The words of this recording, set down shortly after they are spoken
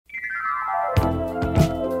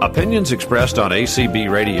Opinions expressed on ACB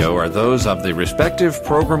Radio are those of the respective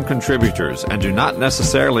program contributors and do not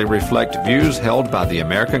necessarily reflect views held by the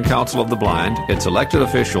American Council of the Blind, its elected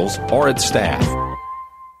officials, or its staff.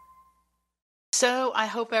 So I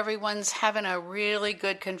hope everyone's having a really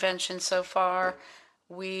good convention so far.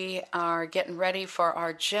 We are getting ready for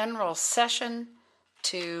our general session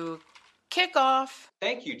to kick off.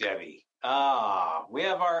 Thank you, Debbie. We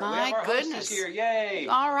have our hostess here. Yay!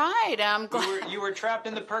 All right, I'm glad. You were trapped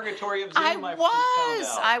in the purgatory of Zoom. I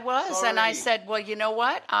was, Sorry. and I said, well, you know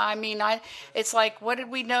what? I mean, it's like, what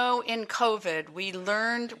did we know in COVID?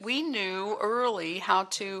 We knew early how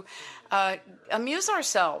to amuse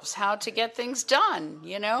ourselves, how to get things done,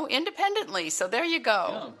 independently. So there you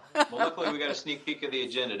go. Yeah. Well, luckily we got a sneak peek of the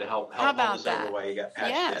agenda to help hold us over while you got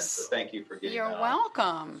patched in. So thank you for getting You're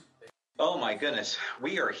welcome. Oh my goodness,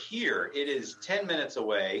 we are here. It is 10 minutes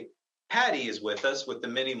away. Patty is with us with the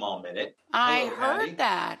Mini Mall Minute. I heard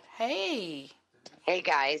that. Hey. Hey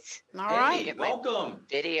guys. All right. Welcome.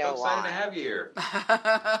 Video. So excited to have you here.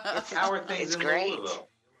 How are things in Louisville?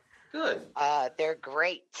 Good. They're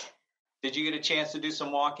great. Did you get a chance to do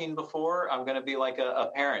some walking before? I'm going to be like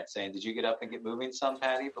a parent saying, did you get up and get moving some,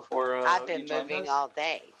 Patty, before I've been moving all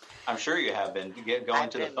day. I'm sure you have been.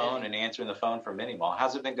 Going to the phone and answering the phone for Mini Mall.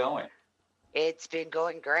 How's it been going? It's been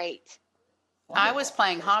going great. Wonderful. I was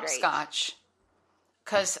playing hopscotch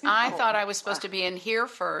because I thought I was supposed to be in here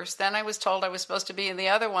first. Then I was told I was supposed to be in the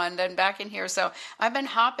other one, then back in here. So I've been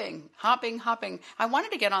hopping. I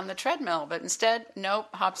wanted to get on the treadmill, but instead, nope,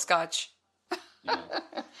 hopscotch. Yeah.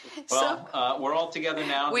 Well, we're all together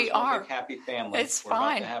now. We are. One big happy family. We're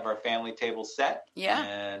about to have our family table set. Yeah.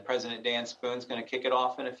 And President Dan Spoon's going to kick it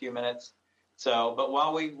off in a few minutes. So, but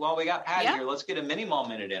while we got Patty here, let's get a Mini Mall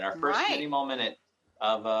Minute in. Our first Mini Mall Minute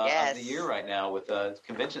of the year right now with the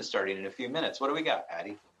convention starting in a few minutes. What do we got,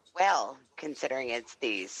 Patty? Well, considering it's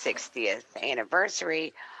the 60th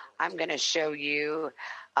anniversary, I'm going to show you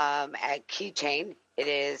a keychain. It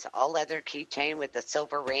is all leather keychain with a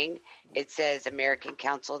silver ring. It says American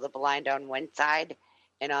Council of the Blind on one side,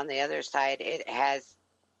 and on the other side it has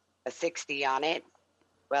a 60 on it.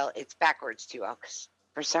 Well, it's backwards too.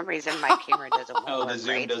 For some reason, my camera doesn't work. Oh, the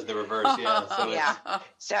Zoom does the reverse, yeah.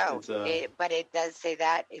 But it does say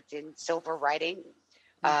that. It's in silver writing,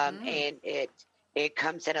 and it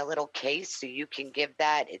comes in a little case, so you can give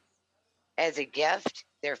that as a gift.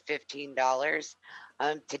 They're $15.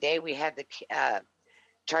 Today we have the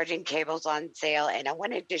charging cables on sale, and I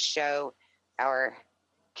wanted to show our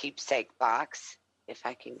keepsake box, if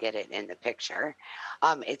I can get it in the picture.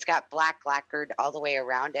 It's got black lacquered all the way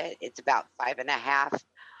around it. It's about 5.5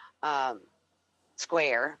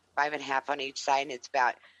 square, 5.5 on each side, and it's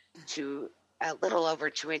about a little over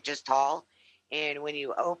 2 inches tall. And when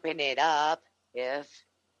you open it up, if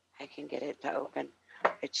I can get it to open,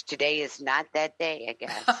 which today is not that day, I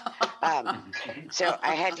guess. So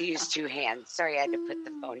I had to use two hands. Sorry, I had to put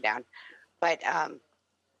the phone down. But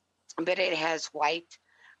it has white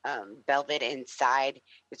velvet inside.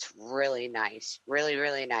 It's really nice, really,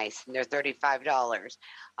 really nice. And they're $35.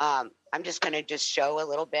 I'm just going to show a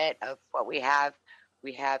little bit of what we have.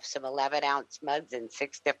 We have some 11-ounce mugs in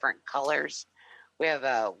 6 different colors. We have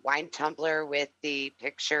a wine tumbler with the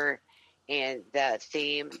picture and the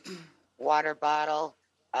theme, water bottle,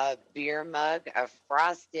 a beer mug, a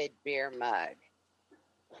frosted beer mug.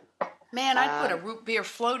 Man, I'd put a root beer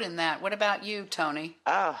float in that. What about you, Tony?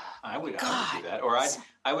 I would do that. Or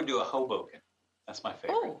I would do a Hoboken. That's my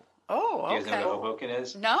favorite. Oh, okay. You guys know what a Hoboken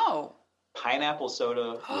is? No. Pineapple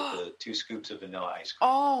soda with the 2 scoops of vanilla ice cream.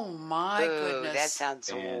 Oh, my goodness. That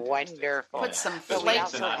sounds wonderful. Put some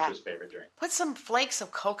flakes. Put some flakes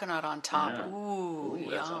of coconut on top. Yeah. Ooh,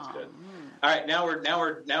 that sounds good. All right, now we're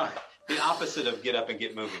the opposite of get up and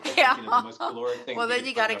get moving. Yeah. The most caloric thing. Well, then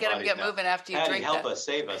you got to get up and get moving after you drink. Help us,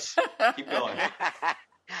 save us. Keep going.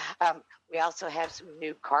 We also have some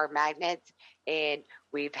new car magnets, and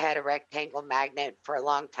we've had a rectangle magnet for a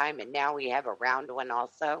long time, and now we have a round one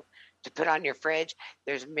also to put on your fridge.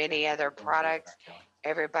 There's many other products.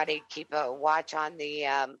 Everybody keep a watch on the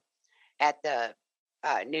at the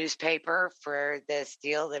newspaper for this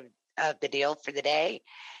deal of the deal for the day,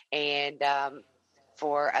 and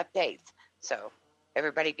for updates. So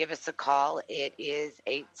everybody give us a call. It is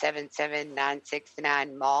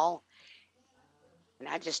 877-969-MALL. And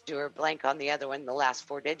I just drew a blank on the other one, the last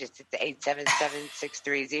 4 digits. It's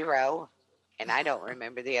 877-630. And I don't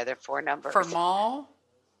remember the other 4 numbers. For mall?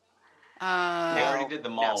 They already did the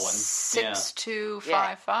mall one.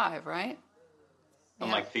 6255, right? I'm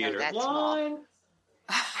like theater. No, that's line.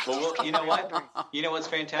 Well, you know what? You know what's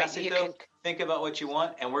fantastic, though? Think about what you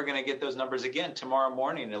want, and we're going to get those numbers again tomorrow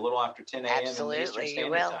morning, a little after 10 a.m. Absolutely, in Eastern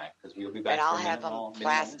Standard Time, because we'll be back. And I'll have them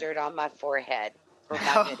plastered on my forehead for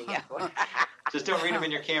my video. Just don't read them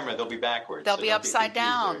in your camera; they'll be backwards. They'll be upside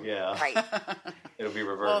down. Yeah, right. It'll be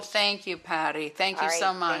reversed. Well, thank you, Patty. Thank you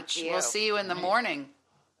so much. We'll see you in the morning.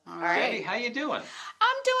 All right. Debbie, how you doing?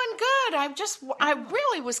 I'm doing good. I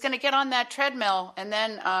really was going to get on that treadmill, and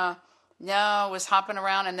then I was hopping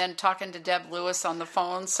around and then talking to Deb Lewis on the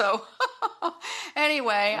phone. So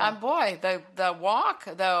anyway, the walk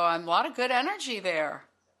though, a lot of good energy there.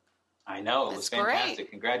 I know, it was fantastic.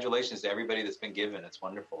 Great. Congratulations to everybody that's been given. It's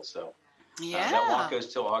wonderful. So that walk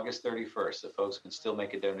goes till August 31st, so folks can still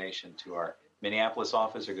make a donation to our Minneapolis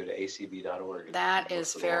office or go to acb.org. That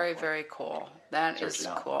is very, very cool. That is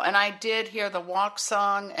cool. And I did hear the walk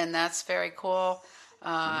song, and that's very cool.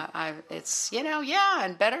 It's,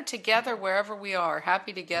 and better together wherever we are.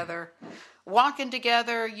 Happy together. Walking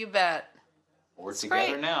together, you bet. We're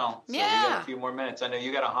together now. So we got a few more minutes. I know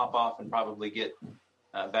you got to hop off and probably get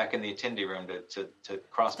back in the attendee room to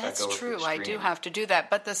cross back over. That's true. To the stream. I do have to do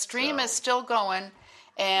that. But the stream is still going.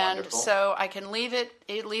 And wonderful. So I can leave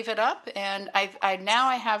it up, and I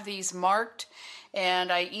now have these marked,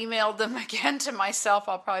 and I emailed them again to myself.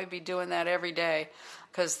 I'll probably be doing that every day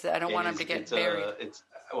because I don't want them to get buried.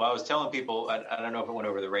 I was telling people, I don't know if it went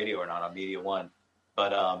over the radio or not on Media One,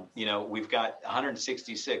 but we've got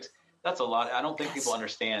 166. That's a lot. I don't think people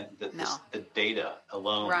understand that the data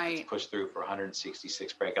alone is pushed through for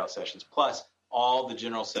 166 breakout sessions plus all the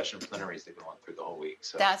general session plenaries that go on through the whole week.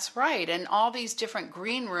 So that's right. And all these different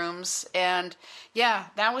green rooms. And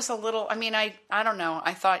that was a little, I don't know.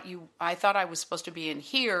 I thought I was supposed to be in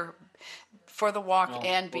here for the walk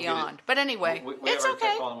and beyond. But anyway, it's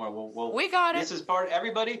okay. We got it. This is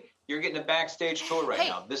everybody, you're getting a backstage tour right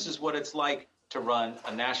now. This is what it's like to run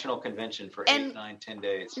a national convention for 8, 9, 10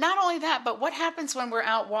 days. Not only that, but what happens when we're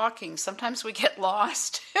out walking? Sometimes we get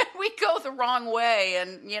lost. We go the wrong way.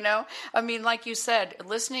 And, like you said,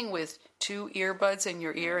 listening with 2 earbuds in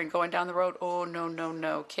your ear and going down the road, oh,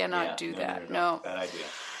 no, cannot do that. No. Bad idea.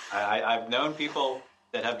 I've known people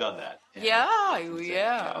that have done that.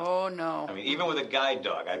 Oh, no. Even with a guide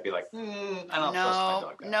dog, I'd be like, I don't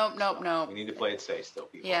trust my dog. No. We need to play it safe still,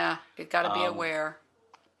 people. Yeah, you've got to be aware.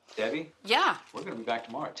 Debbie? Yeah. We're going to be back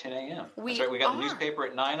tomorrow at 10 a.m. That's right. We got the newspaper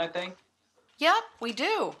at 9, I think. Yep, we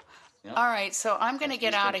do. Yep. All right. So I'm going to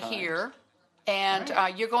get out of here. And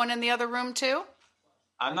you're going in the other room too?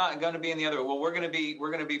 I'm not going to be in the other. Well, we're going to be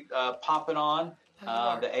popping on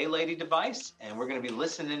the A-Lady device, and we're going to be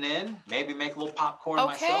listening in. Maybe make a little popcorn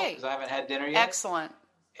myself because I haven't had dinner yet. Excellent.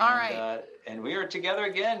 All right. And we are together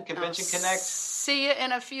again. Convention Connect. See you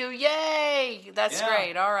in a few. Yay! That's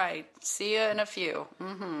great. All right. See you in a few.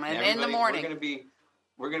 Mm-hmm. And in the morning.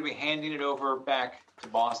 We're going to be handing it over back to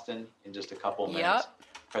Boston in just a couple of minutes. Yep.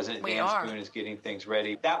 President Dan Spoon is getting things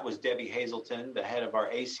ready. That was Debbie Hazelton, the head of our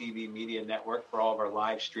ACB Media Network for all of our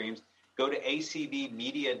live streams. Go to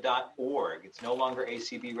acbmedia.org. It's no longer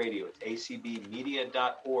ACB Radio. It's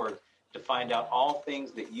acbmedia.org to find out all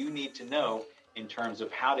things that you need to know in terms of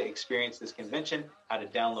how to experience this convention, how to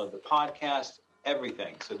download the podcast,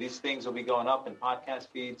 everything. So these things will be going up in podcast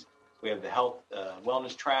feeds. We have the health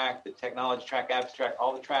wellness track, the technology track, abstract,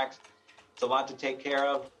 all the tracks. It's a lot to take care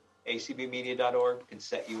of. acbmedia.org can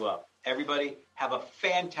set you up. Everybody, have a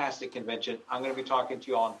fantastic convention. I'm going to be talking to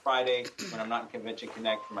you all on Friday when I'm not in Convention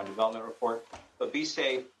Connect for my development report. But be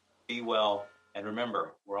safe, be well, and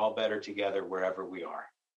remember, we're all better together wherever we are.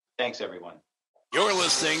 Thanks, everyone. You're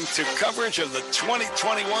listening to coverage of the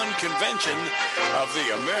 2021 convention of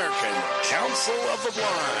the American Council of the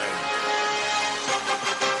Blind.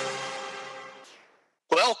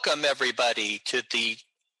 Welcome, everybody, to the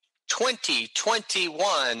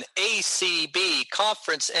 2021 ACB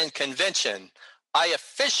Conference and Convention. I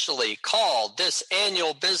officially called this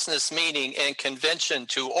annual business meeting and convention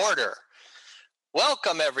to order.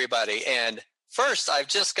 Welcome, everybody. And first, I've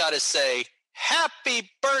just got to say,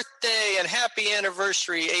 happy birthday and happy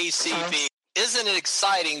anniversary, ACB. Isn't it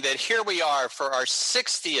exciting that here we are for our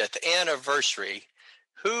 60th anniversary?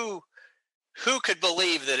 Who could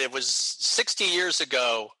believe that it was 60 years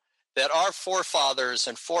ago that our forefathers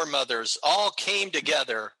and foremothers all came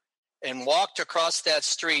together and walked across that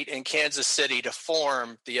street in Kansas City to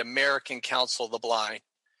form the American Council of the Blind?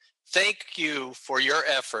 Thank you for your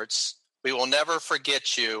efforts. We will never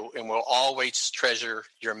forget you and will always treasure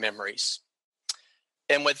your memories.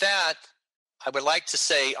 And with that, I would like to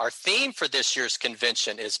say our theme for this year's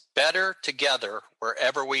convention is Better Together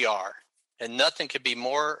Wherever We Are. And nothing could be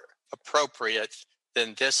more appropriate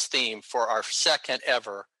than this theme for our second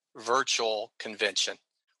ever virtual convention.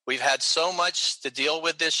 We've had so much to deal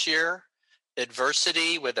with this year.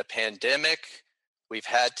 Adversity with a pandemic. We've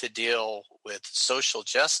had to deal with social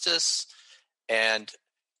justice and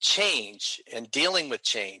change and dealing with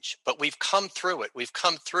change. But we've come through it. We've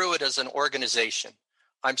come through it as an organization.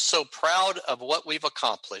 I'm so proud of what we've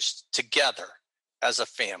accomplished together as a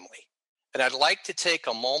family. And I'd like to take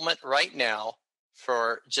a moment right now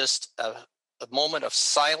for just a moment of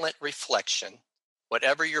silent reflection,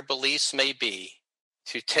 whatever your beliefs may be,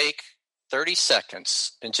 to take 30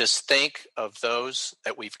 seconds and just think of those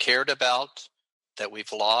that we've cared about, that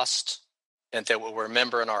we've lost, and that we'll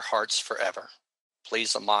remember in our hearts forever.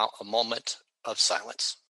 Please, a moment of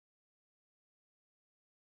silence.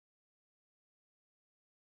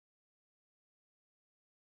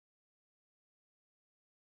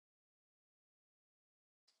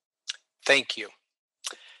 Thank you.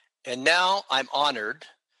 And now I'm honored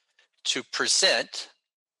to present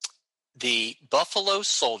the Buffalo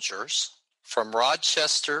Soldiers from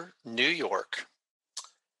Rochester, New York.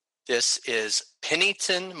 This is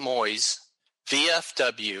Pennington Moyes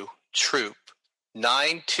VFW Troop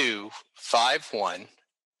 9251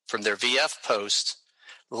 from their VF post,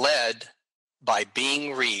 led by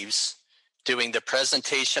Bing Reeves, doing the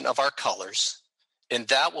presentation of our colors. And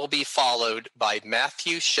that will be followed by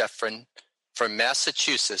Matthew Sheffrin from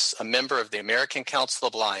Massachusetts, a member of the American Council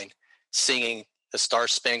of the Blind, singing the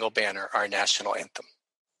Star-Spangled Banner, our national anthem.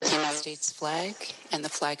 The United States flag and the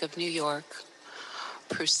flag of New York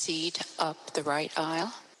proceed up the right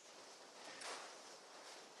aisle.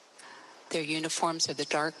 Their uniforms are the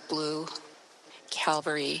dark blue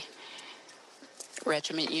cavalry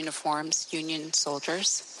regiment uniforms, Union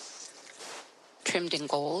soldiers, trimmed in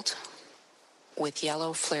gold with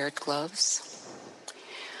yellow flared gloves.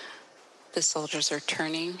 The soldiers are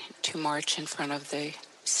turning to march in front of the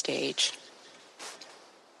stage.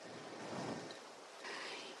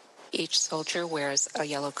 Each soldier wears a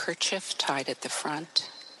yellow kerchief tied at the front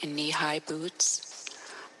and knee-high boots,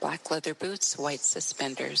 black leather boots, white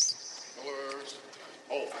suspenders.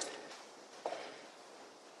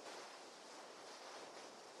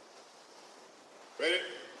 Ready?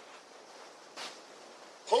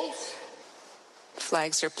 Post.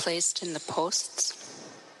 Flags are placed in the posts.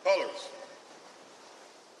 Colors.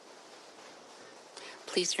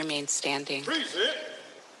 Please remain standing. Present.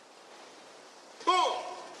 Boom.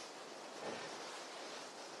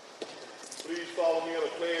 Please follow me on a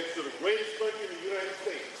pledge to the greatest country in the United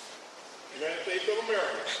States. United States of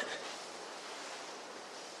America.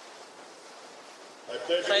 I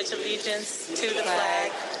pledge allegiance to the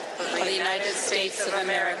flag of the United States of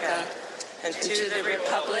America and to the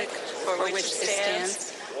republic for which it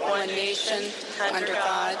stands, one nation, under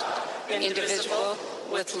God, indivisible,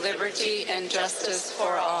 with liberty and justice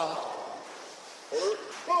for all.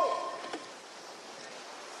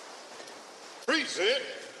 Present.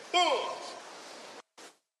 Boom.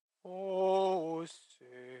 Oh,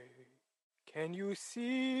 say, can you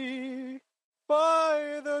see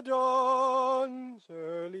by the dawn's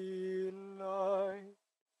early light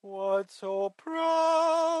what so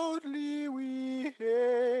proudly we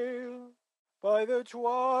hail by the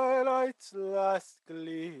twilight's last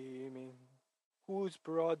gleaming, whose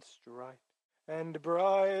broad stripe and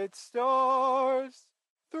bright stars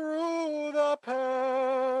through the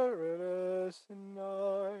perilous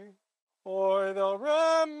night o'er the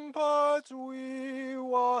ramparts we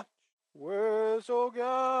watch were so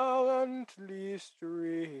gallantly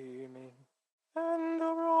streaming, and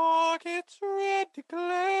the rocket's red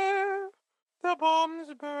glare, the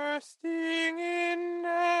bombs bursting in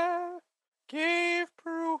air, gave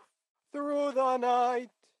proof through the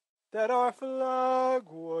night that our flag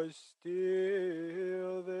was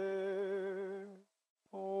still there.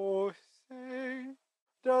 Oh, say,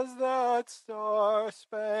 does that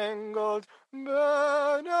star-spangled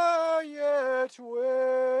banner yet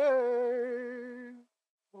wave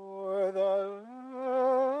o'er the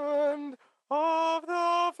land of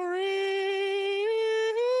the free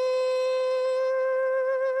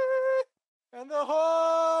and the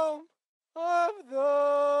home of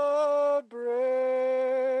the brave?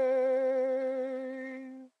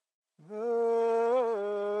 The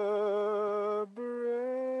brave.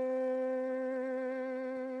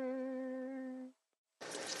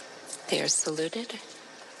 They are saluted.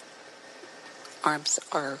 Arms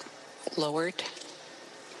are lowered.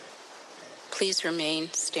 Please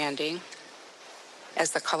remain standing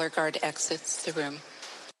as the color guard exits the room.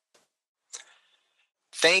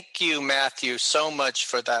 Thank you, Matthew, so much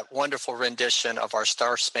for that wonderful rendition of our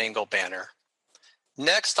Star-Spangled Banner.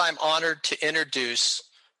 Next, I'm honored to introduce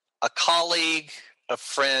a colleague, a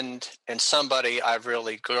friend, and somebody I've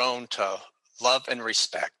really grown to love and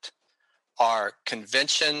respect our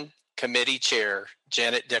convention committee chair,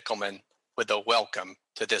 Janet Dickelman, with a welcome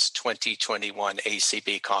to this 2021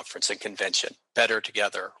 ACB conference and convention. Better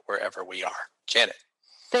together wherever we are. Janet.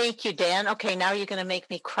 Thank you, Dan. Okay, now you're going to make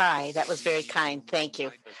me cry. That was very kind. Thank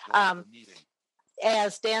you.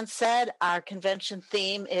 As Dan said, our convention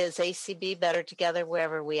theme is ACB Better Together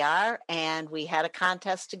Wherever We Are, and we had a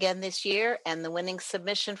contest again this year, and the winning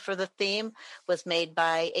submission for the theme was made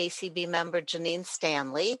by ACB member Janine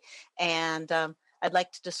Stanley, and I'd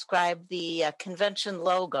like to describe the convention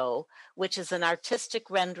logo, which is an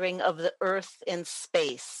artistic rendering of the Earth in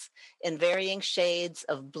space in varying shades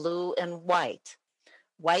of blue and white.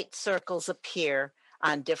 White circles appear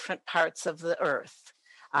on different parts of the Earth,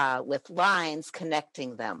 with lines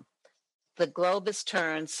connecting them. The globe is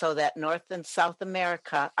turned so that North and South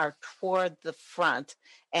America are toward the front,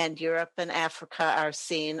 and Europe and Africa are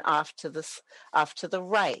seen off to the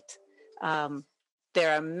right.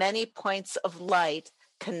 There are many points of light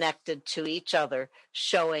connected to each other,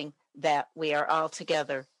 showing that we are all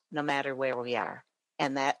together no matter where we are.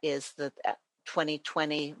 And that is the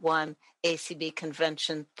 2021 ACB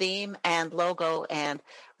convention theme and logo. And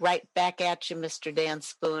right back at you, Mr. Dan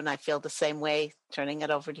Spoon. I feel the same way. Turning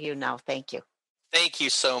it over to you now. Thank you. Thank you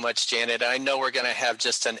so much, Janet. I know we're going to have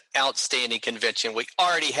just an outstanding convention. We're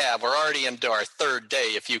already into our third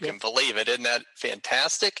day, if you can believe it. Isn't that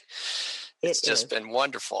fantastic? It's just been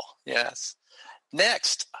wonderful. Yes.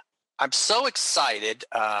 Next, I'm so excited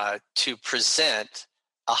to present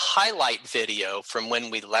a highlight video from when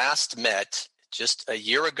we last met just a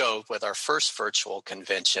year ago with our first virtual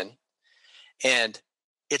convention. And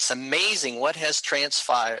it's amazing what has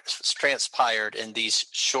transpired in these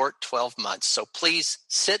short 12 months. So please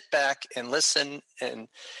sit back and listen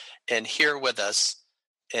and hear with us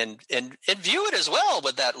and view it as well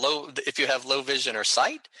with that if you have low vision or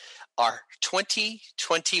sight, our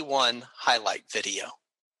 2021 highlight video.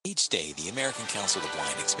 Each day, the American Council of the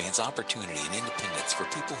Blind expands opportunity and independence for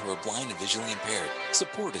people who are blind and visually impaired.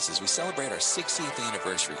 Support us as we celebrate our 60th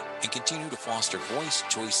anniversary and continue to foster voice,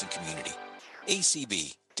 choice, and community.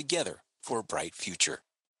 ACB, together for a bright future.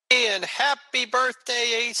 And happy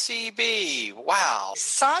birthday, ACB. Wow.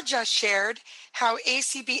 Saja shared how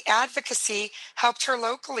ACB advocacy helped her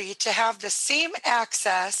locally to have the same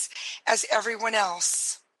access as everyone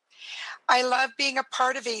else. I love being a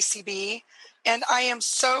part of ACB, and I am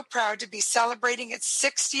so proud to be celebrating its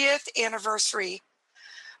 60th anniversary.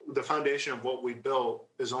 The foundation of what we built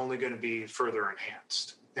is only going to be further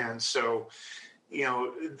enhanced. And so, you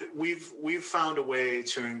know, we've found a way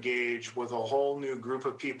to engage with a whole new group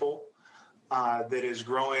of people that is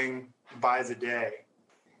growing by the day.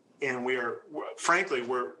 And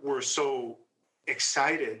we're so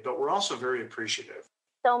excited, but we're also very appreciative.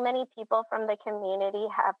 So many people from the community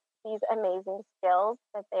have these amazing skills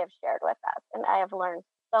that they have shared with us, and I have learned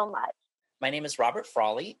so much. My name is Robert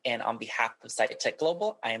Frawley, and on behalf of Cytotech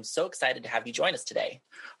Global, I am so excited to have you join us today.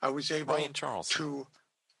 I was able to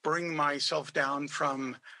bring myself down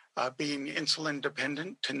from being insulin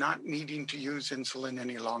dependent to not needing to use insulin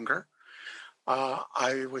any longer.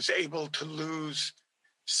 I was able to lose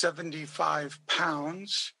 75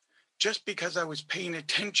 pounds just because I was paying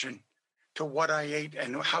attention to what I ate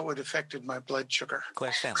and how it affected my blood sugar.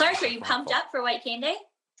 Clark, are you pumped up for White Cane Day?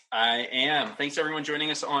 I am. Thanks everyone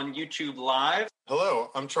joining us on YouTube Live. Hello,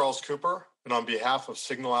 I'm Charles Cooper, and on behalf of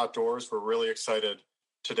Signal Outdoors, we're really excited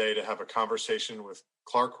today to have a conversation with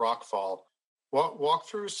Clark Rockfall. Walk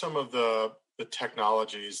through some of the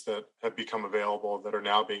technologies that have become available that are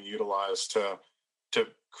now being utilized to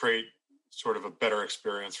create sort of a better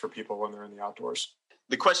experience for people when they're in the outdoors.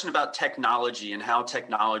 The question about technology and how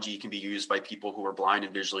technology can be used by people who are blind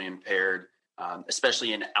and visually impaired,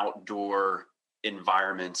 especially in outdoor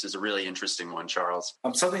environments, is a really interesting one, Charles.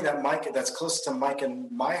 Something that's close to Mike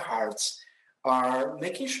and my hearts are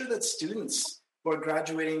making sure that students who are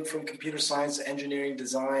graduating from computer science, engineering,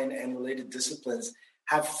 design, and related disciplines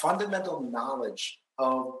have fundamental knowledge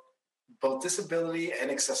of both disability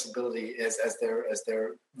and accessibility as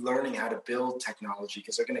they're learning how to build technology,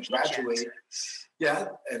 because they're going to graduate. Yeah,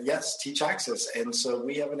 and yes, Teach Access. And so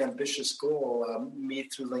we have an ambitious goal, me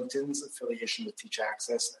through LinkedIn's affiliation with Teach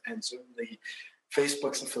Access and certainly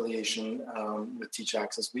Facebook's affiliation with Teach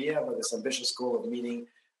Access. We have this ambitious goal of meeting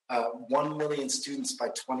 1 million students by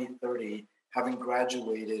 2030, having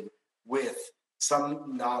graduated with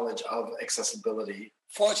some knowledge of accessibility.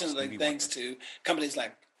 Fortunately, thanks to companies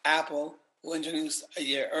like Apple, who introduced a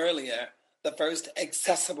year earlier the first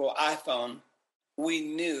accessible iPhone, we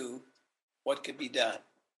knew what could be done.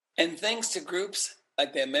 And thanks to groups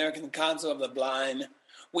like the American Council of the Blind,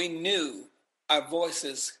 we knew our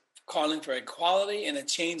voices calling for equality in a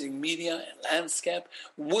changing media and landscape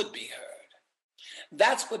would be heard.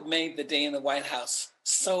 That's what made the day in the White House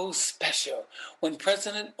so special when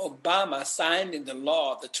President Obama signed into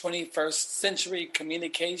law the 21st Century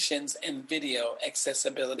Communications and Video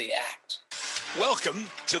Accessibility Act. Welcome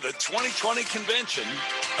to the 2020 convention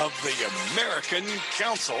of the American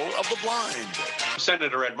Council of the Blind.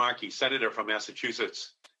 Senator Ed Markey, Senator from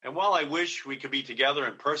Massachusetts. And while I wish we could be together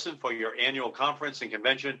in person for your annual conference and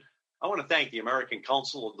convention, I want to thank the American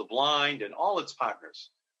Council of the Blind and all its partners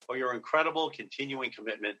for your incredible continuing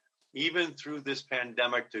commitment, even through this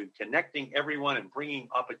pandemic, to connecting everyone and bringing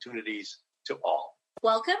opportunities to all.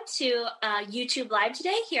 Welcome to YouTube Live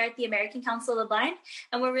today here at the American Council of the Blind.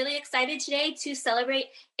 And we're really excited today to celebrate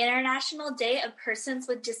International Day of Persons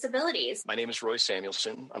with Disabilities. My name is Roy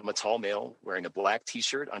Samuelson. I'm a tall male wearing a black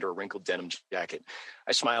t-shirt under a wrinkled denim jacket.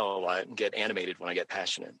 I smile a lot and get animated when I get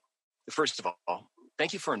passionate. First of all,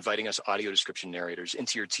 thank you for inviting us audio description narrators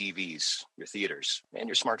into your TVs, your theaters, and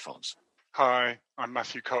your smartphones. Hi, I'm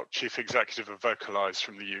Matthew Cock, Chief Executive of Vocalise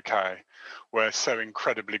from the UK. We're so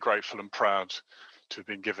incredibly grateful and proud to have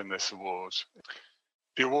been given this award.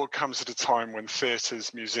 The award comes at a time when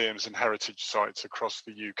theatres, museums and heritage sites across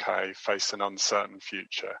the UK face an uncertain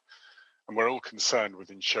future, and we're all concerned with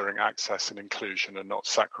ensuring access and inclusion are not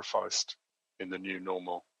sacrificed in the new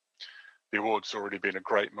normal. The award's already been a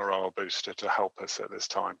great morale booster to help us at this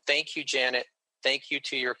time. Thank you, Janet. Thank you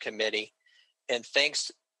to your committee, and thanks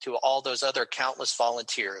to all those other countless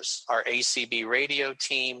volunteers, our ACB radio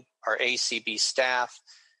team, our ACB staff,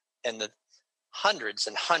 and the hundreds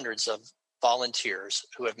and hundreds of volunteers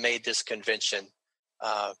who have made this convention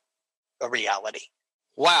a reality.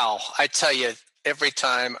 Wow, I tell you, every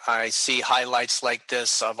time I see highlights like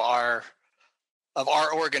this of our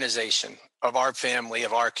organization, of our family,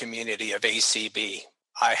 of our community, of ACB,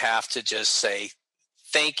 I have to just say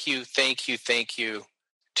thank you, thank you, thank you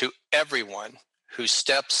to everyone who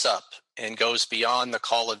steps up and goes beyond the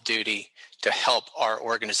call of duty to help our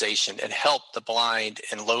organization and help the blind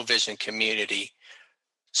and low vision community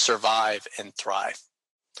survive and thrive.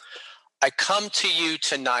 I come to you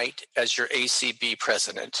tonight as your ACB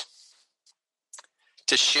president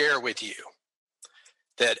to share with you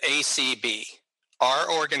that ACB,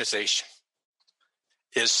 our organization,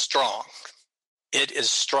 is strong. It is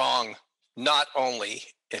strong not only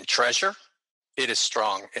in treasure, it is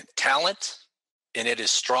strong in talent, and it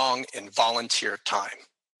is strong in volunteer time.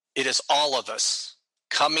 It is all of us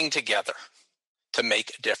coming together to make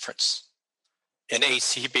a difference. In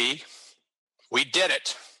ACB, we did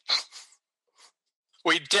it.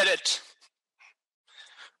 We did it.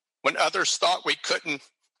 When others thought we couldn't,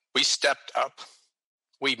 we stepped up.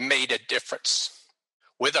 We made a difference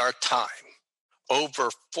with our time. Over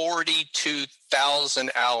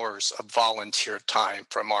 42,000 hours of volunteer time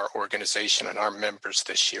from our organization and our members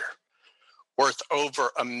this year, worth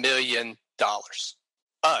over $1 million.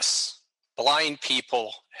 Us, blind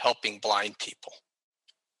people helping blind people.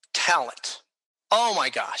 Talent. Oh my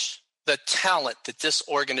gosh, the talent that this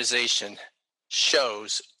organization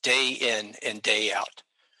shows day in and day out.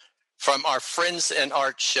 From our Friends in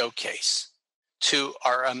Art Showcase to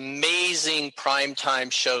our amazing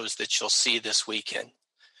primetime shows that you'll see this weekend,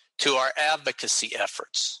 to our advocacy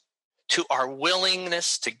efforts, to our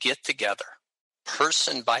willingness to get together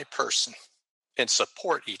person by person and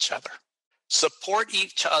support each other. Support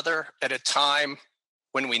each other at a time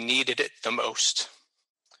when we needed it the most.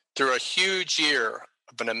 Through a huge year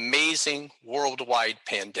of an amazing worldwide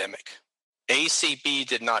pandemic, ACB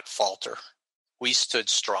did not falter. We stood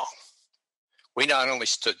strong. We not only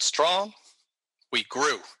stood strong, we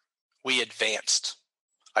grew. We advanced.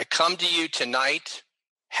 I come to you tonight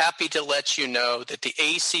happy to let you know that the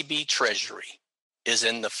ACB Treasury is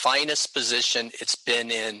in the finest position it's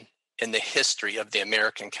been in the history of the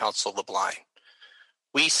American Council of the Blind.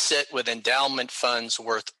 We sit with endowment funds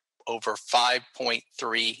worth over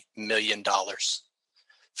 $5.3 million,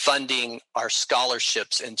 funding our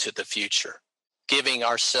scholarships into the future, giving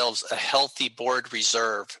ourselves a healthy board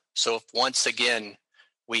reserve. So if once again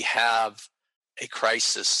we have a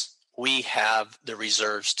crisis, we have the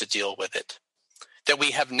reserves to deal with it. That we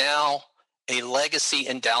have now a legacy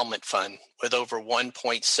endowment fund with over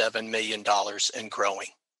 $1.7 million and growing.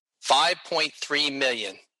 5.3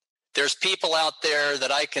 million. There's people out there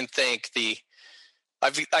that I can thank.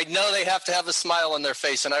 I know they have to have a smile on their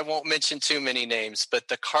face, and I won't mention too many names, but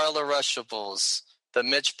the Carla Rushables, the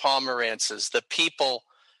Mitch Pomerances, the people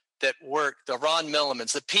that work, the Ron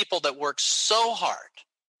Millimans, the people that work so hard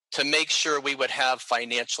to make sure we would have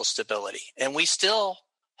financial stability. And we still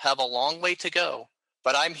have a long way to go,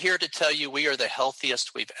 but I'm here to tell you we are the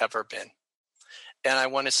healthiest we've ever been. and I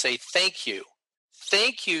want to say thank you.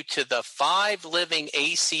 Thank you to the 5 living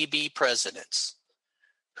ACB presidents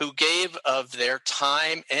who gave of their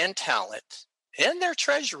time and talent and their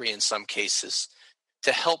treasury in some cases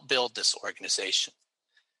to help build this organization.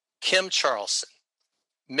 Kim Charlson,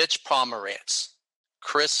 Mitch Pomerantz,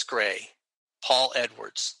 Chris Gray, Paul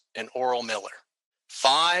Edwards, and Oral Miller.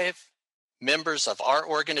 5 members of our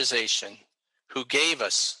organization who gave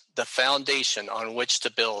us the foundation on which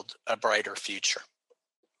to build a brighter future.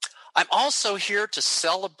 I'm also here to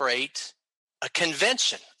celebrate a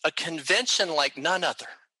convention like none other.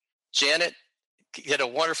 Janet did a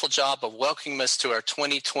wonderful job of welcoming us to our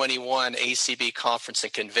 2021 ACB conference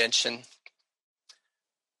and convention.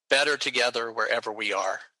 Better together wherever we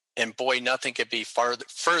are. And boy, nothing could be further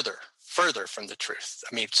from the truth.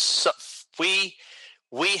 I mean,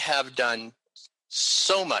 we have done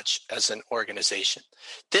so much as an organization.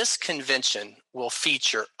 This convention will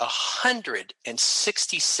feature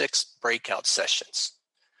 166 breakout sessions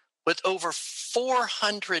with over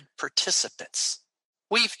 400 participants.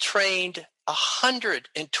 We've trained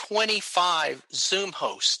 125 Zoom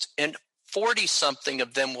hosts, and 40-something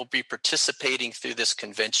of them will be participating through this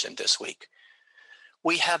convention this week.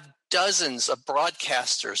 We have dozens of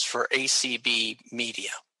broadcasters for ACB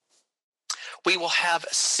Media. We will have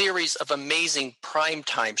a series of amazing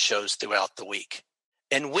primetime shows throughout the week.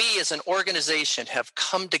 And we as an organization have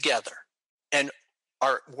come together and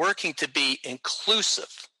are working to be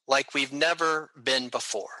inclusive like we've never been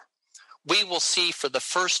before. We will see for the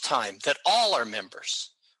first time that all our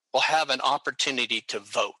members will have an opportunity to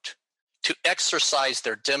vote, to exercise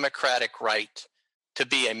their democratic right to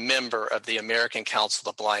be a member of the American Council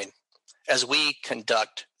of the Blind as we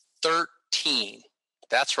conduct 13,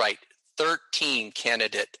 that's right, 13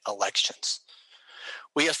 candidate elections.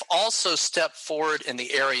 We have also stepped forward in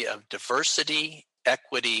the area of diversity,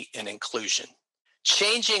 equity, and inclusion,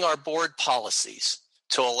 changing our board policies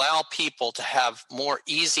to allow people to have more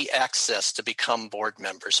easy access to become board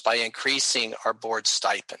members by increasing our board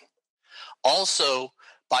stipend. Also,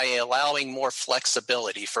 by allowing more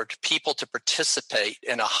flexibility for people to participate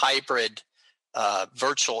in a hybrid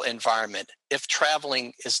virtual environment if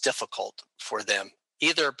traveling is difficult for them,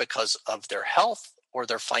 either because of their health or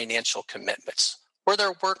their financial commitments or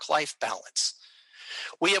their work-life balance.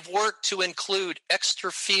 We have worked to include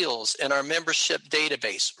extra fields in our membership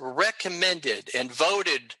database, recommended and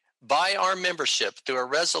voted by our membership through a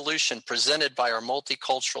resolution presented by our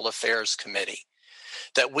Multicultural Affairs Committee,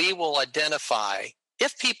 that we will identify,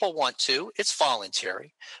 if people want to, it's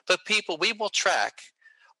voluntary, but we will track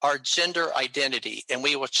our gender identity and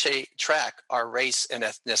we will track our race and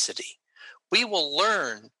ethnicity. We will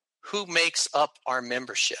learn who makes up our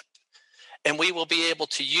membership, and we will be able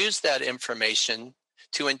to use that information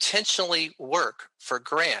to intentionally work for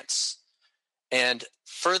grants and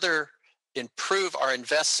further improve our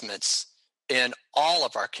investments in all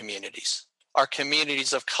of our communities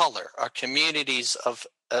of color, our communities of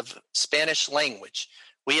Spanish language.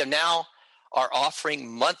 We are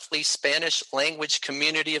offering monthly Spanish language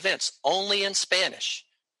community events only in Spanish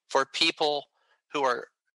for people who are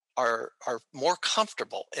more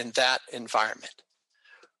comfortable in that environment.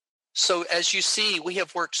 So as you see, we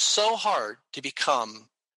have worked so hard to become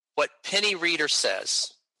what Penny Reeder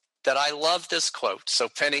says, that I love this quote. So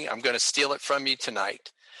Penny, I'm going to steal it from you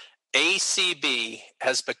tonight. ACB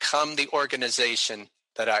has become the organization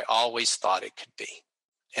that I always thought it could be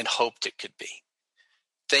and hoped it could be.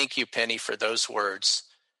 Thank you, Penny, for those words.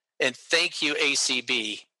 And thank you,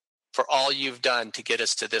 ACB, for all you've done to get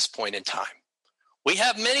us to this point in time. We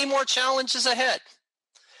have many more challenges ahead,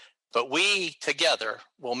 but we together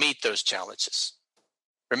will meet those challenges.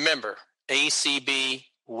 Remember, ACB,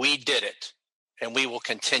 we did it, and we will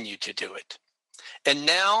continue to do it. And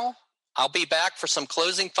now I'll be back for some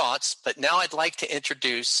closing thoughts, but now I'd like to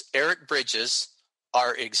introduce Eric Bridges,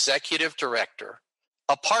 our executive director,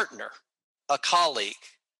 a partner, a colleague,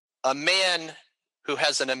 a man who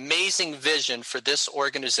has an amazing vision for this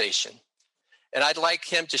organization. And I'd like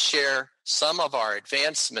him to share some of our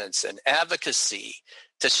advancements and advocacy,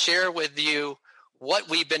 to share with you what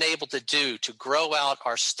we've been able to do to grow out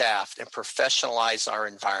our staff and professionalize our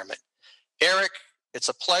environment. Eric, it's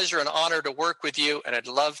a pleasure and honor to work with you, and I'd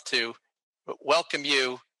love to welcome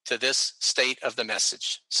you to this state of the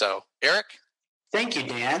message. So, Eric? Thank you,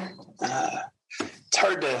 Dan. It's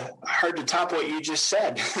hard to top what you just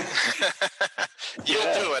said.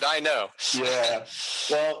 You'll do it, I know. Yeah.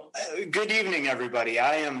 Well, good evening, everybody.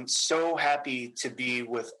 I am so happy to be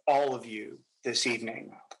with all of you this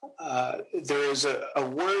evening. There is a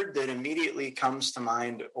word that immediately comes to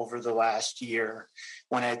mind over the last year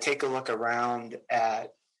when I take a look around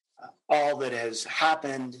at all that has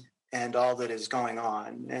happened and all that is going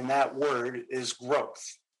on. And that word is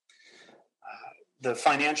growth. The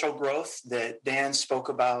financial growth that Dan spoke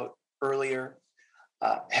about earlier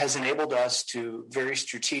has enabled us to very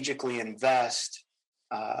strategically invest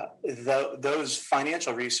those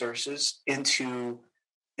financial resources into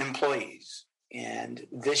employees. And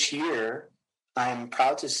this year, I'm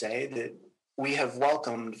proud to say that we have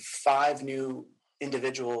welcomed 5 new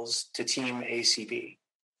individuals to Team ACB.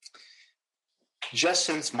 Just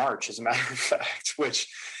since March, as a matter of fact, which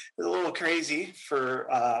is a little crazy for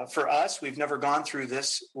us. We've never gone through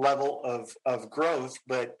this level of growth,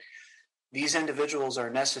 but these individuals are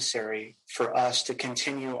necessary for us to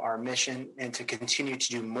continue our mission and to continue to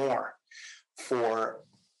do more for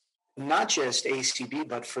not just ACB,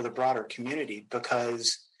 but for the broader community,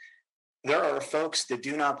 because there are folks that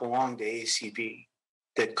do not belong to ACB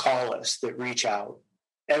that call us, that reach out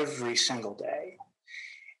every single day.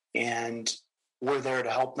 And we're there to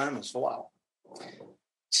help them as well.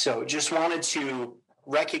 So just wanted to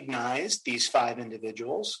recognize these 5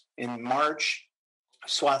 individuals. In March,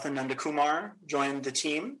 Swatha Nandakumar joined the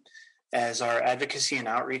team as our advocacy and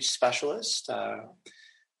outreach specialist.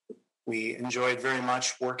 We enjoyed very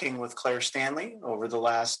much working with Claire Stanley over the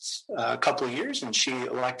last couple of years, and she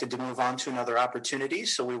elected to move on to another opportunity.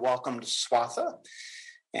 So we welcomed Swatha,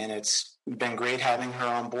 and it's been great having her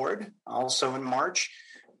on board. Also in March,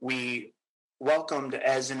 we welcomed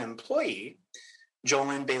as an employee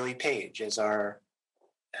Jolynn Bailey Page as our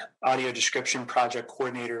audio description project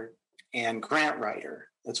coordinator and grant writer.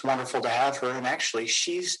 It's wonderful to have her. And actually,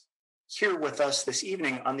 she's here with us this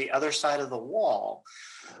evening on the other side of the wall.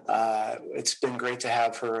 It's been great to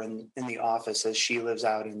have her in the office as she lives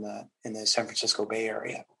out in the San Francisco Bay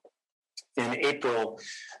Area. In April,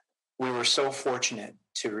 we were so fortunate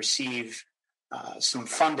to receive some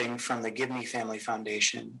funding from the Give Me Family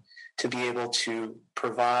Foundation to be able to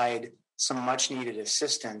provide some much needed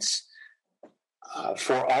assistance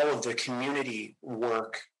for all of the community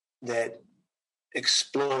work that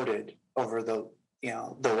exploded over the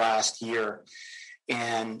last year.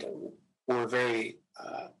 And we're very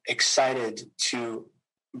excited to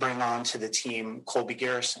bring on to the team Colby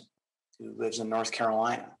Garrison, who lives in North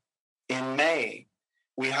Carolina. In May,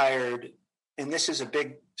 we hired, and this is a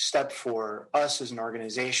big step for us as an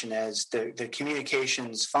organization, as the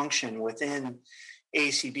communications function within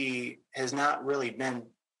ACB has not really been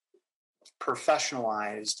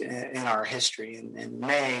professionalized in our history. In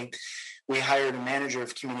May, we hired a manager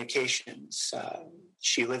of communications.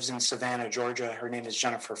 She lives in Savannah, Georgia. Her name is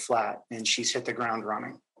Jennifer Flatt, and she's hit the ground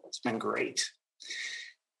running. It's been great.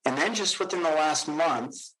 And then just within the last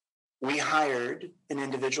month, we hired an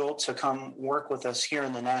individual to come work with us here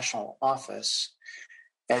in the national office.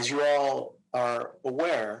 As you all are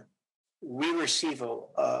aware, we receive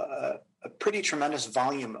a pretty tremendous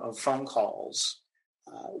volume of phone calls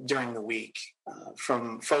during the week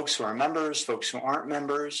from folks who are members, folks who aren't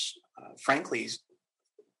members, frankly,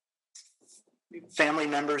 family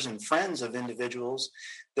members and friends of individuals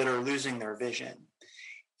that are losing their vision.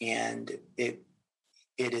 And it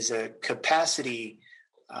is a capacity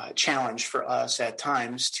challenge for us at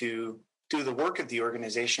times to do the work of the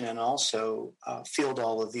organization and also field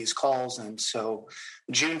all of these calls. And so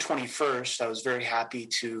June 21st, I was very happy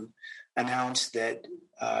to announce that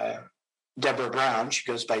Deborah Brown, she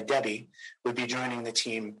goes by Debbie, would be joining the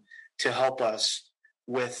team to help us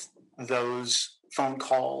with those phone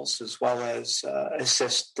calls as well as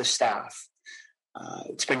assist the staff.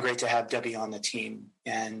 It's been great to have Debbie on the team,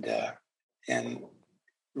 and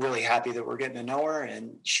really happy that we're getting to know her,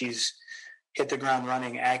 and she's hit the ground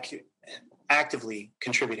running, actively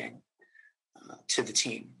contributing to the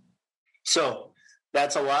team. So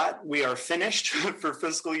that's a lot. We are finished for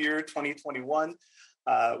fiscal year 2021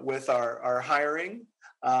 with our hiring.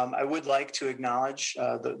 I would like to acknowledge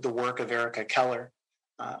the work of Erica Keller,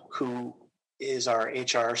 who is our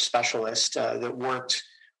HR specialist that worked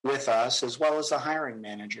with us, as well as the hiring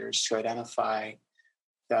managers, to identify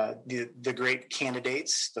the great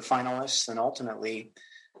candidates, the finalists, and ultimately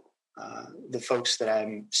the folks that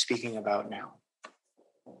I'm speaking about now.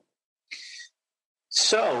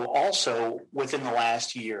 So also within the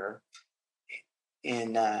last year,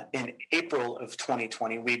 in April of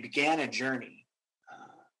 2020, we began a journey,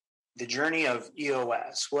 the journey of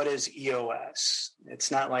EOS. What is EOS? It's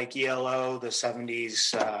not like ELO, the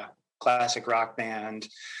 70s classic rock band.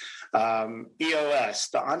 EOS,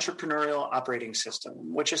 the Entrepreneurial Operating System,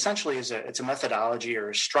 which essentially is it's a methodology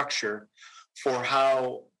or a structure for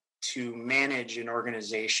how to manage an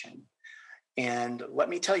organization. And let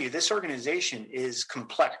me tell you, this organization is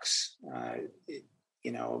complex.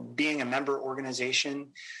 being a member organization,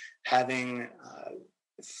 having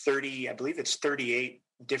 30, I believe it's 38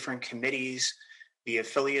 different committees, the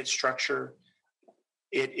affiliate structure,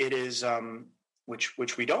 it is,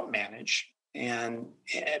 which we don't manage,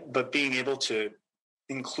 but being able to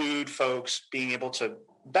include folks, being able to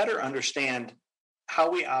better understand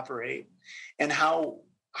how we operate and how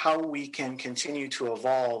we can continue to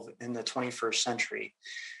evolve in the 21st century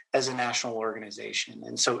as a national organization.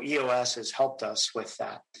 And so EOS has helped us with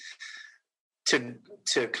that.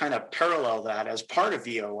 To kind of parallel that, as part of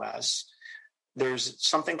EOS, there's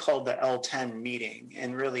something called the L10 meeting.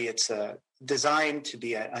 And really it's designed to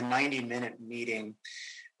be a 90-minute meeting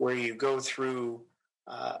where you go through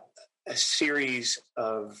a series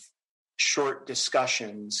of short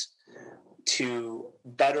discussions to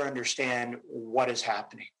better understand what is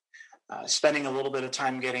happening. Spending a little bit of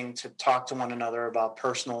time getting to talk to one another about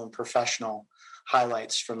personal and professional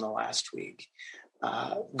highlights from the last week,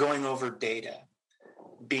 going over data,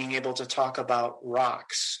 being able to talk about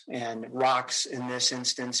rocks. And rocks in this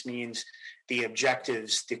instance means the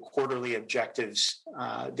objectives, the quarterly objectives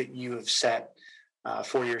that you have set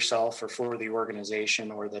for yourself or for the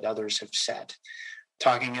organization, or that others have set.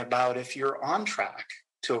 Talking about if you're on track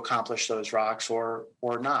to accomplish those rocks or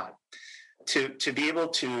not. To be able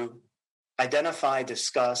to identify,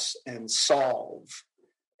 discuss, and solve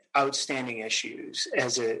outstanding issues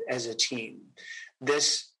as a team.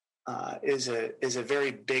 This is a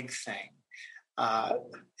very big thing.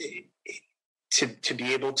 To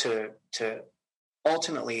be able to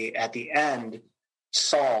ultimately at the end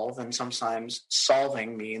solve, and sometimes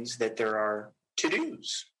solving means that there are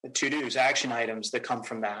to-dos, action items that come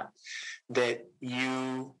from that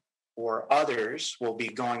you or others will be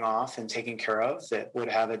going off and taking care of, that would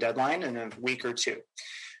have a deadline in a week or two.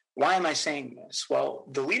 Why am I saying this? Well,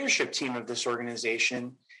 the leadership team of this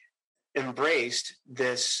organization embraced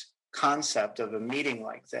this concept of a meeting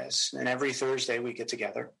like this. And every Thursday we get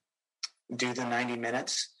together, do the 90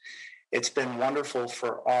 minutes. It's been wonderful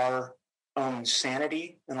for our own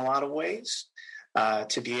sanity in a lot of ways,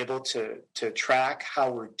 to be able to track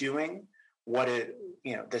how we're doing,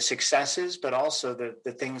 the successes, but also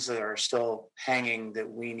the things that are still hanging that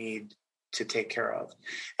we need to take care of.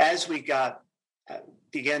 As we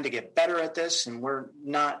began to get better at this, and we're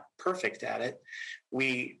not perfect at it,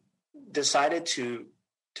 we decided to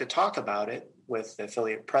talk about it with the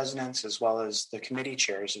affiliate presidents as well as the committee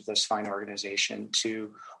chairs of this fine organization,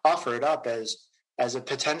 to offer it up as a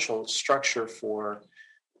potential structure for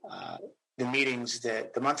the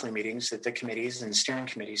monthly meetings that the committees and steering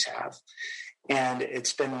committees have. And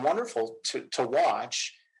it's been wonderful to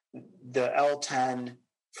watch the L10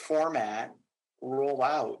 format roll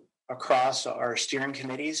out across our steering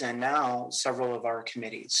committees and now several of our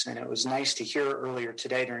committees. And it was nice to hear earlier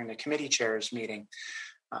today during the committee chairs meeting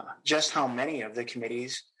just how many of the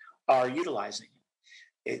committees are utilizing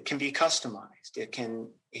it. It can be customized. It can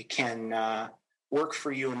work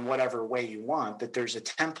for you in whatever way you want, but there's a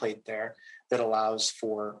template there that allows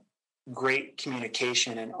for great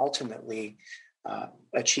communication and ultimately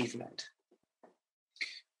achievement.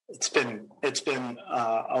 It's been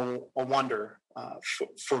a wonder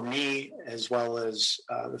for me, as well as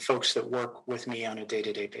the folks that work with me on a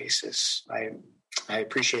day-to-day basis. I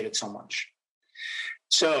appreciate it so much.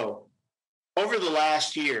 So over the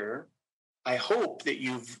last year, I hope that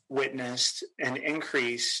you've witnessed an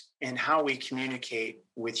increase in how we communicate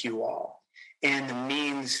with you all and the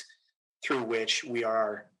means through which we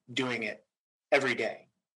are doing it every day,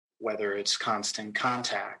 whether it's constant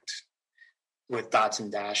contact with dots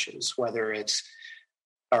and dashes, whether it's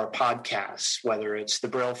our podcasts, whether it's the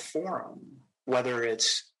Braille Forum, whether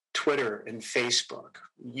it's Twitter and Facebook,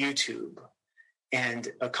 YouTube,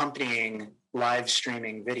 and accompanying live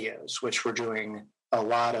streaming videos, which we're doing a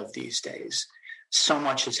lot of these days. So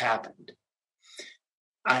much has happened.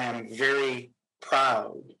 I am very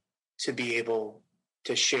proud to be able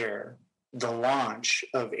to share the launch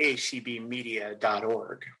of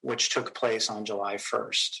acbmedia.org, which took place on July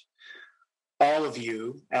 1st. All of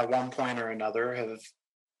you, at one point or another, have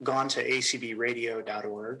gone to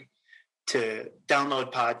acbradio.org to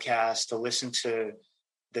download podcasts, to listen to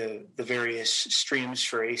the various streams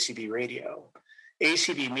for ACB Radio.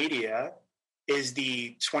 ACB Media is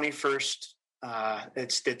the 21st,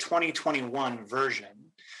 it's the 2021 version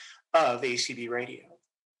of ACB Radio.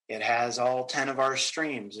 It has all 10 of our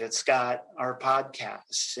streams. It's got our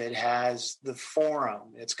podcasts. It has the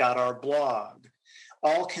forum. It's got our blog,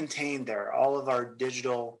 all contained there. All of our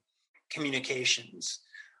digital communications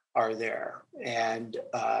are there. And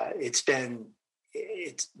it's been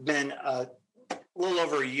a little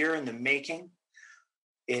over a year in the making.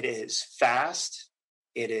 It is fast.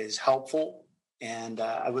 It is helpful. And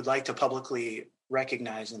I would like to publicly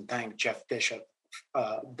recognize and thank Jeff Bishop,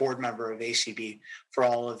 board member of ACB, for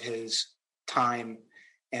all of his time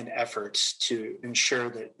and efforts to ensure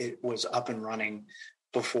that it was up and running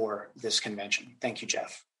before this convention. Thank you,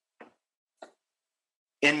 Jeff.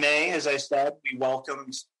 In May, as I said, we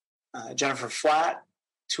welcomed Jennifer Flatt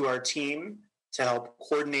to our team to help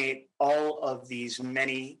coordinate all of these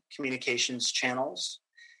many communications channels.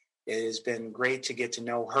 It has been great to get to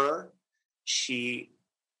know her. She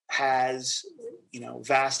has,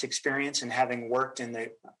 vast experience in having worked in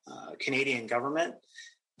the Canadian government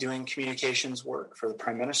doing communications work for the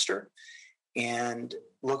Prime Minister, and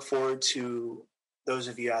look forward to those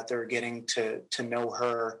of you out there getting to know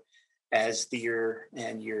her as the year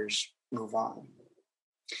and years move on.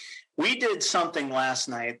 We did something last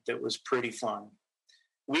night that was pretty fun.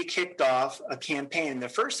 We kicked off a campaign, the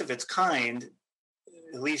first of its kind,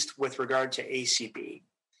 at least with regard to ACB.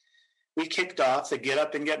 We kicked off the Get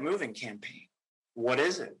Up and Get Moving campaign. What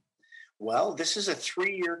is it? Well, this is a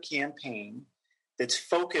 3-year campaign that's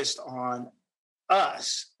focused on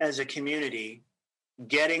us as a community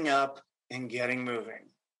getting up and getting moving.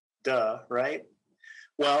 Duh, right?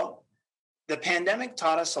 Well, the pandemic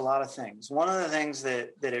taught us a lot of things. One of the things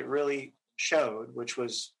that it really showed, which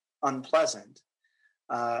was unpleasant,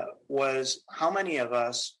 was how many of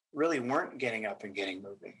us really weren't getting up and getting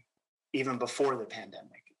moving, even before the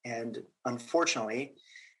pandemic. And unfortunately,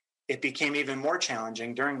 it became even more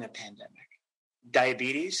challenging during the pandemic.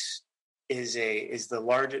 Diabetes is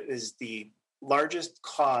the largest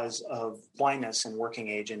cause of blindness in working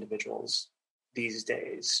age individuals these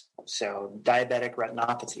days. So diabetic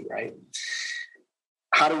retinopathy, right?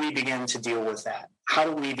 How do we begin to deal with that? How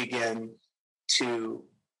do we begin to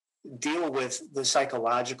deal with the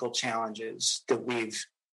psychological challenges that we've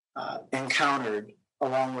encountered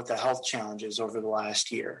along with the health challenges over the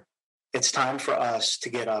last year? It's time for us to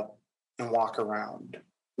get up and walk around,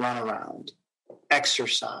 run around,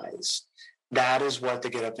 exercise. That is what the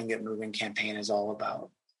Get Up and Get Moving campaign is all about.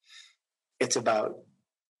 It's about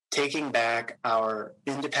taking back our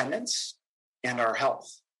independence and our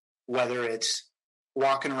health, whether it's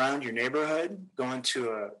walking around your neighborhood, going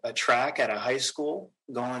to a track at a high school,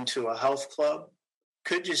 going to a health club,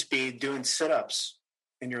 could just be doing sit-ups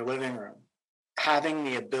in your living room, having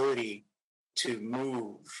the ability to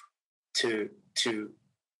move, to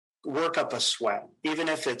work up a sweat, even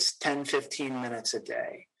if it's 10, 15 minutes a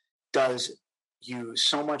day, does you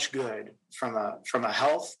so much good from a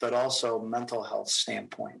health, but also mental health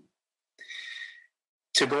standpoint.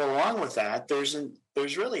 To go along with that, there's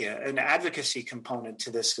really an advocacy component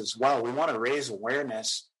to this as well. We want to raise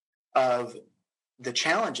awareness of the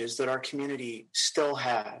challenges that our community still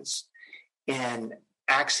has in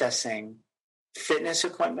accessing fitness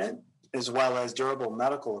equipment as well as durable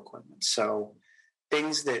medical equipment. So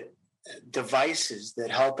devices that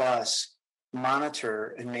help us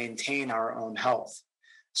monitor and maintain our own health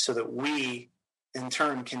so that we in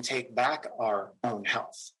turn can take back our own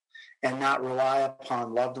health and not rely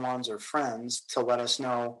upon loved ones or friends to let us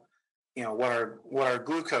know, what our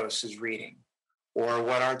glucose is reading or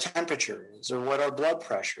what our temperature is or what our blood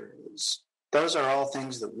pressure is. Those are all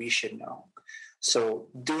things that we should know. So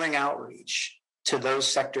doing outreach to those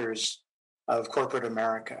sectors of corporate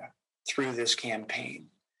America through this campaign,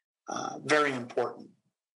 very important.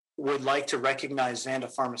 Would like to recognize Vanda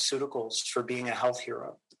Pharmaceuticals for being a health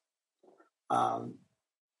hero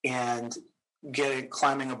and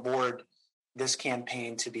climbing aboard this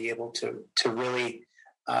campaign to be able to really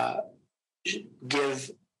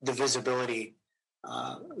give the visibility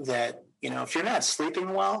that, if you're not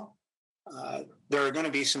sleeping well, there are going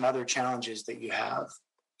to be some other challenges that you have.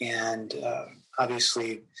 And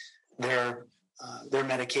obviously their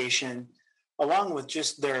medication, along with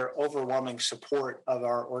just their overwhelming support of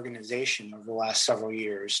our organization over the last several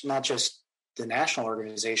years, not just the national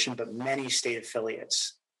organization, but many state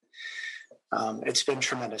affiliates. It's been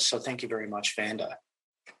tremendous. So thank you very much, Vanda.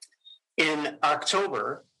 In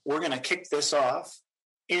October, we're going to kick this off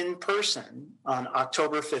in person on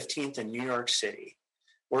October 15th in New York City.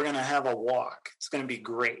 We're going to have a walk. It's going to be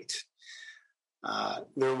great.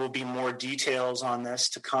 There will be more details on this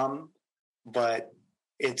to come, but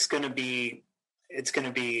it's going to be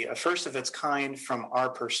a first of its kind from our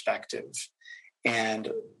perspective,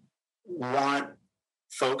 and want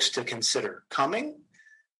folks to consider coming.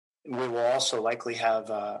 We will also likely have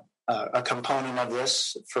a component of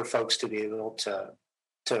this for folks to be able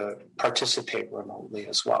to participate remotely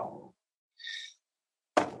as well.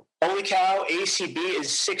 Holy cow, ACB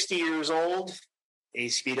is 60 years old.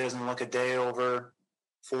 ACB doesn't look a day over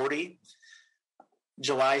 40.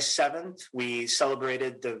 July 7th, we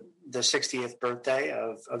celebrated the 60th birthday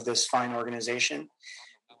of this fine organization.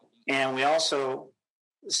 And we also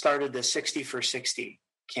started the 60 for 60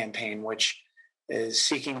 campaign, which is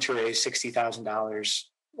seeking to raise $60,000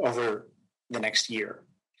 over the next year.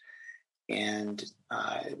 And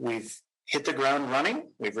we've hit the ground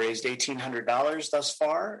running. We've raised $1,800 thus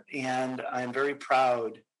far. And I'm very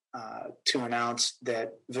proud to announce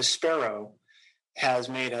that Vispero has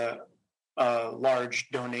made a large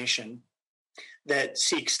donation that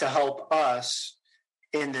seeks to help us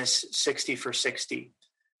in this 60 for 60.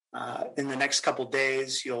 In the next couple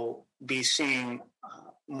days, you'll be seeing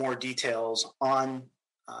more details on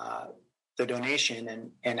the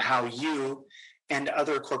donation and how you and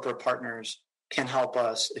other corporate partners can help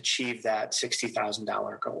us achieve that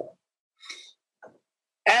 $60,000 goal.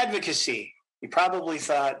 Advocacy. You probably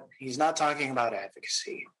thought he's not talking about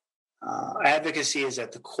advocacy. Advocacy is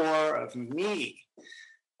at the core of me.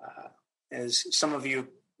 As some of you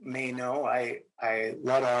may know, I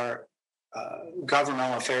led our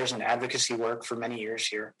governmental affairs and advocacy work for many years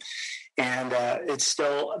here. And it's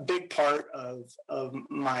still a big part of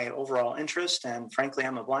my overall interest. And frankly,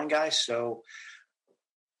 I'm a blind guy, so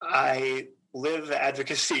I live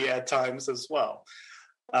advocacy at times as well.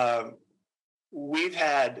 We've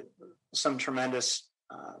had some tremendous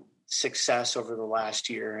success over the last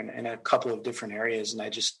year in a couple of different areas. And I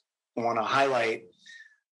just want to highlight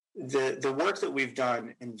the work that we've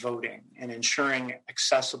done in voting and ensuring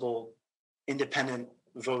accessible, independent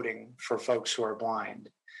voting for folks who are blind.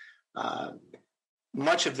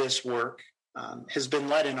 Much of this work has been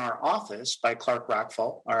led in our office by Clark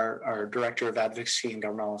Rockfall, our Director of Advocacy and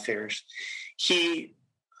Governmental Affairs. He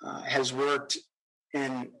has worked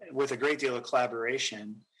with a great deal of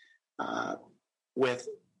collaboration with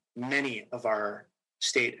many of our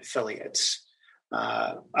state affiliates.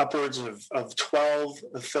 Upwards of 12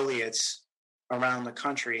 affiliates around the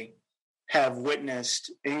country have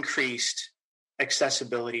witnessed increased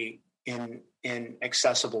accessibility in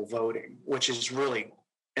accessible voting, which is really,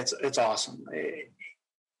 it's awesome.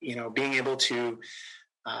 Being able to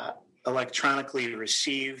electronically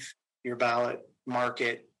receive your ballot, mark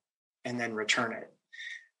it, and then return it.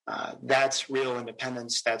 That's real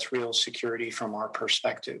independence. That's real security from our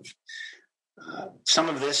perspective. Some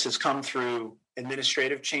of this has come through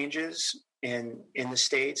administrative changes in the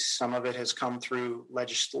states. Some of it has come through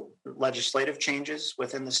legislative changes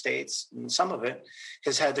within the states, and some of it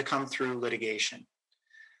has had to come through litigation.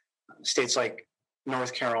 States like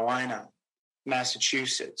North Carolina,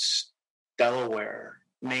 Massachusetts, Delaware,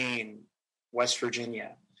 Maine, West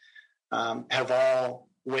Virginia have all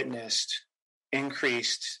witnessed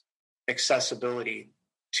increased accessibility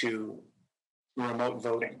to remote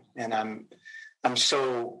voting, and I'm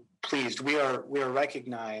so pleased. We are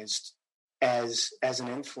recognized as an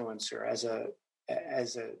influencer, as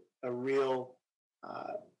a real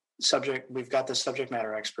subject. We've got the subject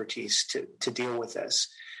matter expertise to deal with this.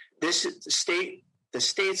 The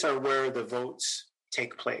states are where the votes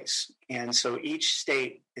take place, and so each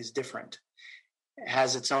state is different. It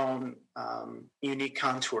has its own unique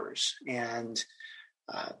contours, and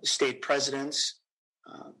state presidents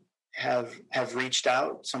have reached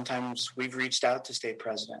out. Sometimes we've reached out to state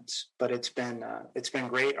presidents, but it's been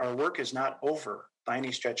great. Our work is not over by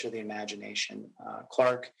any stretch of the imagination.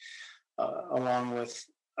 Clark, along with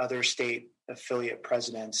other state affiliate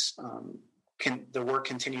presidents, the work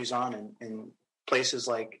continues on in places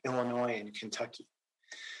like Illinois and Kentucky.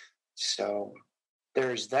 So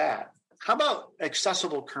there's that. How about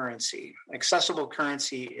accessible currency? Accessible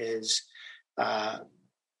currency is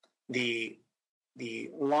the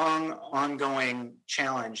long ongoing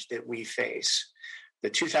challenge that we face. The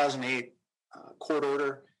 2008 court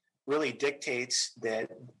order really dictates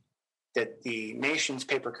that the nation's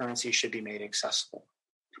paper currency should be made accessible.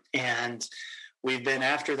 And we've been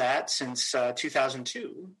after that since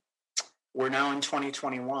 2002. We're now in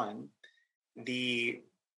 2021. The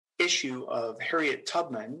issue of Harriet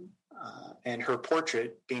Tubman and her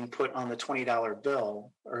portrait being put on the $20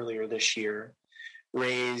 bill earlier this year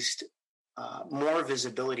raised more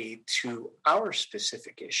visibility to our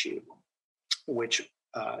specific issue, which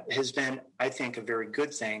has been, I think, a very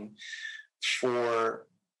good thing for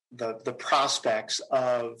the prospects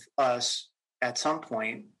of us at some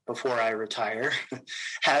point before I retire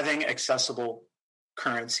having accessible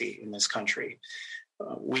currency in this country.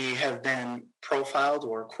 We have been profiled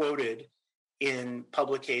or quoted in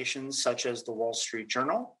publications such as the Wall Street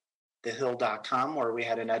Journal, thehill.com, where we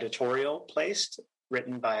had an editorial placed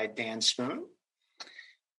written by Dan Spoon.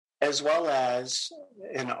 as well as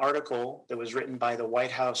an article that was written by the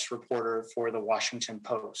White House reporter for the Washington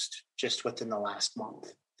Post just within the last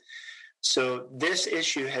month. So this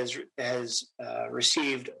issue has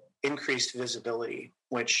received increased visibility,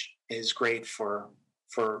 which is great for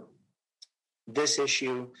this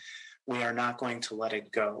issue. We are not going to let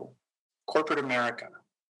it go. Corporate America,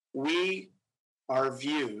 we are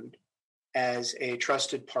viewed as a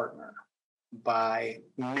trusted partner by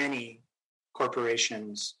many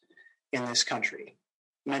corporations in this country,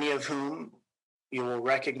 many of whom you will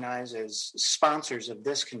recognize as sponsors of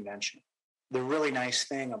this convention. The really nice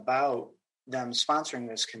thing about them sponsoring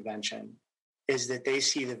this convention is that they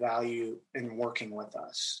see the value in working with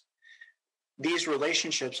us. These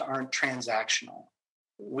relationships aren't transactional.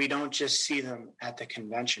 We don't just see them at the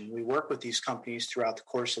convention. We work with these companies throughout the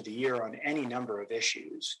course of the year on any number of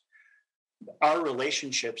issues. Our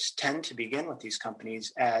relationships tend to begin with these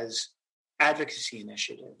companies as advocacy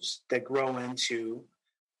initiatives that grow into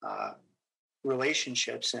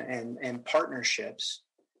relationships and partnerships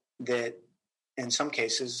that in some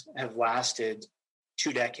cases have lasted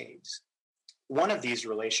 2 decades. One of these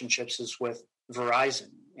relationships is with Verizon,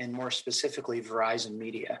 and more specifically Verizon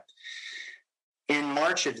Media. In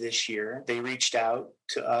March of this year, they reached out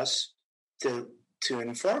to us to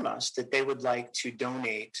inform us that they would like to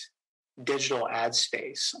donate digital ad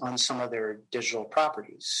space on some of their digital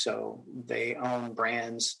properties. So they own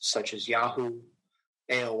brands such as Yahoo,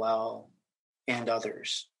 AOL, and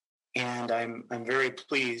others. And I'm very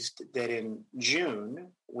pleased that in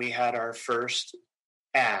June, we had our first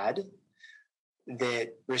ad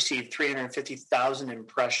that received 350,000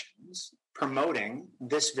 impressions promoting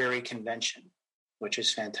this very convention, which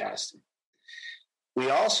is fantastic. We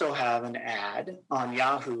also have an ad on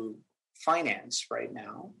Yahoo Finance right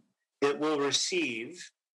now. It will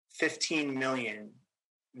receive 15 million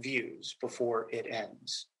views before it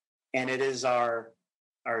ends. And it is our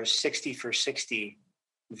 60 for 60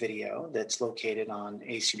 video that's located on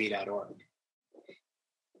acb.org.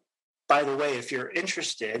 By the way, if you're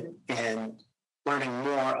interested in learning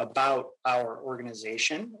more about our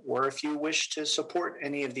organization, or if you wish to support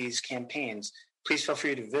any of these campaigns, please feel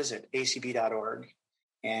free to visit acb.org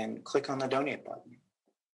and click on the donate button.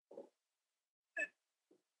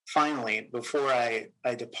 Finally, before I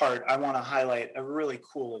depart, I want to highlight a really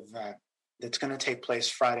cool event that's going to take place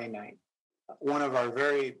Friday night. One of our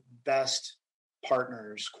very best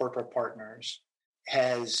partners, corporate partners,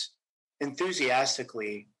 has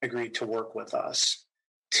enthusiastically agreed to work with us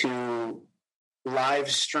to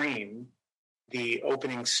live stream the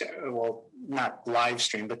opening, well, not live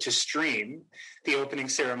stream, but to stream the opening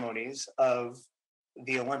ceremonies of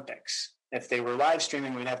the Olympics. If they were live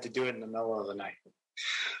streaming, we'd have to do it in the middle of the night.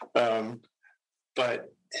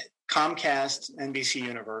 But Comcast, NBC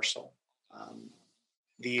Universal,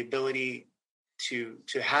 the ability to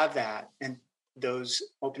have that and those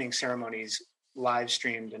opening ceremonies live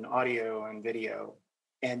streamed in audio and video,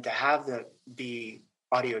 and to have that be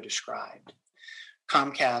audio described.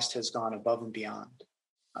 Comcast has gone above and beyond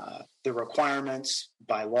the requirements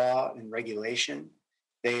by law and regulation.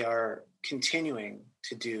 They are continuing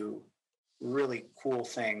to do really cool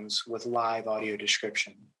things with live audio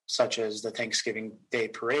description, such as the Thanksgiving Day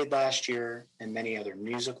Parade last year and many other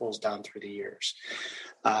musicals down through the years.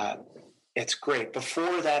 It's great.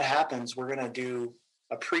 Before that happens, we're going to do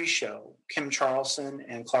a pre-show. Kim Charlson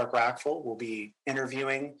and Clark Rackful will be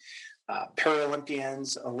interviewing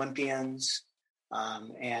Paralympians, Olympians,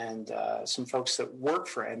 and some folks that work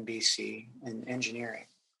for NBC in engineering.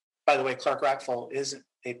 By the way, Clark Rackful is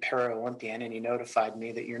a Paralympian, and he notified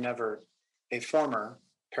me that you're never a former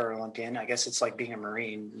Paralympian. I guess it's like being a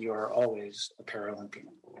Marine. You are always a Paralympian.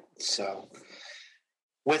 So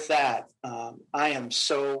with that, I am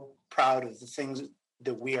so proud of the things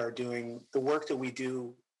that we are doing. The work that we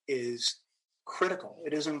do is critical.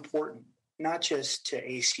 It is important, not just to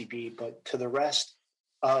ACB, but to the rest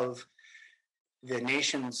of the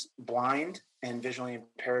nation's blind and visually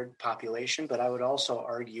impaired population. But I would also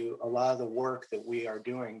argue a lot of the work that we are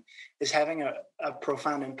doing is having a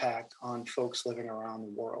profound impact on folks living around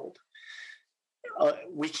the world.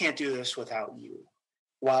 We can't do this without you.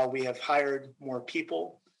 While we have hired more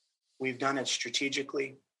people, we've done it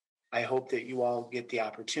strategically. I hope that you all get the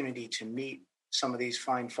opportunity to meet some of these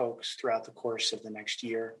fine folks throughout the course of the next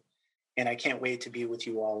year. And I can't wait to be with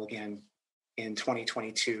you all again in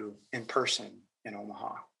 2022 in person in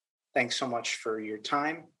Omaha. Thanks so much for your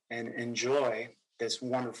time and enjoy this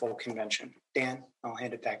wonderful convention. Dan, I'll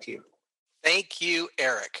hand it back to you. Thank you,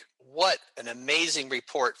 Eric. What an amazing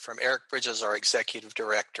report from Eric Bridges, our executive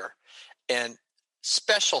director. And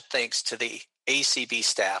special thanks to the ACB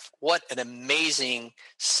staff. What an amazing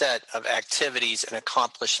set of activities and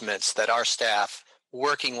accomplishments that our staff,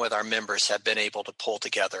 working with our members, have been able to pull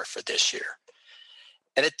together for this year.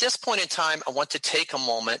 And at this point in time, I want to take a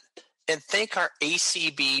moment and thank our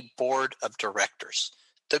ACB Board of Directors,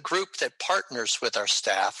 the group that partners with our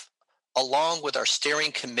staff, along with our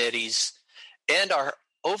steering committees and our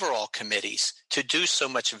overall committees, to do so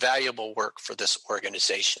much valuable work for this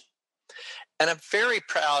organization. And I'm very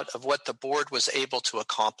proud of what the board was able to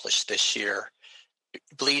accomplish this year,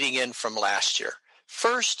 bleeding in from last year.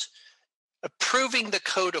 First, approving the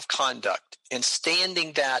code of conduct and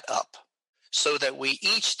standing that up so that we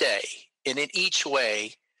each day and in each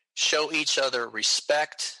way show each other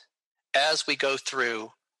respect as we go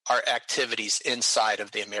through our activities inside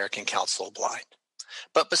of the American Council of Blind.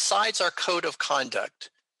 But besides our code of conduct,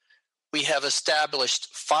 we have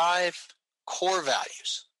established 5 core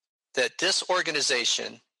values that this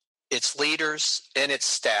organization, its leaders, and its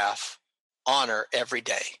staff honor every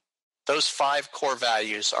day. Those 5 core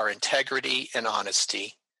values are integrity and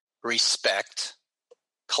honesty, respect,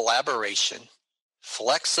 collaboration,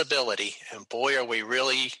 flexibility, and boy, are we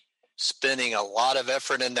really spending a lot of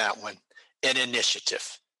effort in that one, and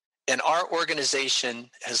initiative. And our organization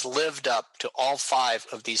has lived up to all 5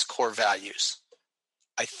 of these core values.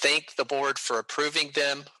 I thank the board for approving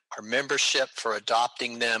them, our membership for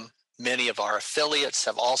adopting them. Many of our affiliates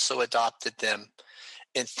have also adopted them.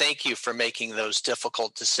 And thank you for making those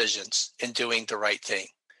difficult decisions and doing the right thing.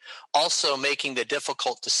 Also making the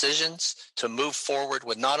difficult decisions to move forward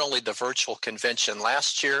with not only the virtual convention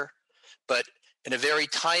last year, but in a very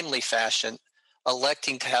timely fashion,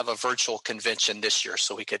 electing to have a virtual convention this year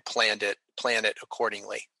so we could plan it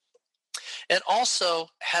accordingly. And also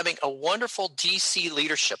having a wonderful DC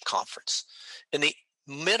leadership conference. In the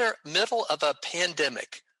middle of a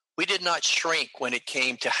pandemic, we did not shrink when it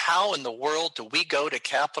came to how in the world do we go to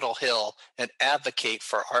Capitol Hill and advocate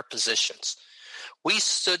for our positions. We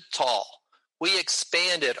stood tall. We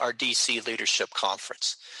expanded our DC leadership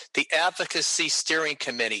conference. The Advocacy Steering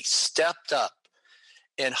Committee stepped up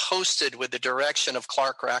and hosted, with the direction of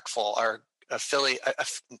Clark Rackfall, our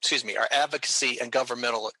Advocacy and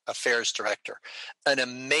Governmental Affairs Director, an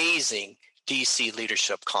amazing DC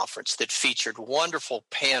leadership conference that featured wonderful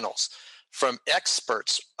panels from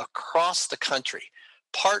experts across the country,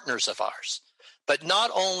 partners of ours, but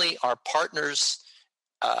not only our partners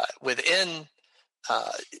within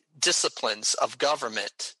disciplines of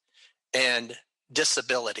government and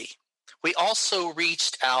disability. We also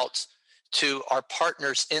reached out to our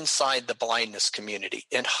partners inside the blindness community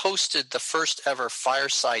and hosted the first ever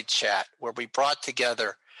fireside chat where we brought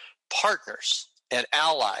together partners and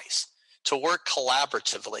allies to work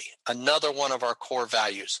collaboratively, another one of our core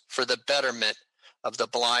values, for the betterment of the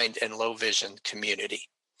blind and low vision community.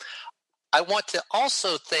 I want to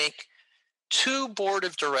also thank 2 board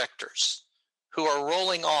of directors who are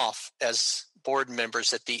rolling off as board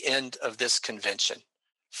members at the end of this convention.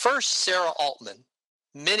 First, Sarah Altman.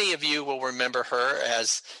 Many of you will remember her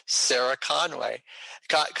as Sarah Conrad,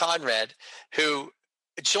 who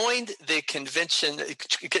joined the convention,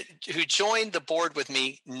 who joined the board with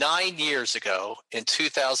me 9 years ago in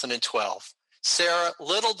 2012. Sarah,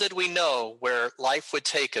 little did we know where life would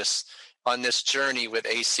take us on this journey with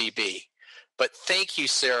ACB. But thank you,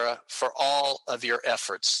 Sarah, for all of your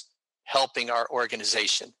efforts helping our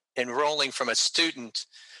organization, enrolling from a student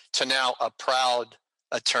to now a proud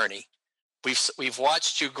attorney. We've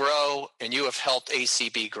watched you grow, and you have helped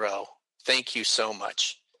ACB grow. Thank you so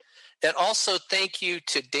much. And also thank you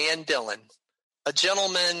to Dan Dillon, a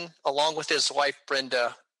gentleman along with his wife,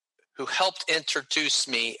 Brenda, who helped introduce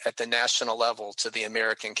me at the national level to the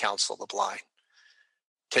American Council of the Blind.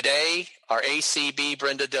 Today, our ACB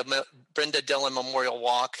Brenda Dillon Memorial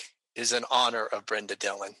Walk is in honor of Brenda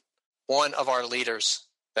Dillon, one of our leaders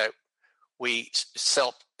that we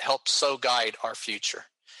help so guide our future.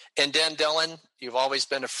 And Dan Dillon, you've always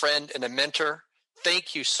been a friend and a mentor.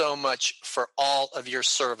 Thank you so much for all of your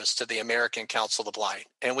service to the American Council of the Blind.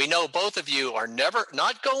 And we know both of you are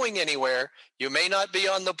not going anywhere. You may not be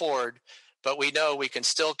on the board, but we know we can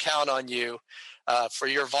still count on you for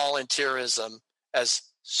your volunteerism as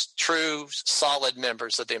true, solid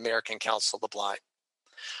members of the American Council of the Blind.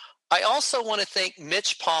 I also want to thank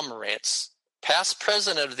Mitch Pomerantz, past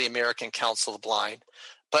president of the American Council of the Blind,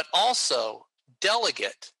 but also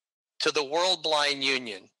delegate to the World Blind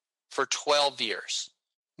Union for 12 years.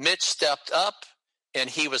 Mitch stepped up, and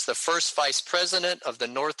he was the first vice president of the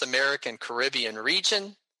North American Caribbean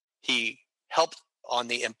region. He helped on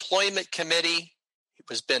the employment committee. He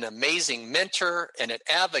has been an amazing mentor and an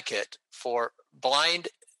advocate for blind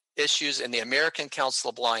issues in the American Council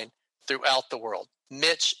of Blind throughout the world.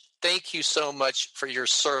 Mitch, thank you so much for your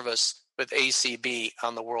service with ACB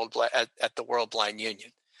on the at the World Blind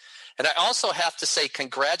Union. And I also have to say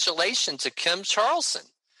congratulations to Kim Charlson,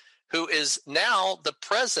 who is now the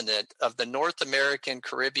president of the North American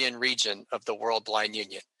Caribbean region of the World Blind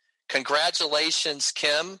Union. Congratulations,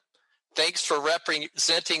 Kim. Thanks for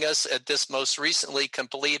representing us at this most recently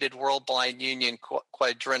completed World Blind Union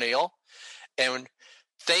quadrennial. And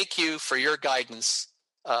thank you for your guidance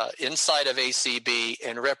inside of ACB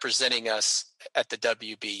and representing us at the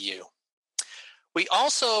WBU. We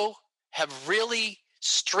also have really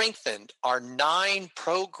strengthened our 9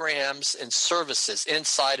 programs and services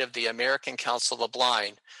inside of the American Council of the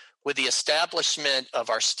Blind with the establishment of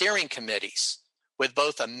our steering committees with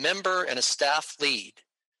both a member and a staff lead.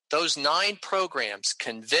 Those 9 programs: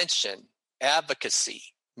 convention, advocacy,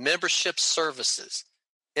 membership services,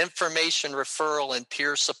 information referral and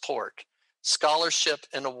peer support, scholarship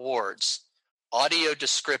and awards, audio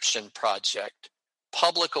description project,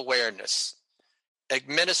 public awareness,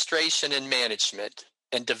 administration and management,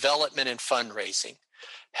 and development and fundraising,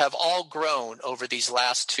 have all grown over these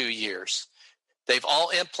last 2 years. They've all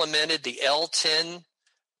implemented the L10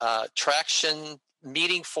 traction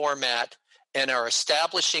meeting format and are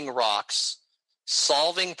establishing ROCs,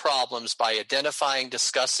 solving problems by identifying,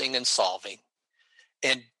 discussing, and solving,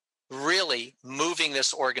 and really moving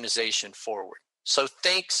this organization forward. So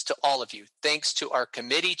thanks to all of you. Thanks to our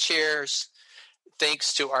committee chairs.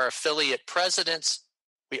 Thanks to our affiliate presidents.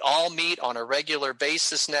 We all meet on a regular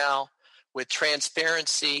basis now with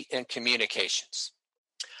transparency and communications.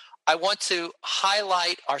 I want to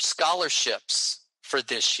highlight our scholarships for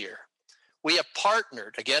this year. We have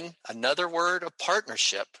partnered, again, another word of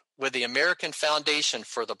partnership, with the American Foundation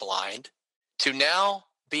for the Blind to now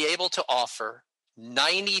be able to offer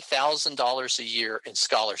 $90,000 a year in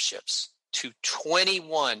scholarships to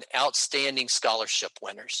 21 outstanding scholarship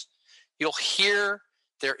winners. You'll hear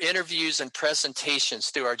their interviews and presentations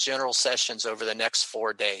through our general sessions over the next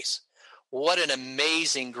 4 days. What an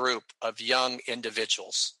amazing group of young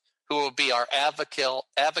individuals who will be our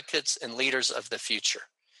advocates and leaders of the future.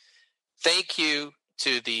 Thank you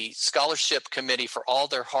to the Scholarship Committee for all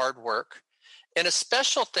their hard work, and a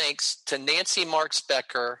special thanks to Nancy Marks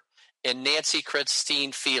Becker and Nancy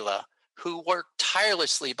Christine Fila, who worked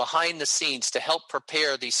tirelessly behind the scenes to help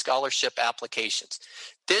prepare these scholarship applications.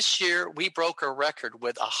 This year, we broke a record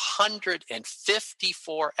with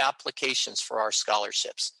 154 applications for our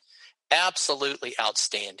scholarships. Absolutely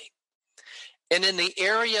outstanding. And in the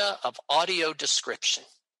area of audio description,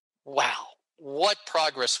 wow, what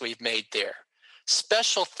progress we've made there.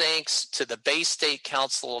 Special thanks to the Bay State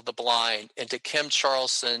Council of the Blind and to Kim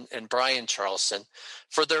Charlson and Brian Charlson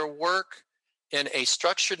for their work in a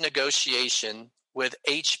structured negotiation with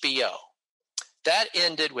HBO. That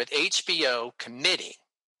ended with HBO committing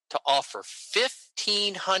to offer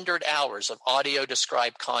 1,500 hours of audio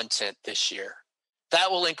described content this year.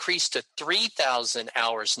 That will increase to 3,000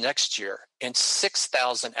 hours next year and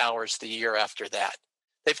 6,000 hours the year after that.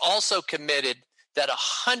 They've also committed that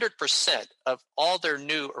 100% of all their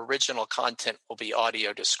new original content will be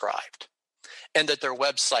audio described and that their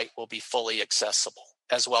website will be fully accessible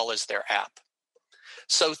as well as their app.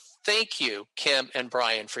 So thank you, Kim and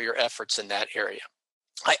Brian, for your efforts in that area.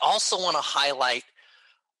 I also want to highlight,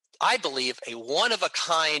 I believe, a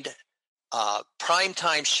one-of-a-kind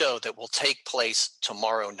primetime show that will take place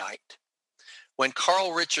tomorrow night when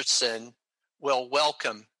Carl Richardson will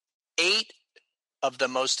welcome 8 of the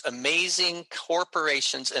most amazing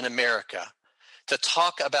corporations in America to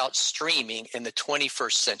talk about streaming in the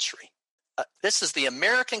 21st century. This is the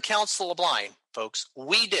American Council of Blind, folks.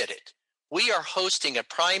 We did it. We are hosting a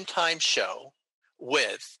primetime show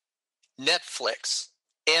with Netflix,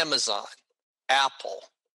 Amazon,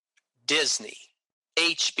 Apple, Disney,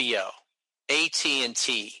 HBO,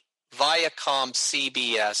 AT&T, Viacom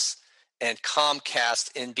CBS, and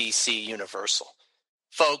Comcast NBC Universal.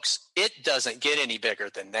 Folks, it doesn't get any bigger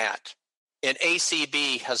than that. And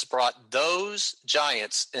ACB has brought those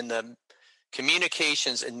giants in the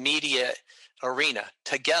communications and media arena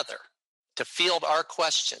together to field our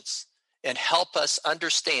questions and help us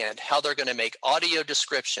understand how they're going to make audio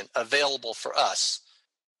description available for us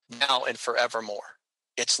now and forevermore.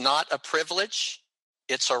 It's not a privilege,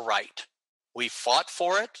 it's a right. We fought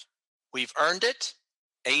for it, we've earned it.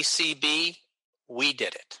 ACB, we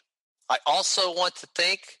did it. I also want to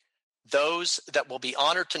thank those that will be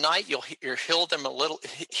honored tonight. You'll hear them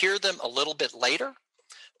a little bit later.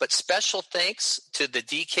 But special thanks to the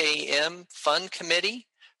DKM Fund Committee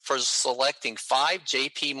for selecting 5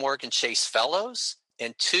 JP Morgan Chase Fellows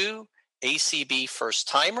and 2 ACB First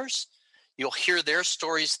Timers. You'll hear their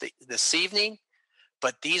stories this evening,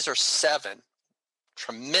 but these are 7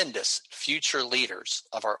 tremendous future leaders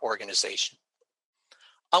of our organization.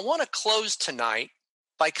 I want to close tonight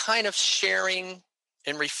by kind of sharing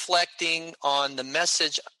and reflecting on the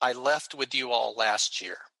message I left with you all last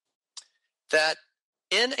year, that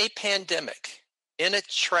in a pandemic, in a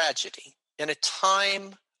tragedy, in a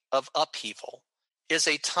time of upheaval, is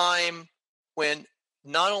a time when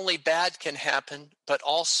not only bad can happen, but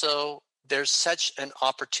also there's such an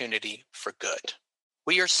opportunity for good.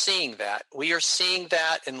 We are seeing that. We are seeing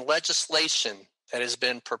that in legislation that has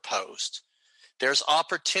been proposed. There's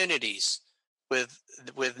opportunities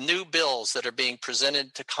with new bills that are being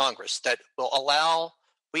presented to Congress that will allow,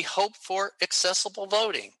 we hope for, accessible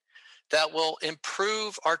voting, that will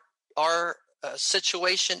improve our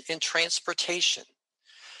situation in transportation,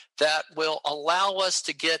 that will allow us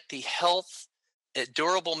to get the health,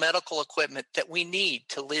 durable medical equipment that we need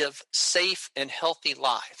to live safe and healthy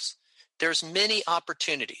lives. There's many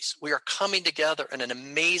opportunities. We are coming together in an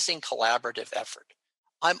amazing collaborative effort.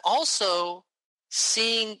 I'm also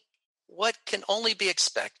seeing what can only be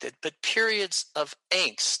expected, but periods of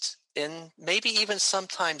angst and maybe even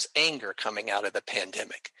sometimes anger coming out of the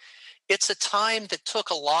pandemic. It's a time that took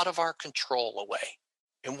a lot of our control away.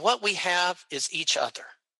 And what we have is each other.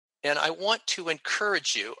 And I want to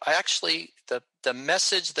encourage you. The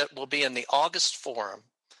message that will be in the August forum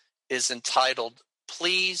is entitled,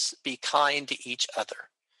 Please Be Kind to Each Other.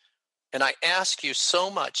 And I ask you so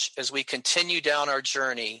much as we continue down our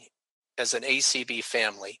journey as an ACB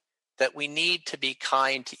family that we need to be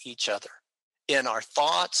kind to each other in our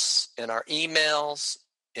thoughts, in our emails,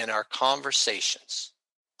 in our conversations.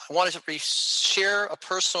 I wanted to share a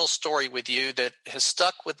personal story with you that has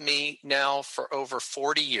stuck with me now for over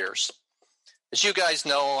 40 years. As you guys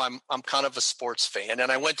know, I'm kind of a sports fan, and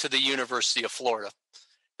I went to the University of Florida.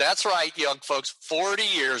 That's right, young folks, 40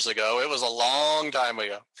 years ago. It was a long time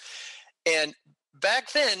ago. And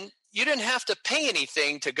back then, you didn't have to pay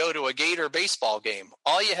anything to go to a Gator baseball game.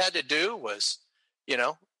 All you had to do was,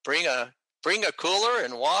 bring a cooler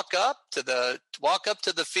and walk up to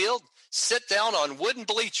the field, sit down on wooden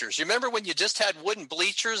bleachers. You remember when you just had wooden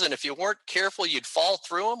bleachers, and if you weren't careful, you'd fall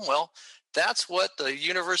through them? Well, that's what the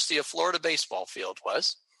University of Florida baseball field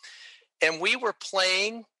was. And we were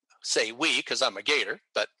playing, say we, because I'm a Gator,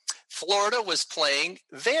 but Florida was playing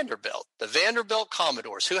Vanderbilt, the Vanderbilt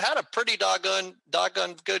Commodores, who had a pretty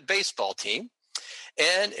doggone good baseball team.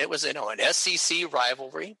 And it was, an SEC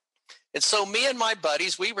rivalry. And so me and my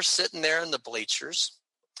buddies, we were sitting there in the bleachers,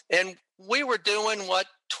 and we were doing what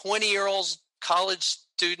 20-year-old college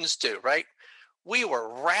students do, right? We were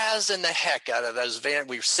razzing the heck out of those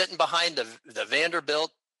we were sitting behind the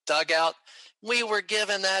Vanderbilt dugout. We were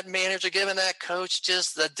giving that manager, giving that coach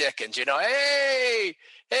just the dickens, Hey,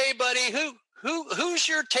 buddy, who's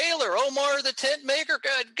your tailor? Omar the tent maker?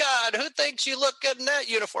 Good God, who thinks you look good in that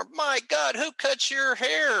uniform? My God, who cuts your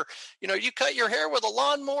hair? You cut your hair with a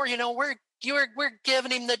lawnmower. We're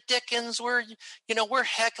giving him the dickens. We're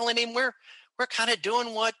heckling him. We're kind of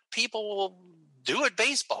doing what people will do at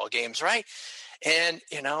baseball games, right? And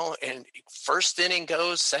and first inning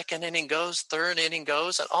goes, second inning goes, third inning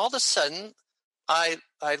goes, and all of a sudden, I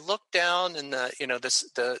look down and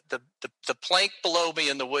the plank below me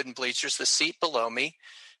in the wooden bleachers, the seat below me,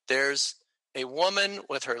 there's a woman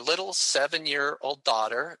with her little 7-year-old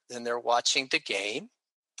daughter, and they're watching the game,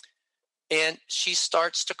 and she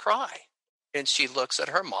starts to cry, and she looks at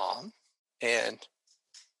her mom, and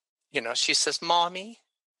she says, "Mommy,"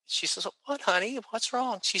 she says, "What, honey? What's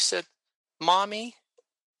wrong?" She said, "Mommy,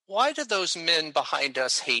 why do those men behind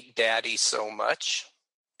us hate Daddy so much?"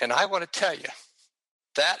 And I want to tell you,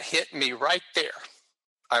 that hit me right there.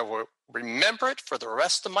 I will remember it for the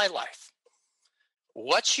rest of my life.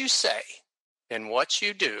 What you say and what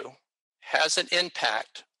you do has an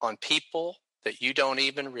impact on people that you don't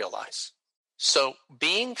even realize. So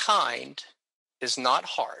being kind is not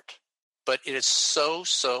hard, but it is so,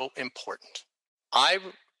 so important. I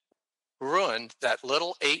ruined that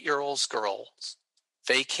little 8-year-old girl's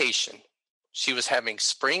vacation. She was having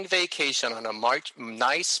spring vacation on a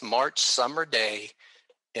nice March summer day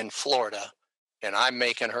in Florida, and I'm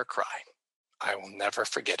making her cry. I will never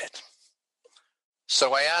forget it.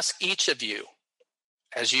 So I ask each of you,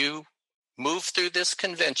 as you move through this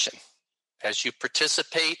convention, as you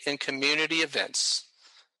participate in community events,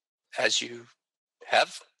 as you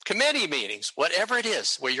have committee meetings, whatever it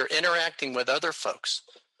is, where you're interacting with other folks,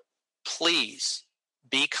 please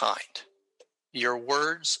be kind. Your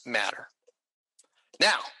words matter.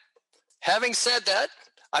 Now, having said that,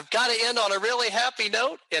 I've got to end on a really happy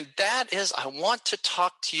note, and that is I want to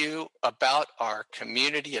talk to you about our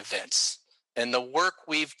community events. and the work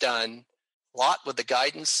we've done, a lot with the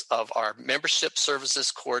guidance of our membership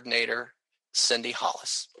services coordinator, Cindy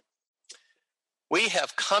Hollis. We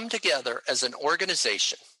have come together as an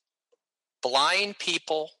organization, blind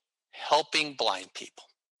people helping blind people,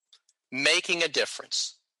 making a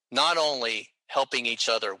difference, not only helping each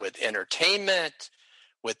other with entertainment,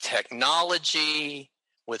 with technology,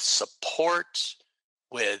 with support,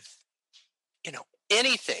 with,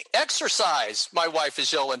 anything. Exercise, my wife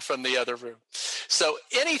is yelling from the other room. So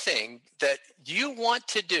anything that you want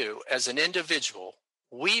to do as an individual,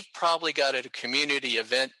 we've probably got a community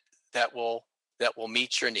event that will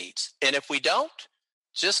meet your needs. And if we don't,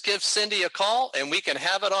 just give Cindy a call and we can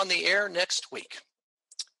have it on the air next week.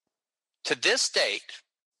 To this date,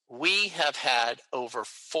 we have had over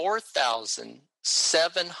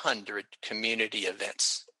 4,700 community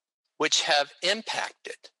events, which have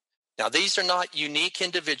impacted. Now, these are not unique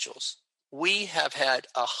individuals. We have had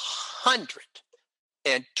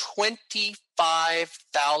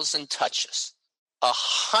 125,000 touches.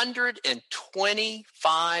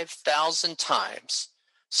 125,000 times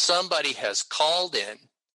somebody has called in,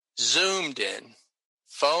 Zoomed in,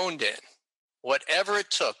 phoned in, whatever it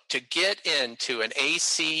took to get into an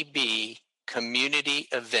ACB community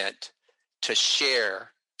event to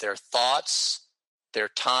share their thoughts, their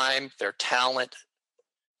time, their talent.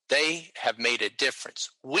 They have made a difference.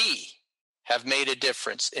 We have made a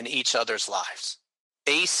difference in each other's lives.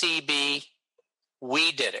 ACB,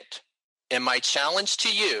 we did it. And my challenge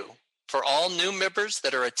to you, for all new members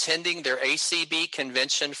that are attending their ACB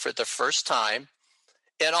convention for the first time,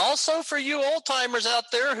 and also for you old timers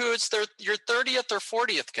out there who it's your 30th or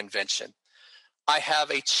 40th convention, I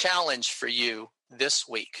have a challenge for you this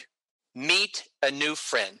week. Meet a new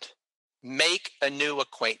friend. Make a new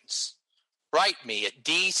acquaintance. Write me at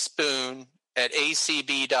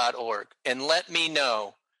dspoon@acb.org and let me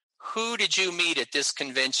know, who did you meet at this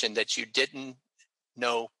convention that you didn't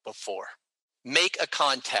know before? Make a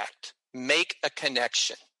contact. Make a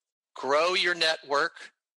connection. Grow your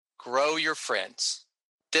network. Grow your friends.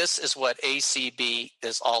 This is what ACB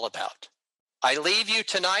is all about. I leave you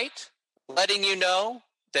tonight letting you know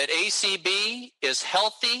that ACB is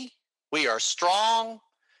healthy. We are strong.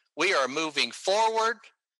 We are moving forward.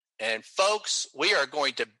 And folks, we are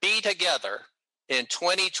going to be together in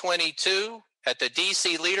 2022 at the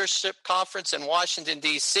DC Leadership Conference in Washington,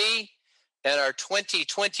 DC, and our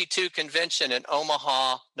 2022 convention in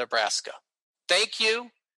Omaha, Nebraska. Thank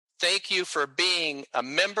you. Thank you for being a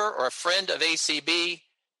member or a friend of ACB,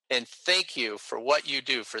 and thank you for what you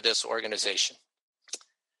do for this organization.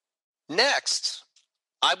 Next,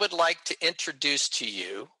 I would like to introduce to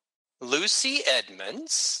you Lucy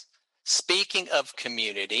Edmonds. Speaking of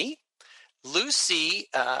community, Lucy,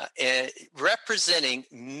 representing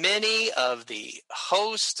many of the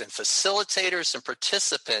hosts and facilitators and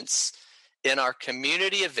participants in our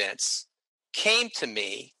community events, came to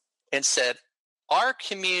me and said, our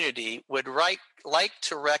community would like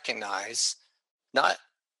to recognize not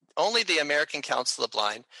only the American Council of the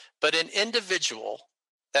Blind, but an individual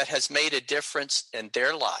that has made a difference in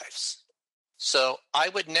their lives. So I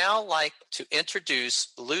would now like to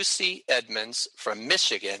introduce Lucy Edmonds from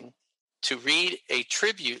Michigan to read a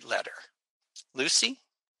tribute letter. Lucy?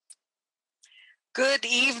 Good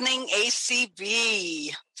evening,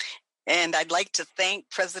 ACB. And I'd like to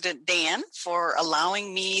thank President Dan for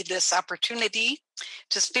allowing me this opportunity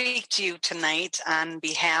to speak to you tonight on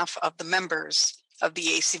behalf of the members of the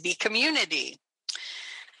ACB community.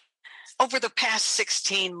 Over the past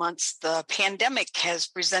 16 months, the pandemic has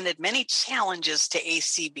presented many challenges to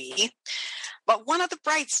ACB, but one of the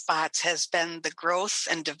bright spots has been the growth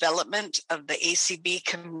and development of the ACB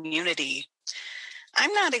community.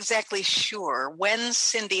 I'm not exactly sure when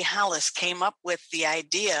Cindy Hollis came up with the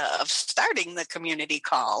idea of starting the community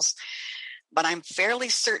calls, but I'm fairly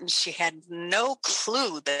certain she had no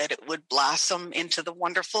clue that it would blossom into the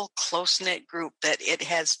wonderful, close-knit group that it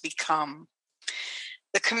has become.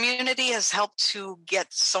 The community has helped to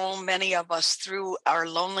get so many of us through our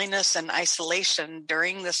loneliness and isolation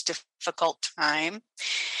during this difficult time,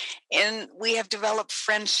 and we have developed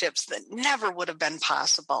friendships that never would have been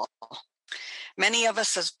possible. Many of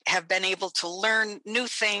us have been able to learn new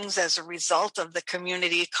things as a result of the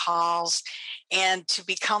community calls and to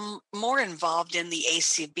become more involved in the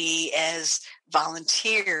ACB as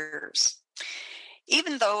volunteers.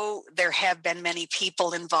 Even though there have been many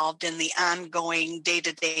people involved in the ongoing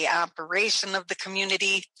day-to-day operation of the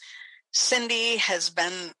community, Cindy has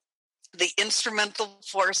been the instrumental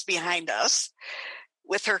force behind us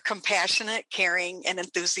with her compassionate, caring, and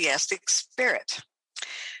enthusiastic spirit.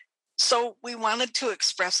 So we wanted to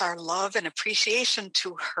express our love and appreciation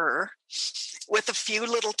to her with a few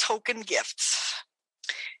little token gifts.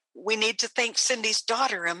 We need to thank Cindy's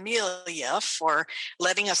daughter, Amelia, for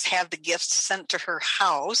letting us have the gifts sent to her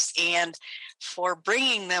house and for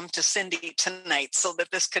bringing them to Cindy tonight so that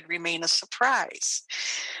this could remain a surprise.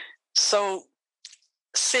 So,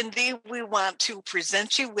 Cindy, we want to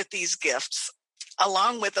present you with these gifts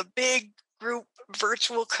along with a big group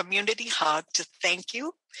virtual community hug to thank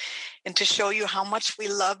you and to show you how much we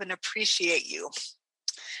love and appreciate you.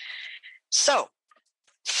 So,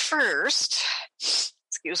 first,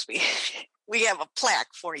 excuse me, we have a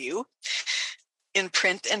plaque for you in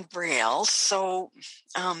print and braille. So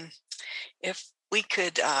if we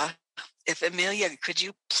could, if Amelia, could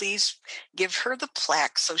you please give her the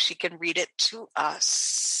plaque so she can read it to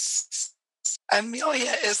us?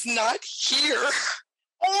 Amelia is not here.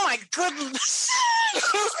 Oh my goodness.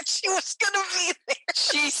 She was going to be there.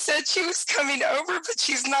 She said she was coming over, but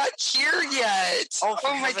she's not here yet. Oh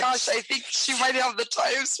my gosh, I think she might have the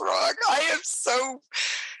times wrong. I am so...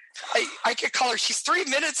 I could call her. She's 3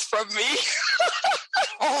 minutes from me.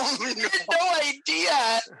 Oh, no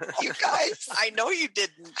idea, you guys. I know you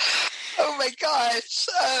didn't. Oh my gosh.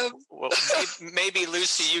 Well, maybe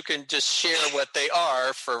Lucy, you can just share what they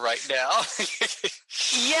are for right now.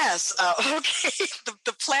 Yes. Okay.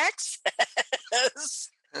 The plaque says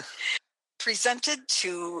presented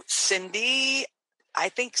to Cindy. I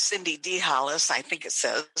think Cindy D. Hollis. I think it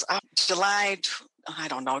says July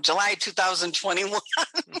 2021.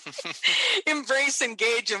 Embrace,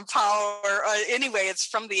 engage, empower. Anyway, it's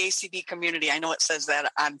from the ACB community. I know it says that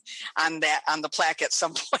on the plaque at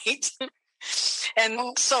some point.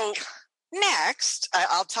 And so next,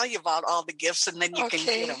 I'll tell you about all the gifts, and then you can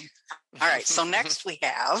get them. All right. So next we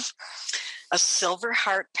have a silver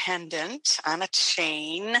heart pendant on a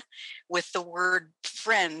chain with the word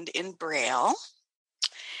friend in Braille.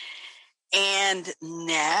 And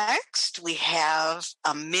next, we have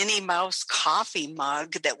a Minnie Mouse coffee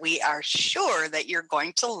mug that we are sure that you're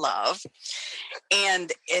going to love.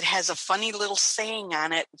 And it has a funny little saying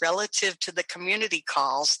on it relative to the community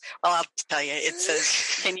calls. Well, I'll tell you, it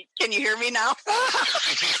says, can you hear me now?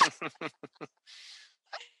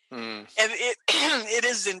 And it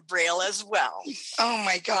is in Braille as well. Oh,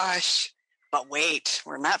 my gosh. But wait,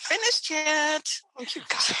 we're not finished yet. Oh, you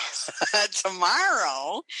guys.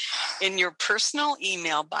 Tomorrow, in your personal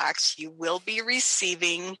email box, you will be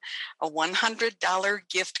receiving a $100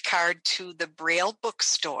 gift card to the Braille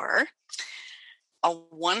bookstore, a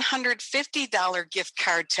 $150 gift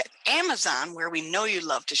card to Amazon, where we know you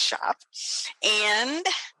love to shop, and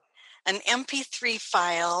an MP3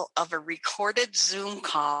 file of a recorded Zoom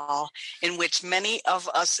call in which many of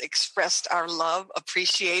us expressed our love,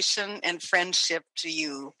 appreciation, and friendship to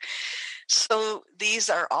you. So these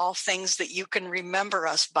are all things that you can remember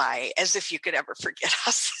us by, as if you could ever forget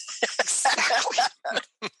us.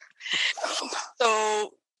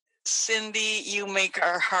 So, Cindy, you make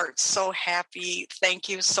our hearts so happy. Thank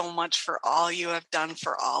you so much for all you have done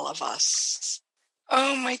for all of us.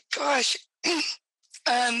 Oh my gosh.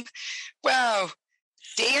 Wow,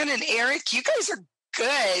 Dan and Eric, you guys are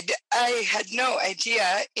good. I had no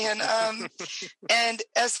idea. And and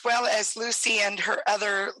as well as Lucy and her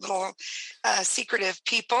other little secretive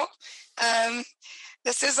people.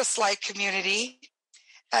 This is a sly community.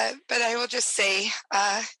 But I will just say,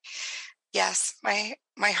 yes, my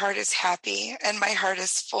heart is happy and my heart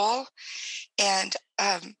is full. And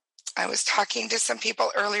I was talking to some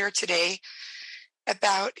people earlier today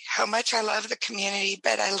about how much I love the community,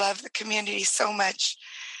 but I love the community so much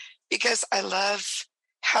because I love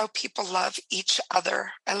how people love each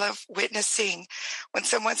other. I love witnessing when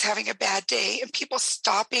someone's having a bad day and people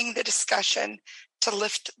stopping the discussion to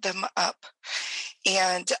lift them up.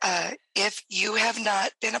 And if you have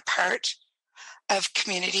not been a part of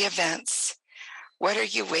community events, what are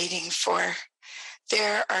you waiting for?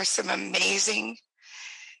 There are some amazing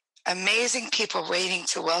people waiting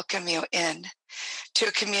to welcome you in to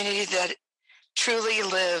a community that truly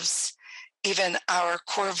lives even our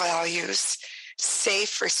core values,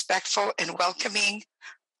 safe, respectful, and welcoming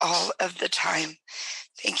all of the time.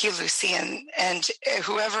 Thank you, Lucy, and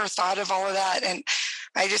whoever thought of all of that. And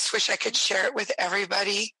I just wish I could share it with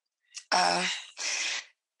everybody. Wow,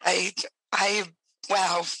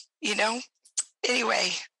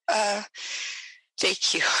 anyway,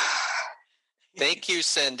 thank you. Thank you,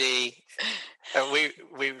 Cindy. We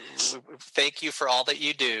thank you for all that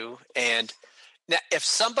you do. And now, if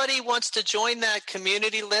somebody wants to join that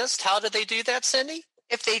community list, how do they do that, Cindy?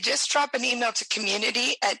 If they just drop an email to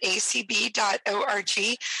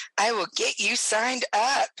community@acb.org, I will get you signed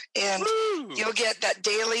up, and you'll get that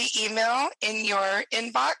daily email in your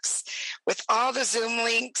inbox with all the Zoom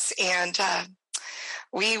links, and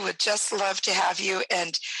we would just love to have you.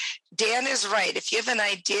 And Dan is right. If you have an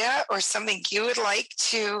idea or something you would like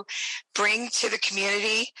to bring to the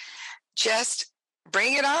community, just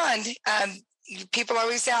bring it on. People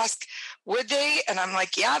always ask, would they? And I'm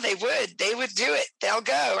like, yeah, they would. They would do it. They'll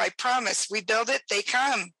go. I promise. We build it, they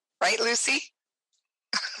come. Right, Lucy?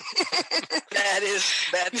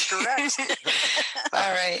 That's correct.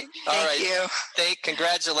 All right. Thank you.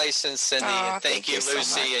 Congratulations, Cindy. And thank you,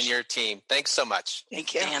 Lucy, and your team. Thanks so much.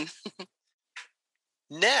 Thank you, Dan.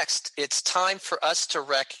 Next, it's time for us to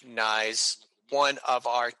recognize one of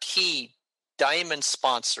our key diamond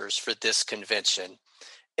sponsors for this convention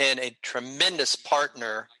and a tremendous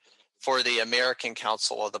partner for the American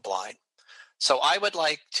Council of the Blind. So I would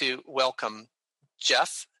like to welcome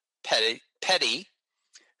Jeff Petty,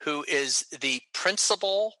 who is the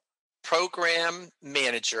Principal Program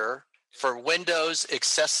Manager for Windows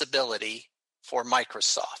Accessibility for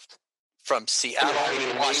Microsoft from Seattle,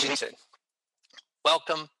 Washington.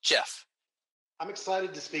 Welcome, Jeff. I'm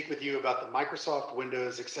excited to speak with you about the Microsoft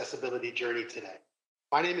Windows accessibility journey today.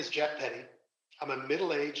 My name is Jeff Petty. I'm a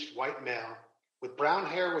middle-aged white male with brown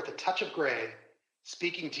hair with a touch of gray,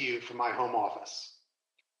 speaking to you from my home office.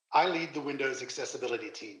 I lead the Windows accessibility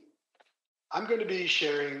team. I'm going to be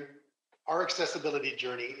sharing our accessibility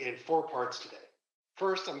journey in 4 parts today.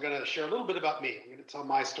 First, I'm going to share a little bit about me. I'm going to tell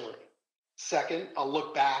my story. Second, I'll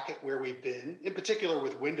look back at where we've been, in particular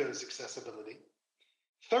with Windows accessibility.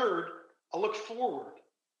 Third, I'll look forward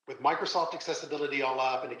with Microsoft accessibility all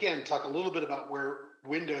up, and again, talk a little bit about where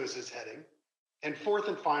Windows is heading. And fourth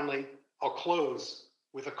and finally, I'll close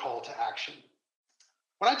with a call to action.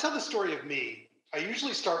 When I tell the story of me, I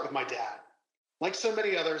usually start with my dad. Like so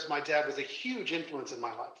many others, my dad was a huge influence in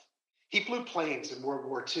my life. He flew planes in World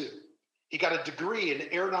War II. He got a degree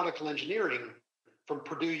in aeronautical engineering from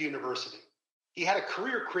Purdue University. He had a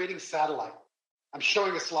career creating satellite. I'm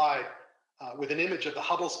showing a slide with an image of the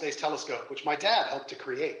Hubble Space Telescope, which my dad helped to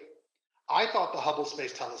create. I thought the Hubble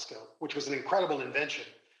Space Telescope, which was an incredible invention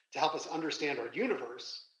to help us understand our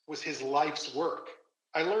universe, was his life's work.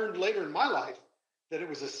 I learned later in my life that it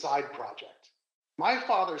was a side project. My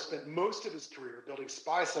father spent most of his career building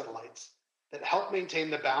spy satellites that helped maintain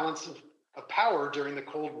the balance of power during the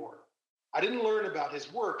Cold War. I didn't learn about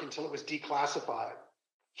his work until it was declassified.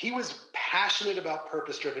 He was passionate about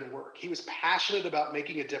purpose-driven work. He was passionate about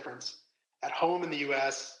making a difference at home in the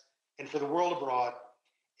US and for the world abroad.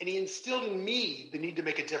 And he instilled in me the need to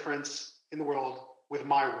make a difference in the world with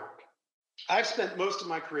my work. I've spent most of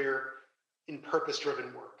my career in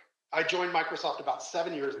purpose-driven work. I joined Microsoft about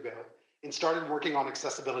 7 years ago and started working on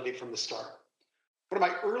accessibility from the start. One of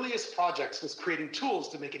my earliest projects was creating tools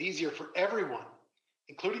to make it easier for everyone,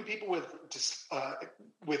 including people with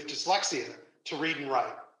dyslexia, to read and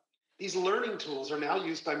write. These learning tools are now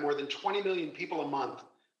used by more than 20 million people a month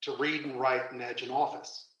to read and write in Edge and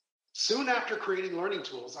Office. Soon after creating learning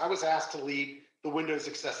tools, I was asked to lead the Windows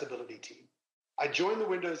accessibility team. I joined the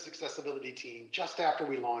Windows accessibility team just after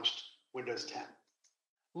we launched Windows 10.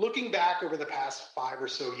 Looking back over the past 5 or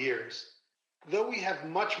so years, though we have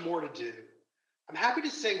much more to do, I'm happy to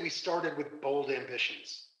say we started with bold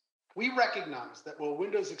ambitions. We recognized that while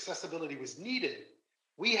Windows accessibility was needed,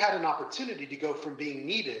 we had an opportunity to go from being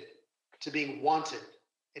needed to being wanted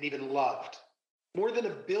and even loved. More than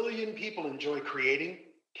 1 billion people enjoy creating,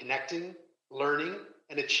 connecting, learning,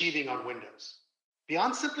 and achieving on Windows.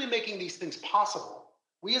 Beyond simply making these things possible,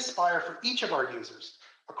 we aspire for each of our users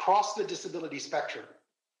across the disability spectrum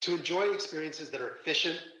to enjoy experiences that are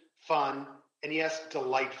efficient, fun, and yes,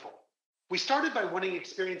 delightful. We started by wanting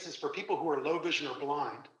experiences for people who are low vision or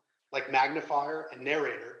blind, like Magnifier and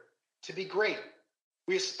Narrator, to be great.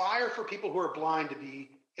 We aspire for people who are blind to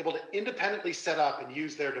be able to independently set up and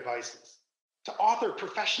use their devices, to author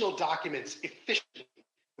professional documents efficiently.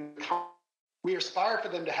 We aspire for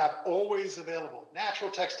them to have always available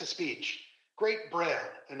natural text-to-speech, great braille,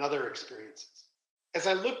 and other experiences. As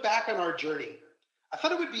I look back on our journey, I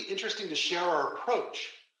thought it would be interesting to share our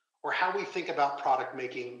approach or how we think about product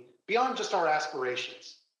making beyond just our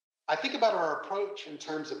aspirations. I think about our approach in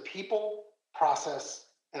terms of people, process,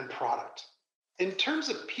 and product. In terms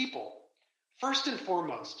of people, first and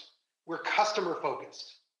foremost, we're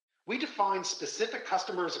customer-focused. We define specific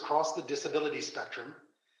customers across the disability spectrum,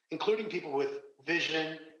 including people with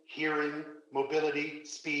vision, hearing, mobility,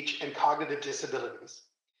 speech, and cognitive disabilities.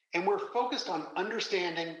 And we're focused on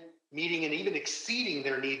understanding, meeting, and even exceeding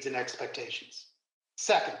their needs and expectations.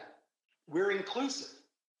 Second, we're inclusive.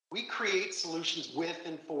 We create solutions with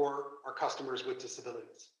and for our customers with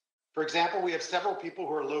disabilities. For example, we have several people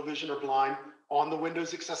who are low vision or blind on the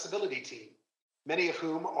Windows accessibility team, many of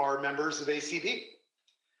whom are members of ACB.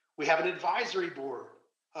 We have an advisory board.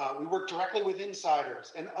 We work directly with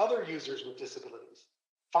insiders and other users with disabilities.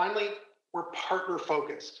 Finally, we're partner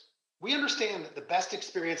focused. We understand that the best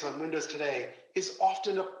experience on Windows today is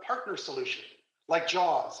often a partner solution like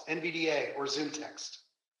JAWS, NVDA, or ZoomText.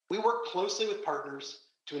 We work closely with partners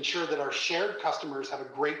to ensure that our shared customers have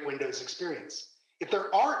a great Windows experience. If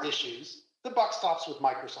there are issues, the buck stops with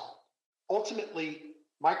Microsoft. Ultimately,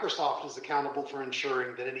 Microsoft is accountable for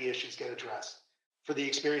ensuring that any issues get addressed for the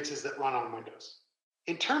experiences that run on Windows.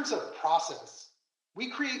 In terms of process, we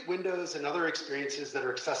create Windows and other experiences that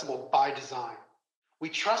are accessible by design. We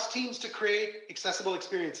trust teams to create accessible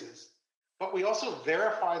experiences, but we also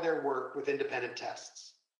verify their work with independent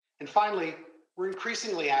tests. And finally, we're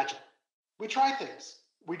increasingly agile. We try things.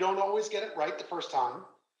 We don't always get it right the first time,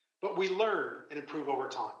 but we learn and improve over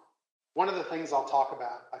time. One of the things I'll talk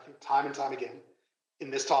about, I think, time and time again in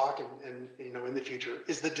this talk and in the future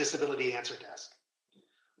is the Disability Answer Desk.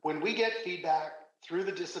 When we get feedback through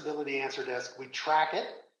the Disability Answer Desk, we track it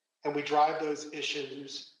and we drive those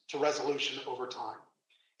issues to resolution over time.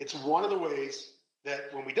 It's one of the ways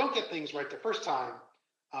that when we don't get things right the first time,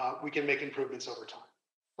 we can make improvements over time.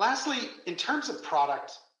 Lastly, in terms of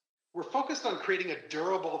product, we're focused on creating a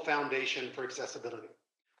durable foundation for accessibility.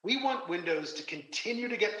 We want Windows to continue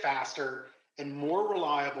to get faster and more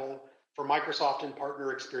reliable for Microsoft and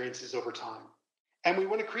partner experiences over time. And we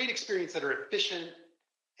want to create experiences that are efficient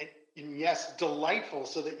and yes, delightful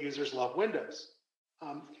so that users love Windows.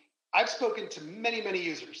 I've spoken to many, many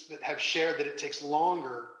users that have shared that it takes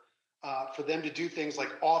longer for them to do things like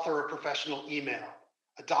author a professional email,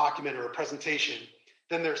 a document, or a presentation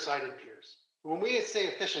than their sighted peers. When we say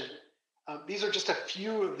efficient, these are just a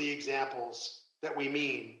few of the examples that we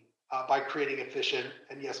mean by creating efficient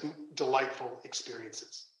and, yes, delightful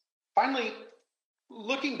experiences. Finally,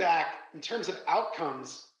 looking back in terms of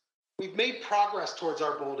outcomes, we've made progress towards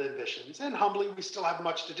our bold ambitions, and humbly, we still have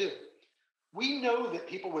much to do. We know that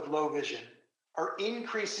people with low vision are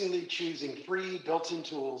increasingly choosing free built-in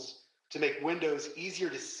tools to make Windows easier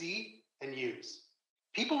to see and use.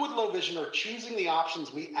 People with low vision are choosing the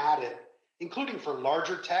options we added, including for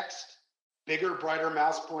larger text, bigger, brighter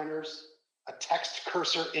mouse pointers, a text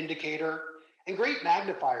cursor indicator, and great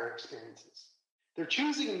magnifier experiences. They're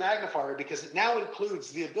choosing a magnifier because it now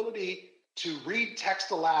includes the ability to read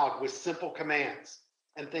text aloud with simple commands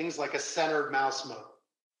and things like a centered mouse mode.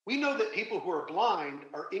 We know that people who are blind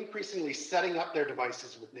are increasingly setting up their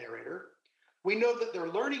devices with Narrator. We know that they're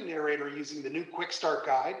learning Narrator using the new Quick Start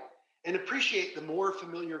Guide and appreciate the more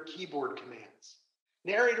familiar keyboard commands.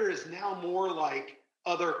 Narrator is now more like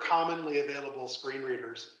other commonly available screen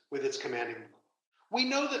readers with its commanding wheel. We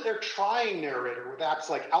know that they're trying Narrator with apps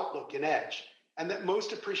like Outlook and Edge, and that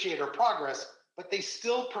most appreciate our progress, but they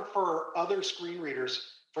still prefer other screen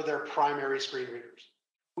readers for their primary screen readers.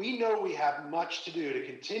 We know we have much to do to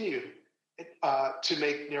continue to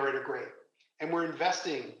make Narrator great, and we're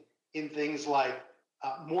investing in things like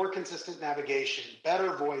more consistent navigation,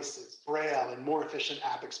 better voices, Braille, and more efficient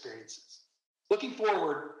app experiences. Looking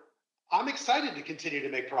forward, I'm excited to continue to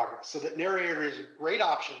make progress so that Narrator is a great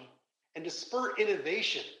option and to spur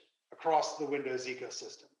innovation across the Windows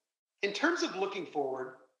ecosystem. In terms of looking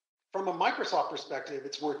forward, from a Microsoft perspective,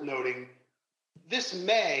 it's worth noting, this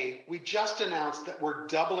May, we just announced that we're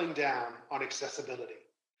doubling down on accessibility.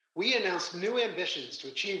 We announced new ambitions to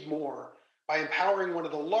achieve more by empowering one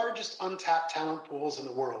of the largest untapped talent pools in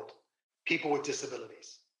the world, people with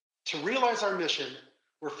disabilities. To realize our mission,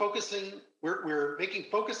 we're making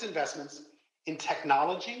focused investments in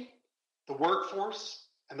technology, the workforce,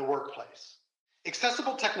 and the workplace.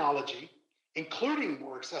 Accessible technology, including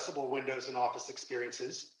more accessible Windows and Office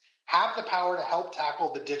experiences, have the power to help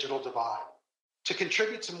tackle the digital divide, to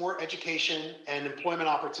contribute to more education and employment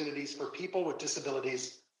opportunities for people with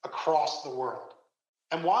disabilities across the world.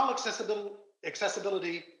 And while accessible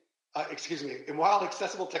technology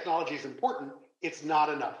is important, it's not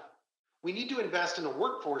enough. We need to invest in a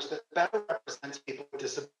workforce that better represents people with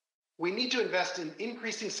disabilities. We need to invest in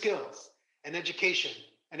increasing skills and education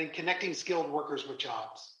and in connecting skilled workers with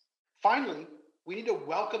jobs. Finally, we need a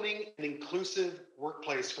welcoming and inclusive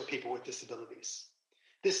workplace for people with disabilities.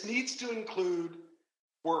 This needs to include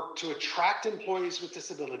work to attract employees with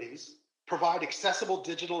disabilities, provide accessible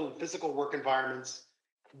digital and physical work environments,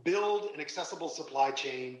 build an accessible supply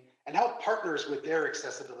chain, and help partners with their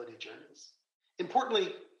accessibility journeys.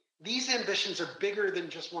 Importantly, these ambitions are bigger than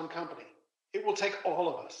just one company. It will take all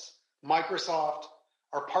of us, Microsoft,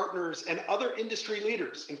 our partners, and other industry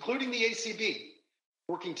leaders, including the ACB,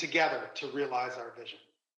 working together to realize our vision.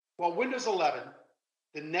 While Windows 11,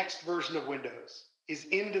 the next version of Windows, is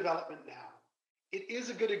in development now, it is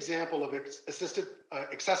a good example of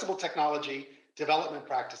accessible technology development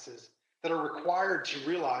practices that are required to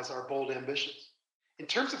realize our bold ambitions. In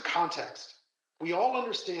terms of context, we all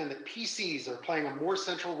understand that PCs are playing a more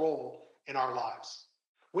central role in our lives.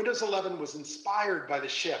 Windows 11 was inspired by the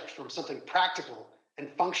shift from something practical and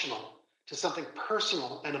functional to something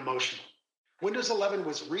personal and emotional. Windows 11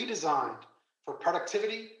 was redesigned for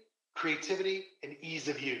productivity, creativity, and ease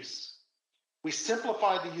of use. We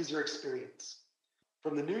simplified the user experience.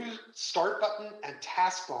 From the new Start button and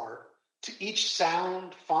taskbar to each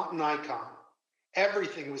sound, font, and icon,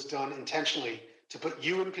 everything was done intentionally to put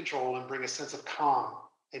you in control and bring a sense of calm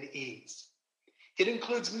and ease. It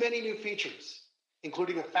includes many new features,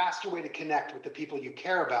 including a faster way to connect with the people you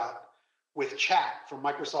care about with chat from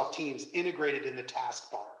Microsoft Teams integrated in the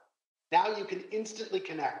taskbar. Now you can instantly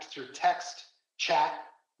connect through text, chat,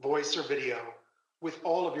 voice, or video with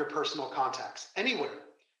all of your personal contacts anywhere,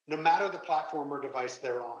 no matter the platform or device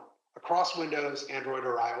they're on, across Windows, Android,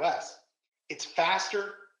 or iOS. It's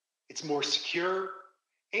faster, it's more secure,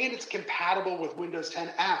 and it's compatible with Windows 10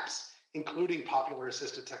 apps, including popular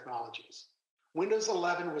assistive technologies. Windows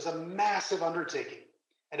 11 was a massive undertaking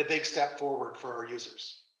and a big step forward for our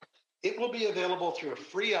users. It will be available through a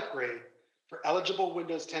free upgrade for eligible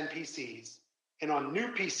Windows 10 PCs and on new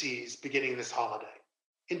PCs beginning this holiday.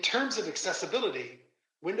 In terms of accessibility,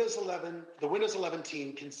 the Windows 11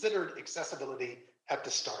 team considered accessibility at the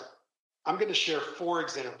start. I'm going to share 4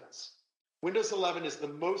 examples. Windows 11 is the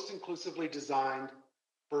most inclusively designed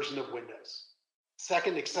version of Windows.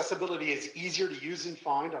 Second, accessibility is easier to use and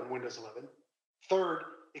find on Windows 11. Third,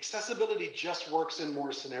 accessibility just works in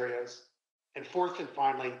more scenarios. And fourth and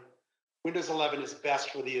finally, Windows 11 is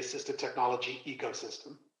best for the assistive technology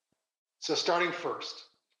ecosystem. So starting first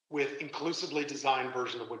with inclusively designed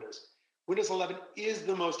version of Windows. Windows 11 is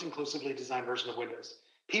the most inclusively designed version of Windows.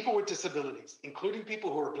 People with disabilities, including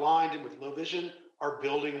people who are blind and with low vision, are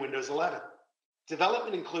building Windows 11.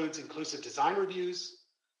 Development includes inclusive design reviews,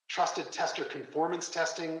 trusted tester conformance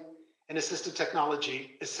testing, and assistive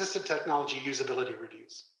technology usability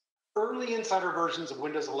reviews. Early insider versions of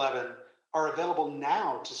Windows 11 are available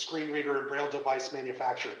now to screen reader and braille device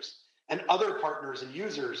manufacturers and other partners and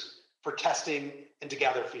users for testing and to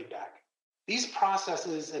gather feedback. These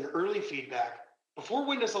processes and early feedback before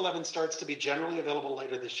Windows 11 starts to be generally available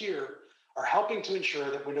later this year are helping to ensure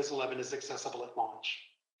that Windows 11 is accessible at launch.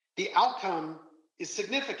 The outcome is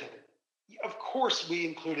significant. Of course, we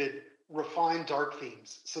included refined dark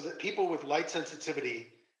themes so that people with light sensitivity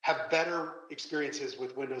have better experiences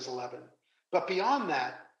with Windows 11. But beyond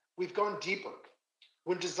that, we've gone deeper.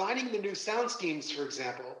 When designing the new sound schemes, for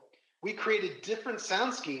example, we created different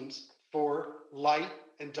sound schemes for light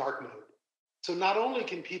and dark mode. So not only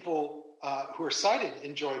can people who are sighted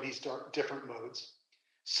enjoy these different modes,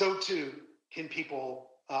 so too can people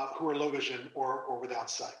who are low vision or without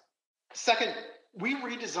sight. Second, we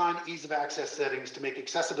redesigned ease of access settings to make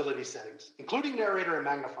accessibility settings, including narrator and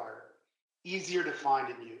magnifier, easier to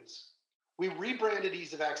find and use. We rebranded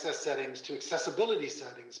ease of access settings to accessibility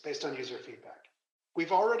settings based on user feedback.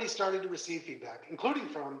 We've already started to receive feedback, including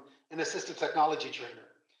from an assistive technology trainer,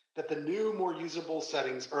 that the new, more usable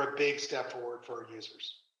settings are a big step forward for our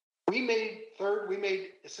users. We made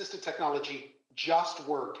assistive technology just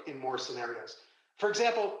work in more scenarios. For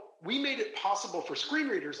example, we made it possible for screen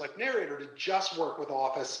readers like Narrator to just work with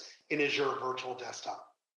Office in Azure Virtual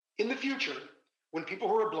Desktop. In the future, when people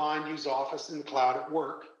who are blind use Office in the cloud at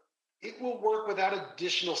work, it will work without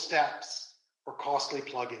additional steps or costly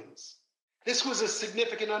plugins. This was a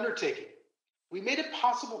significant undertaking. We made it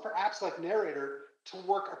possible for apps like Narrator to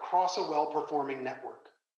work across a well-performing network.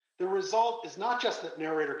 The result is not just that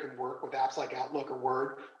Narrator can work with apps like Outlook or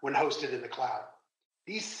Word when hosted in the cloud.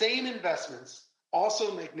 These same investments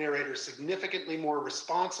also make Narrator significantly more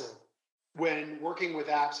responsive when working with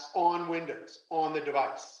apps on Windows, on the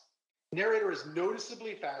device. Narrator is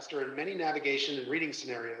noticeably faster in many navigation and reading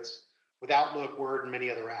scenarios with Outlook, Word, and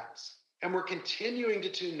many other apps. And we're continuing to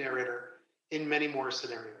tune Narrator in many more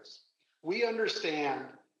scenarios. We understand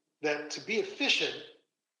that to be efficient,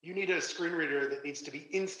 you need a screen reader that needs to be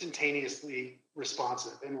instantaneously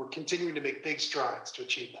responsive, and we're continuing to make big strides to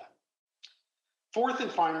achieve that. Fourth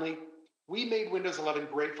and finally, we made Windows 11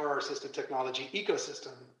 great for our assistive technology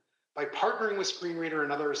ecosystem by partnering with screen reader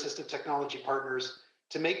and other assistive technology partners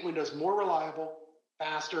to make Windows more reliable,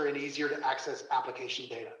 faster, and easier to access application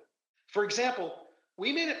data. For example,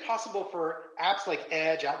 we made it possible for apps like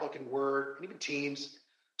Edge, Outlook, and Word, and even Teams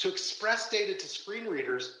to express data to screen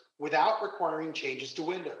readers without requiring changes to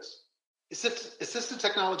Windows. Assistive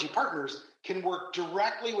technology partners can work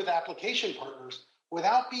directly with application partners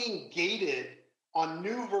without being gated on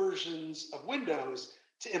new versions of Windows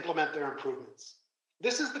to implement their improvements.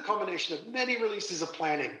 This is the culmination of many releases of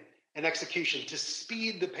planning and execution to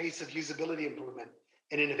speed the pace of usability improvement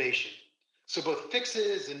and innovation. So both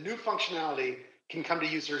fixes and new functionality can come to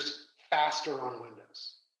users faster on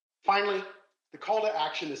Windows. Finally, the call to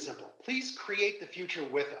action is simple. Please create the future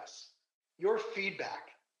with us. Your feedback,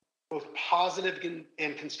 both positive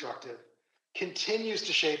and constructive, continues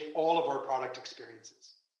to shape all of our product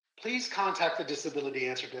experiences. Please contact the Disability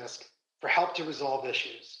Answer Desk for help to resolve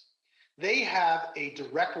issues. They have a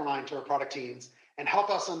direct line to our product teams and help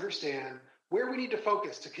us understand where we need to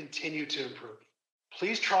focus to continue to improve.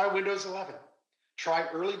 Please try Windows 11. Try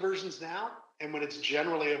early versions now and when it's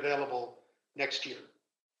generally available next year.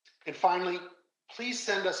 And finally, please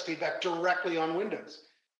send us feedback directly on Windows.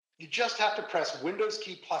 You just have to press Windows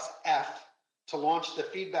key plus F to launch the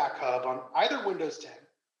feedback hub on either Windows 10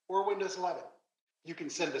 or Windows 11. You can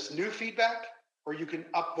send us new feedback or you can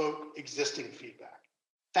upvote existing feedback.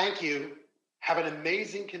 Thank you. Have an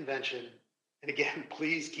amazing convention. And again,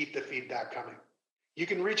 please keep the feedback coming. You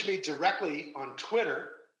can reach me directly on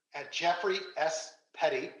Twitter at Jeffrey S.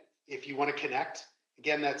 Petty if you want to connect.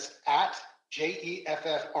 Again, that's at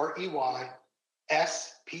JEFFREY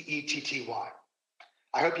SPETTY.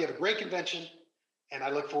 I hope you have a great convention, and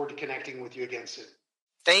I look forward to connecting with you again soon.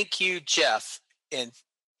 Thank you, Jeff. And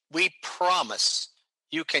we promise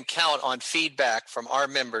you can count on feedback from our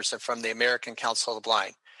members and from the American Council of the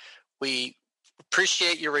Blind. We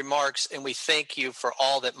appreciate your remarks, and we thank you for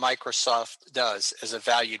all that Microsoft does as a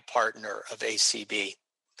valued partner of ACB.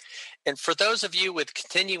 And for those of you with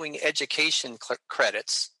continuing education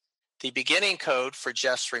credits, the beginning code for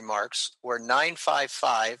Jeff's remarks were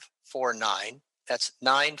 95549. That's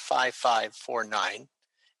 95549.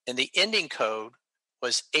 And the ending code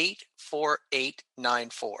was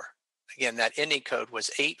 84894. Again, that ending code was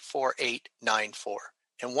 84894.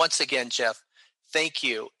 And once again, Jeff, thank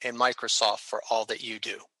you and Microsoft for all that you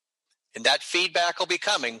do. And that feedback will be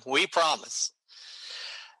coming, we promise.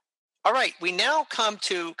 All right, we now come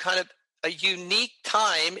to kind of a unique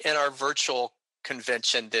time in our virtual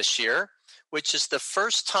convention this year, which is the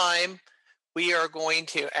first time we are going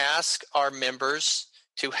to ask our members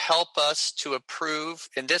to help us to approve,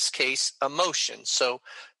 in this case, a motion. So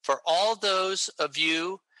for all those of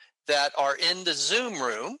you that are in the Zoom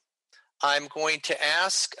room, I'm going to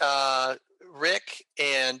ask Rick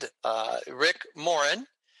and Rick Morin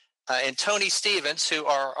and Tony Stevens, who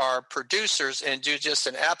are our producers and do just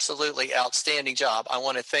an absolutely outstanding job. I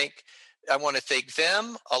want to thank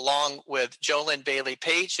them, along with Jolyn Bailey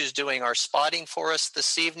Page, who's doing our spotting for us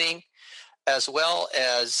this evening, as well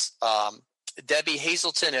as Debbie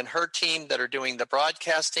Hazelton and her team that are doing the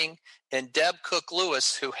broadcasting, and Deb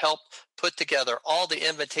Cook-Lewis, who helped put together all the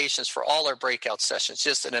invitations for all our breakout sessions.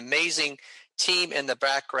 Just an amazing team in the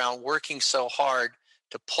background working so hard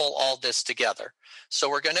to pull all this together. So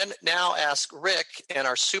we're going to now ask Rick and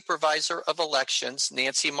our supervisor of elections,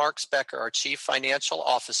 Nancy Marks Becker, our chief financial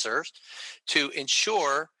officer, to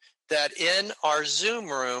ensure that in our Zoom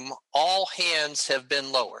room, all hands have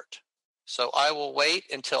been lowered. So I will wait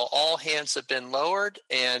until all hands have been lowered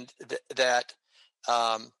and that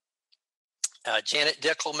Janet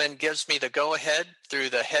Dickelman gives me the go-ahead through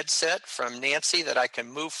the headset from Nancy that I can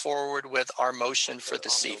move forward with our motion for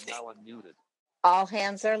this evening. All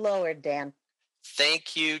hands are lowered, Dan.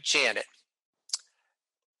 Thank you, Janet.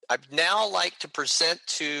 I'd now like to present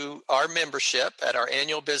to our membership at our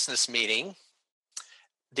annual business meeting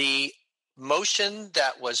the motion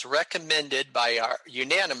that was recommended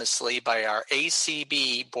unanimously by our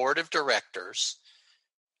ACB Board of Directors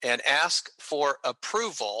and ask for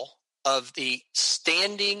approval of the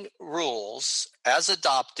standing rules as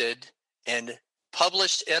adopted and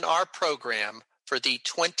published in our program for the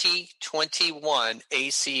 2021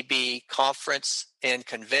 ACB Conference and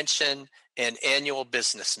Convention and Annual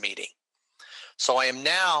Business Meeting. So I am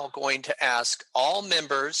now going to ask all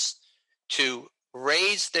members to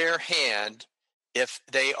raise their hand if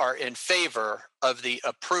they are in favor of the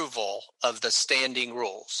approval of the standing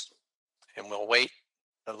rules. And we'll wait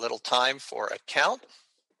a little time for a count.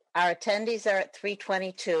 Our attendees are at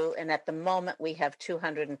 322, and at the moment we have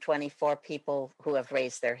 224 people who have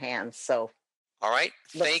raised their hands. So all right,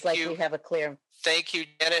 looks like we have a clear. Thank you,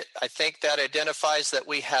 Janet. I think that identifies that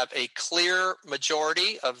we have a clear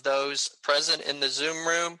majority of those present in the Zoom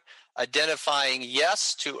room identifying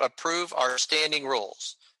yes to approve our standing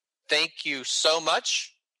rules. Thank you so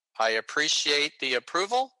much. I appreciate the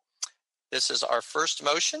approval. This is our first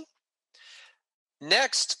motion.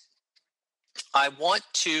 Next, I want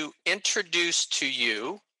to introduce to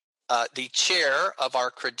you the chair of our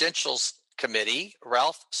Credentials Committee,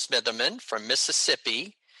 Ralph Smitherman from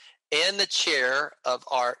Mississippi, and the chair of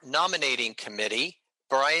our Nominating Committee,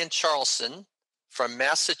 Brian Charlson from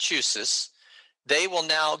Massachusetts. They will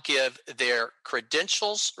now give their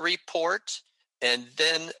credentials report, and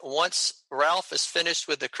then once Ralph is finished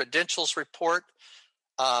with the credentials report,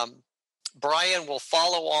 Brian will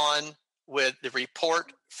follow on with the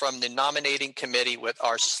report from the nominating committee with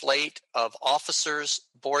our slate of officers,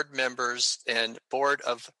 board members, and board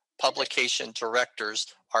of publication directors,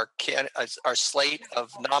 our slate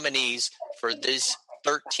of nominees for these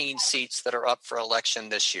 13 seats that are up for election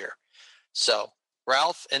this year. So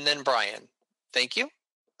Ralph and then Brian. Thank you.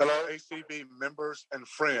 Hello, ACB members and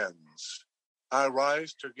friends. I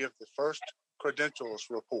rise to give the first credentials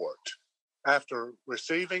report. After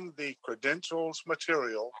receiving the credentials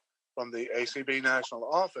material from the ACB National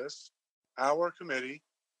Office, our committee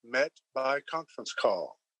met by conference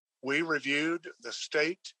call. We reviewed the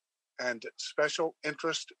state and special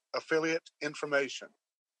interest affiliate information.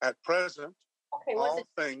 At present, all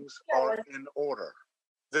things are in order.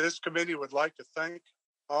 This committee would like to thank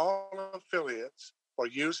all affiliates for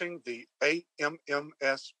using the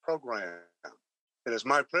AMMS program. It is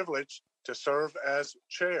my privilege to serve as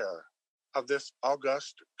chair of this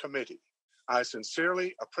august committee. I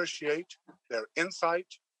sincerely appreciate their insight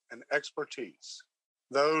and expertise.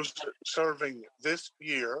 Those serving this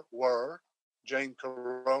year were Jane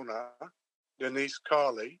Corona, Denise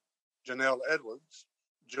Carley, Janelle Edwards,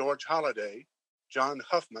 George Holliday, John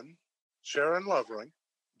Huffman, Sharon Lovering,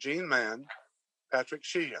 Jean Mann, Patrick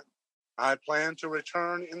Sheehan. I plan to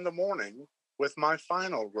return in the morning with my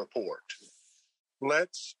final report.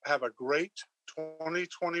 Let's have a great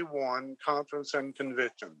 2021 conference and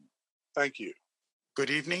convention. Thank you. Good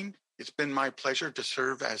evening. It's been my pleasure to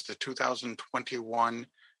serve as the 2021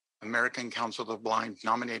 American Council of the Blind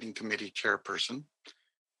Nominating Committee chairperson.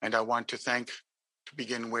 And I want to thank, to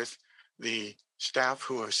begin with, the staff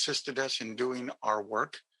who assisted us in doing our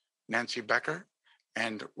work, Nancy Becker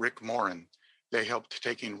and Rick Morin. They helped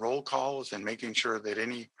taking roll calls and making sure that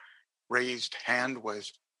any raised hand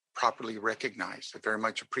was properly recognized. I very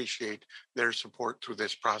much appreciate their support through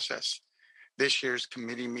this process. This year's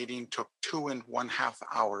committee meeting took 2.5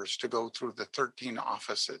 hours to go through the 13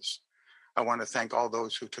 offices. I want to thank all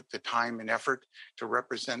those who took the time and effort to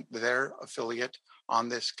represent their affiliate on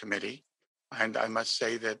this committee. And I must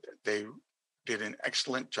say that they did an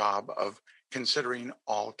excellent job of considering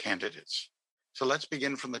all candidates. So let's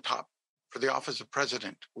begin from the top. For the office of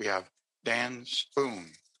president, we have Dan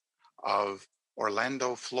Spoon of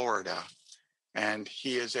Orlando, Florida, and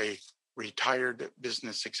he is a retired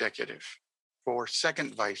business executive. For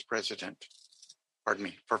first vice president,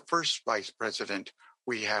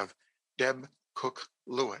 we have Deb Cook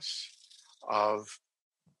Lewis of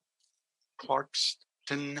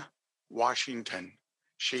Clarkston, Washington.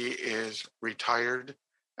 She is retired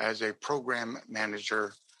as a program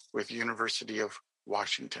manager with University of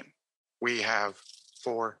Washington. We have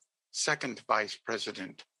for second vice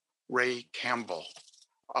president, Ray Campbell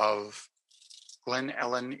of Glen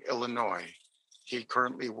Ellen, Illinois. He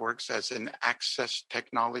currently works as an access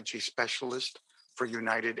technology specialist for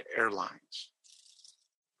United Airlines.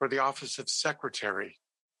 For the office of secretary,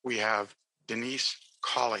 we have Denise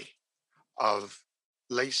Colley of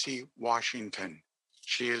Lacey, Washington.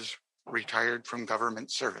 She is retired from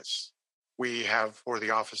government service. We have for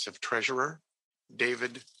the office of treasurer,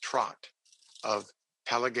 David Trott of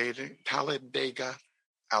Talladega,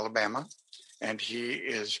 Alabama, and he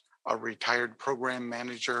is a retired program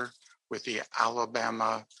manager with the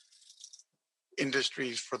Alabama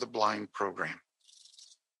Industries for the Blind program.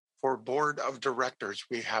 For board of directors,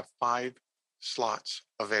 we have 5 slots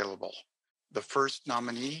available. The first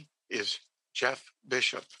nominee is Jeff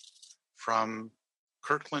Bishop from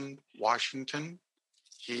Kirkland, Washington.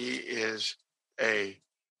 He is a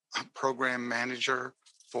program manager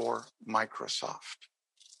for Microsoft.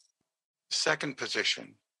 Second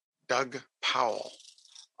position, Doug Powell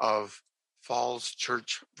of Falls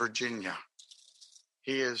Church, Virginia.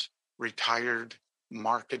 He is retired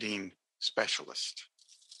marketing specialist.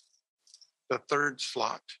 The third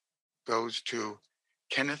slot goes to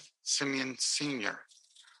Kenneth Simeon Sr.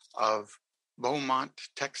 of Beaumont,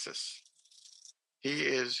 Texas. He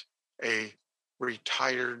is a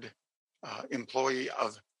retired employee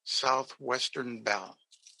of Southwestern Bell.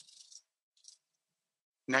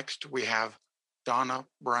 Next, we have Donna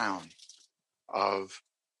Brown of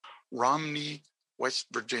Romney, West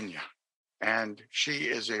Virginia, and she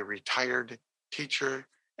is a retired teacher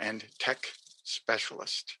and tech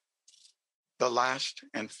specialist. The last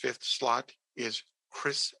and fifth slot is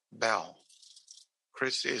Chris Bell.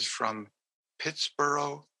 Chris is from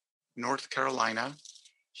Pittsboro, North Carolina.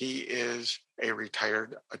 He is a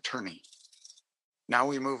retired attorney. Now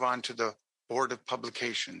we move on to the Board of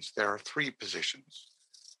Publications. There are 3 positions.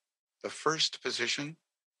 The first position,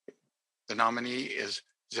 the nominee is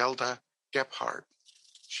Zelda Gephardt.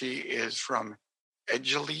 She is from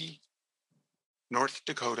Edgeley, North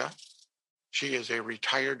Dakota. She is a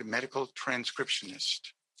retired medical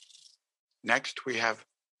transcriptionist. Next, we have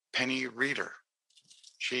Penny Reeder.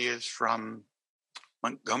 She is from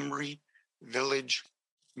Montgomery Village,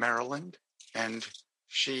 Maryland, and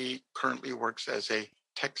she currently works as a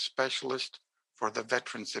tech specialist for the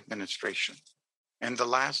Veterans Administration. And the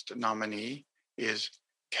last nominee is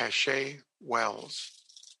Cache Wells.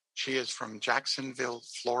 She is from Jacksonville,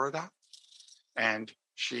 Florida, and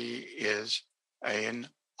she is an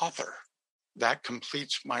author. That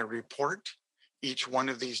completes my report. Each one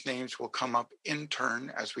of these names will come up in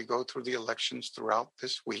turn as we go through the elections throughout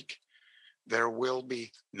this week. There will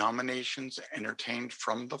be nominations entertained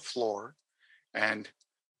from the floor, and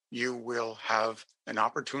you will have an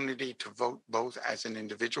opportunity to vote both as an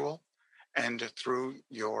individual and through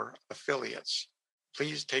your affiliates.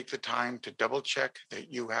 Please take the time to double check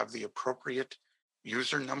that you have the appropriate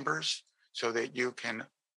user numbers so that you can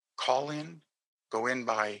call in, go in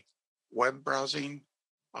by web browsing,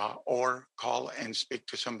 or call and speak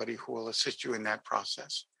to somebody who will assist you in that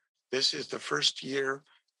process. This is the first year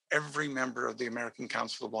every member of the American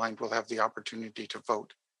Council of the Blind will have the opportunity to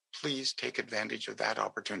vote. Please take advantage of that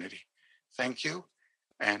opportunity. Thank you,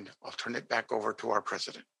 and I'll turn it back over to our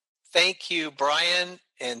president. Thank you, Brian,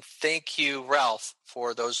 and thank you, Ralph,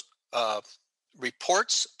 for those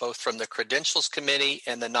reports, both from the Credentials Committee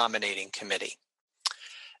and the Nominating Committee.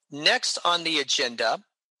 Next on the agenda,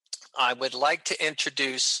 I would like to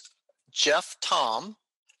introduce Jeff Tom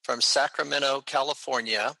from Sacramento,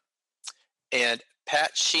 California, and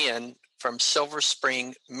Pat Sheehan from Silver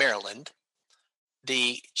Spring, Maryland,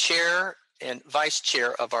 the chair and vice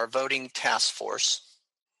chair of our voting task force.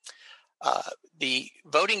 The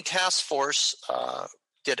voting task force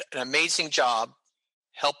did an amazing job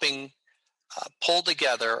helping pull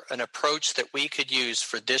together an approach that we could use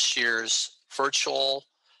for this year's virtual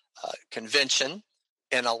convention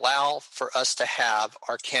and allow for us to have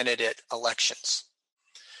our candidate elections.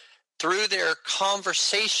 Through their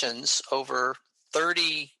conversations over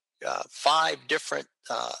 35 different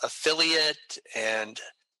affiliate and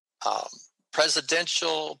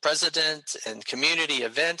president and community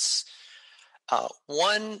events,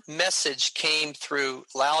 one message came through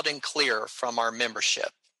loud and clear from our membership,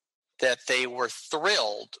 that they were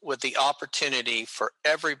thrilled with the opportunity for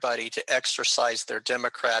everybody to exercise their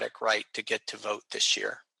democratic right to get to vote this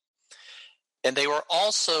year. And they were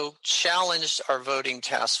also challenged our voting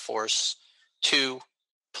task force to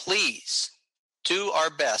please do our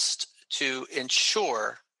best to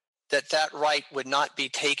ensure that that right would not be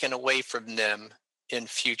taken away from them in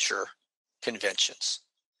future conventions.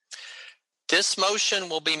 This motion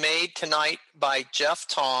will be made tonight by Jeff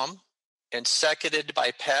Tom and seconded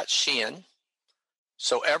by Pat Sheehan.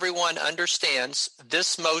 So everyone understands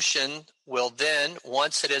this motion will then,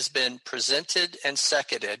 once it has been presented and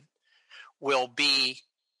seconded, will be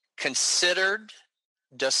considered,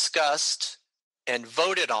 discussed, and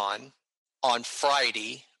voted on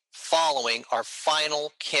Friday following our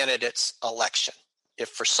final candidates election. If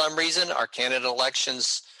for some reason our candidate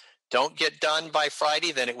elections don't get done by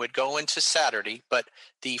Friday, then it would go into Saturday. But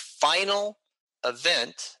the final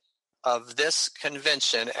event of this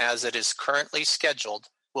convention, as it is currently scheduled,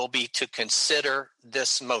 will be to consider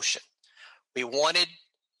this motion. We wanted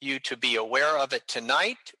you to be aware of it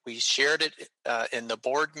tonight. We shared it in the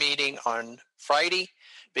board meeting on Friday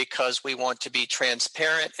because we want to be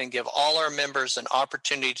transparent and give all our members an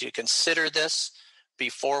opportunity to consider this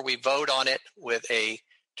before we vote on it with a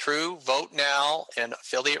true vote now and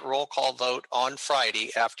affiliate roll call vote on Friday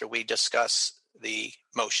after we discuss the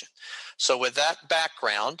motion. So with that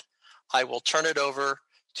background, I will turn it over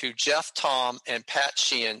to Jeff Tom and Pat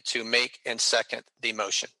Sheehan to make and second the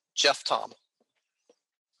motion. Jeff Tom.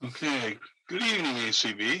 Okay. Good evening,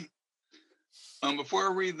 ACB. Before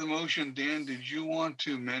I read the motion, Dan, did you want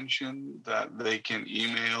to mention that they can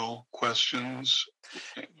email questions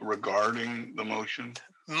regarding the motion?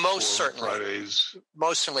 Most certainly. Fridays.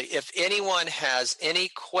 Most certainly. If anyone has any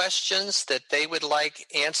questions that they would like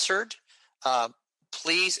answered,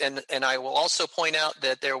 please, and I will also point out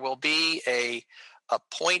that there will be a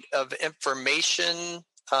point of information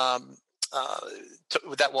that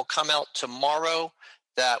will come out tomorrow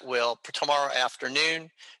that will, tomorrow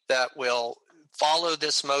afternoon, that will follow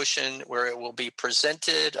this motion, where it will be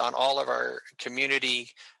presented on all of our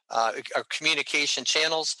community our communication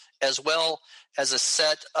channels, as well as a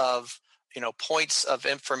set of points of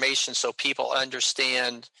information so people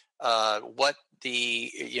understand what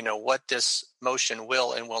this motion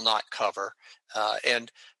will and will not cover.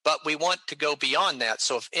 But we want to go beyond that.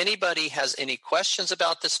 So if anybody has any questions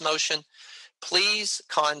about this motion, please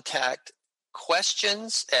contact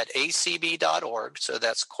questions@acb.org. So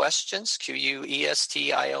that's questions, questions,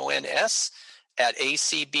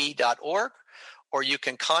 @acb.org. Or you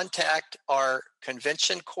can contact our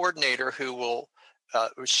convention coordinator, who will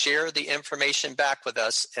share the information back with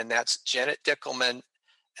us, and that's Janet Dickelman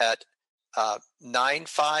at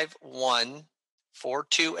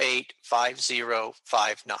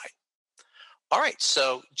 951-428-5059. All right,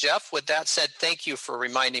 so Jeff, with that said, thank you for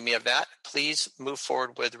reminding me of that. Please move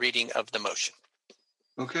forward with reading of the motion.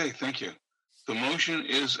 Okay, thank you. The motion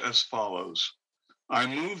is as follows. I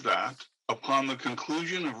move that upon the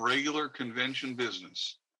conclusion of regular convention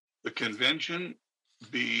business, the convention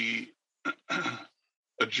be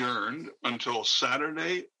adjourned until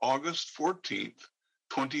Saturday, August 14th,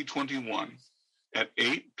 2021 at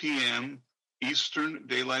 8 p.m. Eastern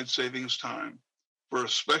Daylight Savings Time for a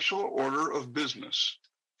special order of business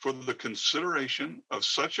for the consideration of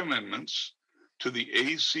such amendments to the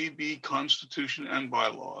ACB Constitution and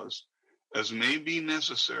bylaws as may be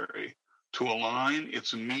necessary to align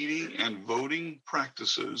its meeting and voting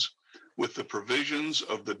practices with the provisions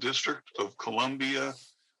of the District of Columbia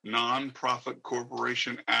Nonprofit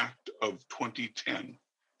Corporation Act of 2010.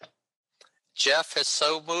 Jeff has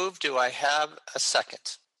so moved. Do I have a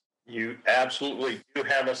second? You absolutely do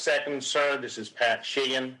have a second, sir. This is Pat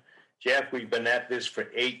Sheehan. Jeff, we've been at this for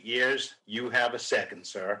 8 years. You have a second,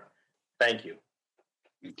 sir. Thank you.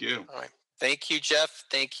 Thank you. All right. Thank you, Jeff.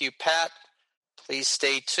 Thank you, Pat. Please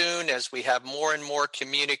stay tuned as we have more and more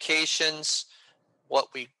communications.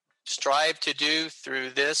 What we strive to do through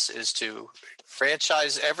this is to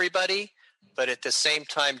franchise everybody, but at the same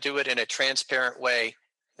time do it in a transparent way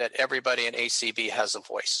that everybody in ACB has a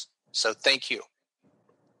voice. So thank you.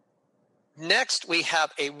 Next, we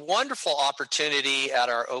have a wonderful opportunity at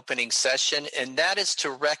our opening session, and that is to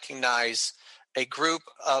recognize a group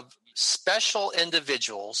of special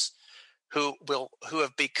individuals who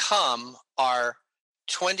have become our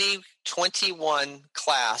 2021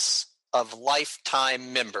 class of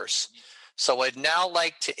lifetime members. So I'd now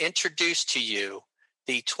like to introduce to you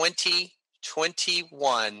the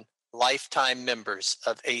 2021 lifetime members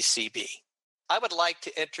of ACB. I would like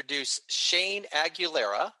to introduce Shane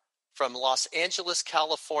Aguilera from Los Angeles,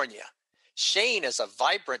 California. Shane is a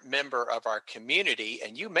vibrant member of our community,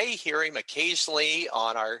 and you may hear him occasionally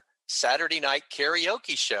on our Saturday night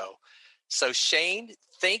karaoke show. So Shane,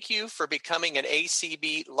 thank you for becoming an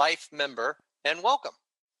ACB Life member, and welcome.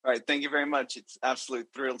 All right, thank you very much. It's absolute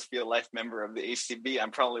thrill to be a Life member of the ACB. I'm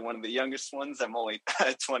probably one of the youngest ones. I'm only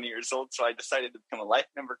 20 years old, so I decided to become a Life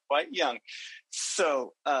member quite young.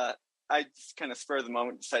 So I just kind of spur of the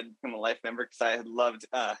moment decided to become a Life member because I had loved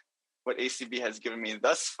what ACB has given me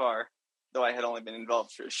thus far, though I had only been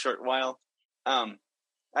involved for a short while.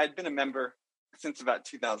 I'd been a member since about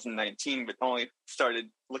 2019, but only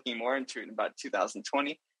started looking more into it in about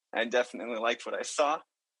 2020. I definitely liked what I saw.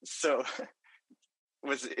 So it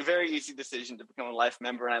was a very easy decision to become a Life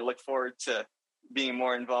member, and I look forward to being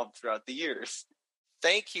more involved throughout the years.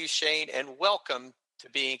 Thank you, Shane, and welcome to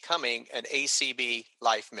becoming an ACB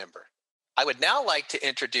Life member. I would now like to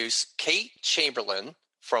introduce Kate Chamberlain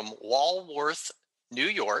from Walworth, New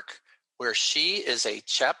York, where she is a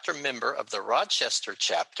chapter member of the Rochester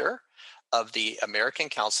chapter of the American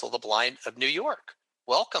Council of the Blind of New York.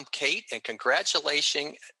 Welcome, Kate, and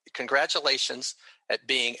congratulations at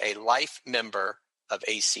being a Life member of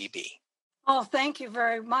ACB. Oh, thank you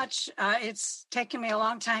very much. It's taken me a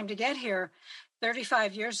long time to get here.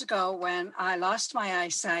 35 years ago, when I lost my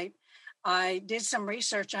eyesight, I did some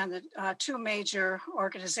research on the two major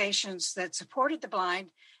organizations that supported the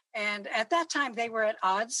blind. And at that time, they were at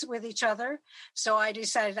odds with each other. So I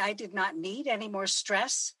decided I did not need any more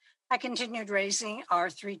stress. I continued raising our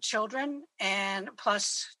 3 children and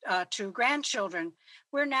plus 2 grandchildren.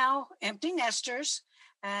 We're now empty nesters.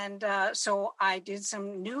 And so I did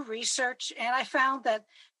some new research, and I found that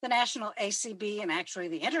the national ACB and actually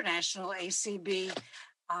the international ACB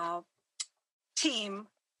team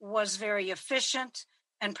was very efficient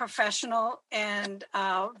and professional and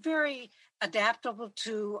very adaptable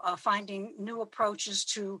to finding new approaches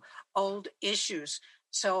to old issues.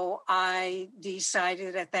 So I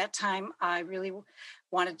decided at that time I really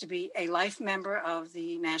wanted to be a life member of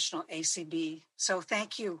the National ACB. So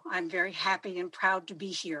thank you. I'm very happy and proud to be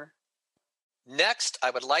here. Next,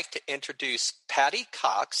 I would like to introduce Patty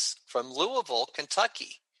Cox from Louisville,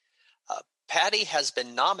 Kentucky. Patty has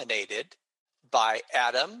been nominated by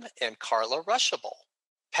Adam and Carla Rushabel.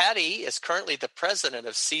 Patty is currently the president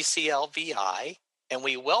of CCLVI, and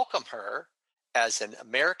we welcome her as an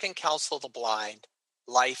American Council of the Blind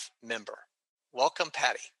life member. Welcome,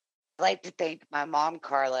 Patty. I'd like to thank my mom,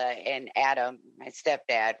 Carla, and Adam, my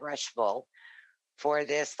stepdad, Rushville, for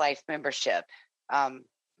this life membership.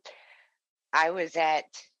 I was at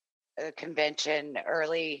a convention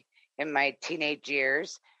early in my teenage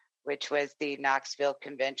years, which was the Knoxville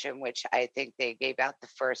Convention, which I think they gave out the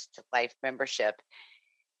first life membership.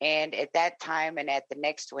 And at that time and at the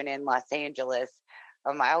next one in Los Angeles,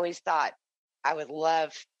 I always thought I would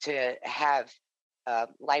love to have a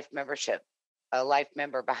life membership, a life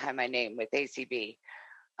member behind my name with ACB.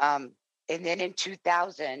 And then in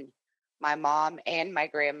 2000, my mom and my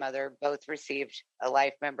grandmother both received a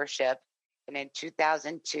life membership. And in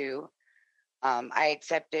 2002, I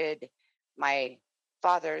accepted my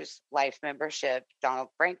father's life membership. Donald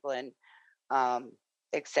Franklin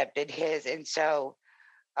accepted his. And so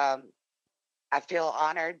I feel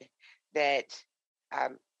honored that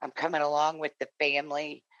I'm coming along with the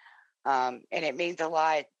family. And it means a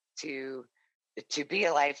lot to be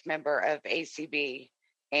a life member of ACB,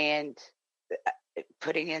 and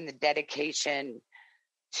putting in the dedication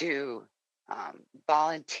to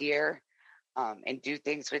volunteer and do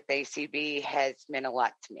things with ACB has meant a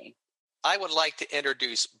lot to me. I would like to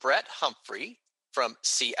introduce Brett Humphrey from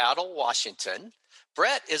Seattle, Washington.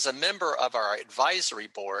 Brett is a member of our advisory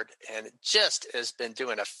board and just has been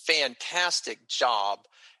doing a fantastic job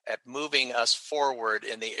at moving us forward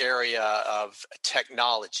in the area of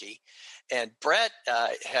technology. And Brett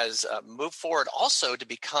has moved forward also to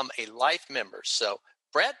become a life member. So,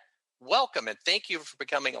 Brett, welcome, and thank you for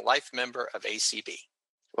becoming a life member of ACB.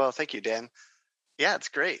 Well, thank you, Dan. Yeah, it's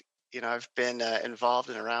great. I've been involved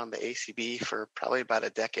and around the ACB for probably about a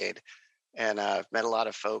decade, and I've met a lot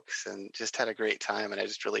of folks and just had a great time. And I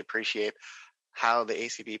just really appreciate how the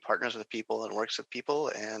ACB partners with people and works with people,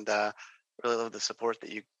 and really love the support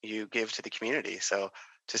that you give to the community. So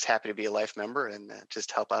just happy to be a life member and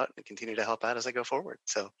just help out and continue to help out as I go forward.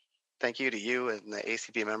 So thank you to you and the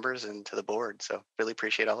ACB members and to the board. So really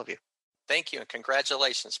appreciate all of you. Thank you, and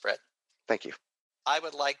congratulations, Brett. Thank you. I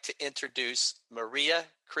would like to introduce Maria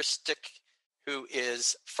Christic, who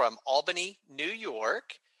is from Albany, New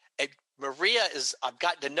York. And I've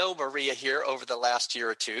gotten to know Maria here over the last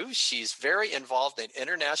year or two. She's very involved in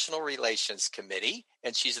International Relations Committee,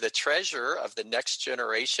 and she's the treasurer of the Next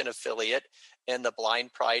Generation affiliate and the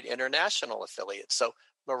Blind Pride International affiliate. So,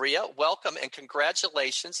 Maria, welcome and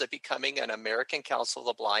congratulations on becoming an American Council of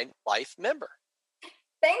the Blind life member.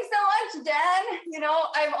 Thanks so much, Dan.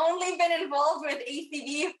 I've only been involved with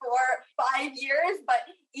ACB for 5 years, but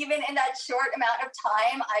even in that short amount of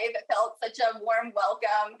time, I've felt such a warm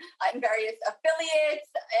welcome in various affiliates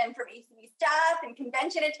and from ACB staff and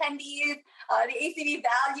convention attendees. The ACB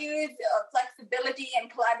values flexibility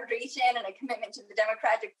and collaboration and a commitment to the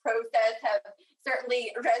democratic process have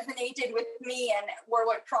certainly resonated with me and were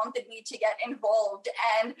what prompted me to get involved.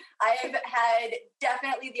 And I've had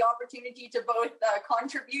definitely the opportunity to both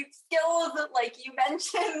contribute skills, like you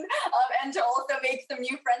mentioned, and to also make some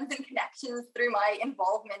new friends and connections through my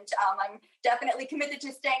involvement. I'm definitely committed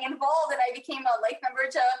to staying involved, and I became a life member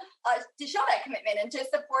to show that commitment and to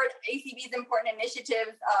support ACB's important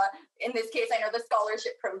initiatives. In this case, I know the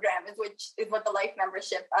scholarship program is what the life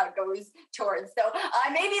membership goes towards. So I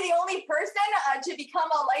may be the only person to become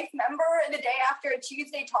a life member the day after a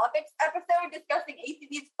Tuesday Topics episode discussing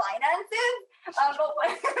ACB's finances. But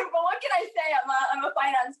what can I say? I'm a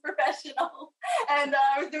finance professional, and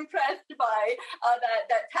I was impressed by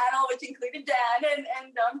that panel, which included Dan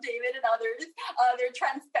and David and others. Their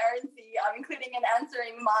transparency, including in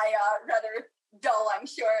answering my rather dull, I'm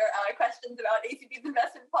sure, questions about ACB's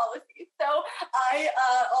investment policy. So I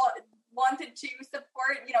wanted to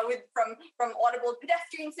support, from audible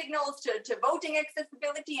pedestrian signals to voting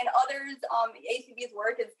accessibility and others. ACB's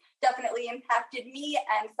work has definitely impacted me,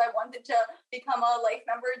 and so I wanted to become a life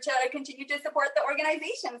member to continue to support the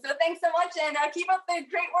organization. So thanks so much, and keep up the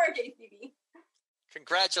great work, ACB.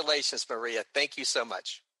 Congratulations, Maria. Thank you so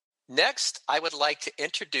much. Next, I would like to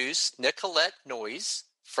introduce Nicolette Noyes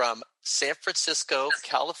from San Francisco,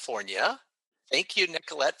 California. Thank you,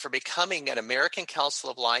 Nicolette, for becoming an American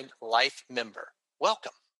Council of Blind life member.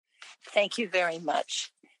 Welcome. Thank you very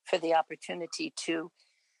much for the opportunity to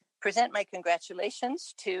present my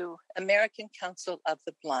congratulations to American Council of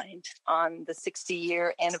the Blind on the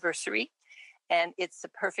 60-year anniversary. And it's the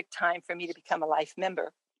perfect time for me to become a life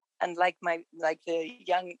member. And like the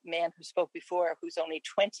young man who spoke before, who's only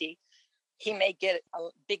 20, he may get a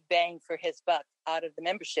big bang for his buck out of the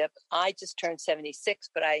membership. I just turned 76,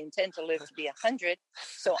 but I intend to live to be 100.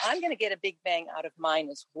 So I'm going to get a big bang out of mine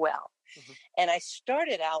as well. Mm-hmm. And I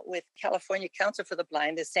started out with California Council for the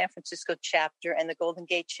Blind, the San Francisco chapter and the Golden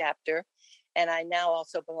Gate chapter. And I now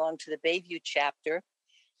also belong to the Bayview chapter.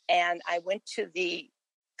 And I went to the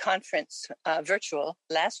conference virtual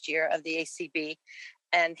last year of the ACB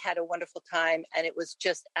and had a wonderful time. And it was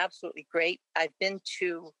just absolutely great. I've been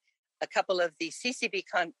to a couple of the CCB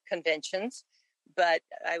conventions, but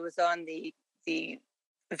I was on the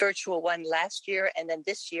virtual one last year and then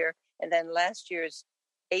this year, and then last year's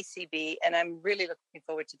ACB. And I'm really looking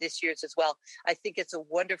forward to this year's as well. I think it's a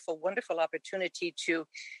wonderful, wonderful opportunity to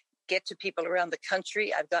get to people around the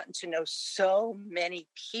country. I've gotten to know so many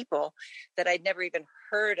people that I'd never even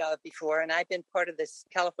heard of before. And I've been part of this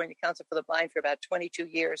California Council for the Blind for about 22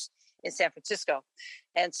 years in San Francisco.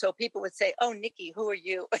 And so people would say, "Oh, Nikki, who are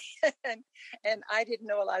you?" and I didn't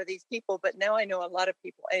know a lot of these people, but now I know a lot of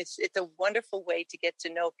people. And it's a wonderful way to get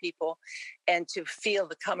to know people and to feel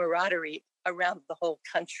the camaraderie around the whole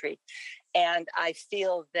country. And I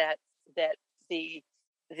feel that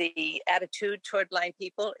the attitude toward blind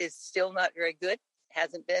people is still not very good. It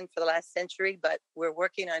hasn't been for the last century, but we're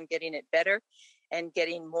working on getting it better and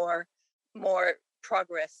getting more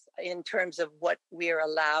progress in terms of what we are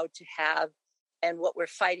allowed to have and what we're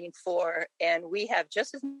fighting for. And we have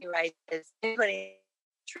just as many rights as anybody,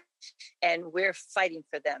 and we're fighting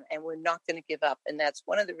for them, and we're not going to give up. And that's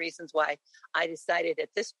one of the reasons why I decided at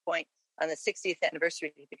this point on the 60th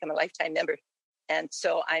anniversary to become a lifetime member. And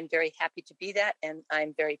so I'm very happy to be that, and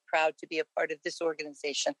I'm very proud to be a part of this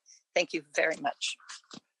organization. Thank you very much.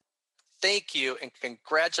 Thank you, and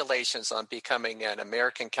congratulations on becoming an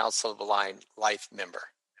American Council of the Blind Life member.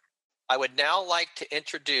 I would now like to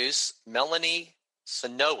introduce Melanie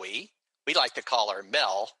Sonoe. We like to call her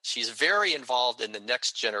Mel. She's very involved in the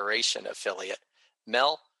Next Generation affiliate.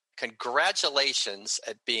 Mel, congratulations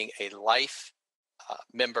at being a life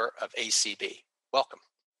member of ACB. Welcome.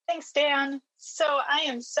 Thanks, Dan. So I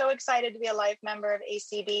am so excited to be a life member of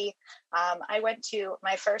ACB. I went to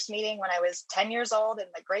my first meeting when I was 10 years old in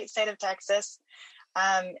the great state of Texas.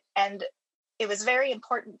 And it was very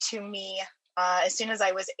important to me as soon as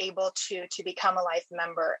I was able to become a life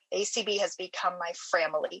member. ACB has become my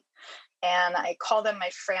family. And I call them my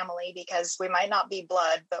family because we might not be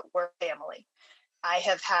blood, but we're family. I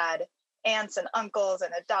have had aunts and uncles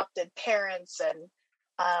and adopted parents, and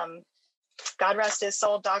God rest his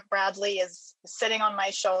soul, Doc Bradley is sitting on my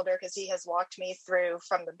shoulder because he has walked me through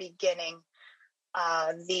from the beginning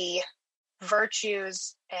the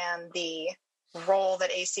virtues and the role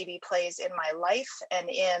that ACB plays in my life and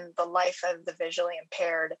in the life of the visually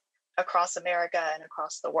impaired across America and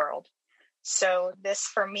across the world. So this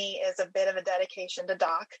for me is a bit of a dedication to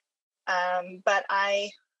Doc, but I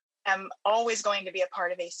am always going to be a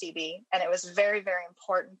part of ACB. And it was very, very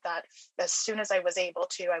important that as soon as I was able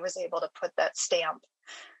to put that stamp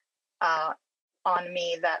on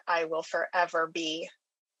me that I will forever be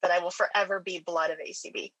blood of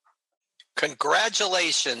ACB.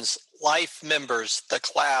 Congratulations, life members, the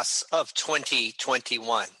class of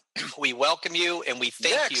 2021. We welcome you and we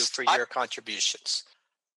thank you for your contributions.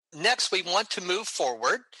 Next, we want to move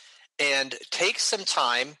forward and take some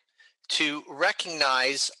time to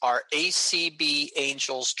recognize our ACB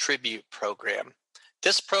Angels Tribute Program.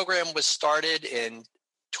 This program was started in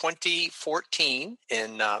 2014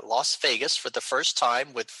 in Las Vegas for the first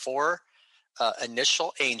time with 4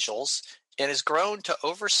 initial angels and has grown to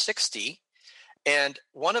over 60. And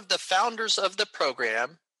one of the founders of the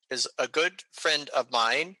program is a good friend of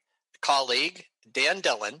mine, colleague, Dan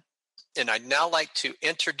Dillon. And I'd now like to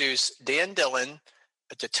introduce Dan Dillon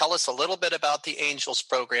to tell us a little bit about the Angels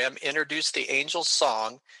program, introduce the Angels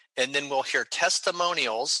song, and then we'll hear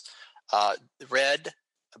testimonials read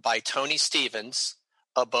by Tony Stevens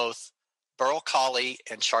of both Burl Colley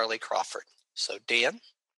and Charlie Crawford. So, Dan?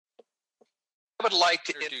 I would like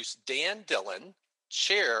to introduce Dan Dillon,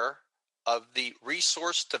 chair of the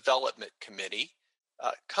Resource Development Committee,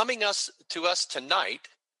 coming to us tonight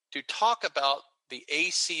to talk about the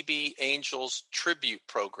ACB Angels Tribute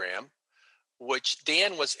Program, which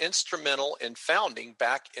Dan was instrumental in founding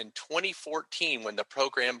back in 2014 when the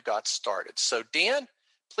program got started. So Dan,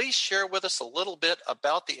 please share with us a little bit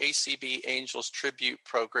about the ACB Angels Tribute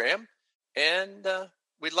Program, and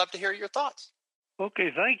we'd love to hear your thoughts.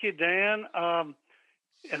 Okay, thank you, Dan.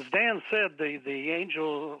 As Dan said, the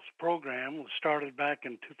Angels program was started back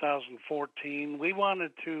in 2014. We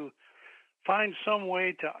wanted to find some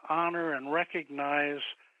way to honor and recognize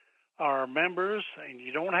our members, and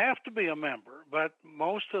you don't have to be a member, but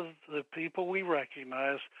most of the people we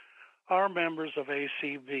recognize are members of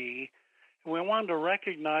ACB. And we wanted to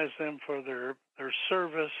recognize them for their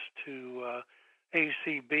service to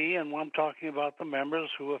ACB, and I'm talking about the members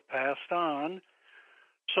who have passed on.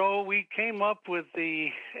 So we came up with the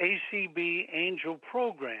ACB Angel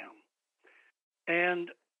Program. And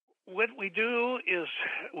what we do is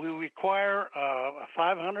we require a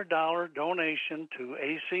 $500 donation to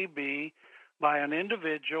ACB by an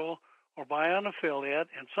individual or by an affiliate,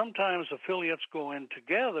 and sometimes affiliates go in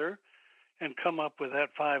together and come up with that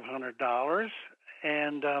 $500.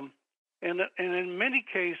 And in many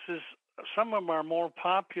cases, some of our more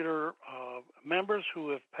popular members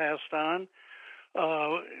who have passed on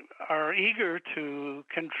are eager to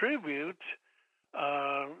contribute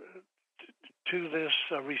to this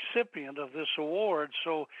recipient of this award.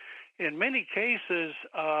 So in many cases,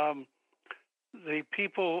 the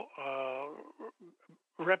people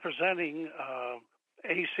representing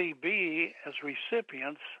ACB as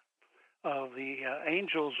recipients of the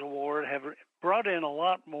Angels Award have brought in a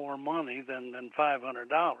lot more money than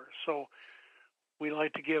 $500. So we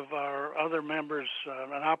like to give our other members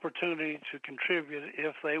an opportunity to contribute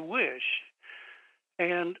if they wish.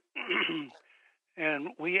 And and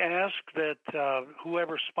we ask that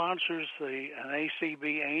whoever sponsors an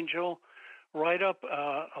ACB Angel write up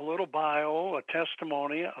a little bio, a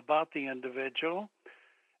testimony about the individual,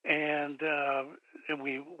 and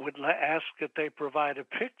we would ask that they provide a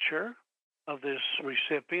picture of this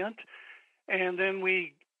recipient, and then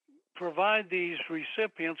we provide these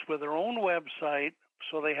recipients with their own website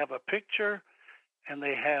so they have a picture and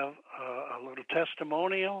they have a little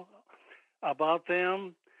testimonial about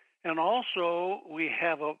them. And also we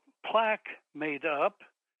have a plaque made up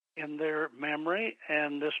in their memory,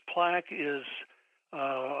 and this plaque is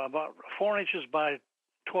about 4 inches by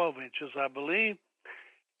 12 inches, I believe,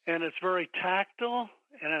 and it's very tactile,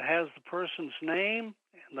 and it has the person's name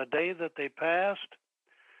and the day that they passed.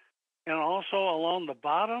 And also along the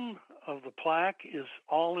bottom of the plaque is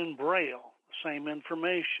all in Braille, same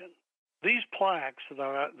information. These plaques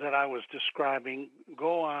that I was describing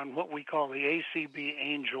go on what we call the ACB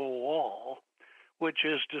Angel Wall, which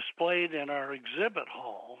is displayed in our exhibit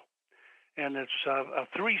hall. And it's a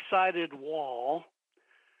three-sided wall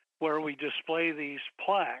where we display these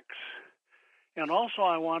plaques. And also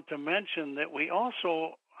I want to mention that we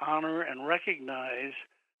also honor and recognize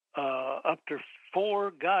up to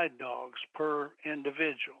 4 guide dogs per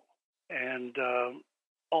individual. And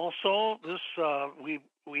also this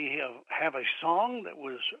we have a song that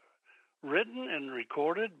was written and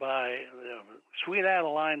recorded by Sweet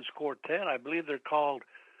Adelines Quartet. I believe they're called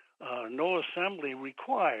No Assembly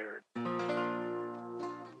Required.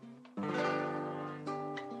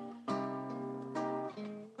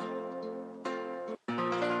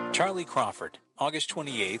 Charlie Crawford, August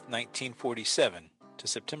 28, 1947 to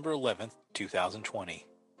September 11, 2020.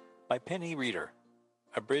 By Penny Reeder,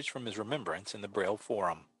 abridged from his remembrance in the Braille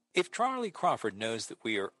Forum. If Charlie Crawford knows that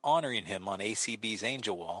we are honoring him on ACB's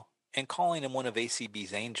Angel Wall and calling him one of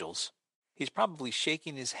ACB's angels, he's probably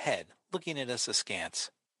shaking his head, looking at us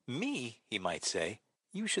askance. Me, he might say,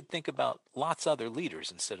 you should think about lots other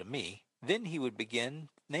leaders instead of me. Then he would begin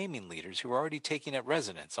naming leaders who are already taking up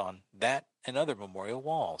residence on that and other memorial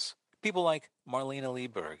walls. People like Marlena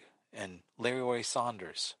Lieberg and Leroy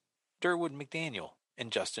Saunders, Durwood McDaniel,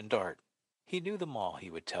 and Justin Dart. He knew them all, he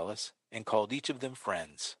would tell us, and called each of them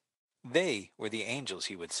friends. They were the angels,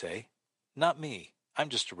 he would say. Not me. I'm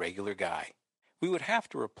just a regular guy. We would have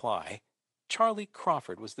to reply, Charlie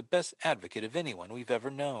Crawford was the best advocate of anyone we've ever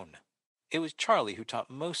known. It was Charlie who taught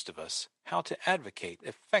most of us how to advocate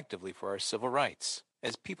effectively for our civil rights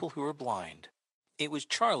as people who are blind. It was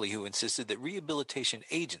Charlie who insisted that rehabilitation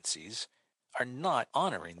agencies are not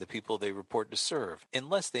honoring the people they report to serve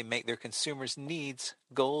unless they make their consumers' needs,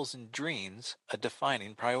 goals, and dreams a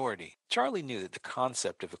defining priority. Charlie knew that the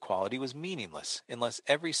concept of equality was meaningless unless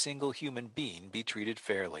every single human being be treated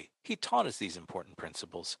fairly. He taught us these important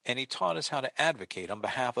principles, and he taught us how to advocate on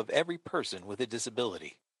behalf of every person with a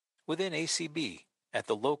disability. Within ACB, at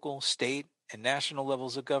the local, state, and national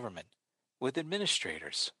levels of government, with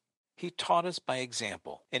administrators. He taught us by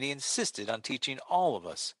example, and he insisted on teaching all of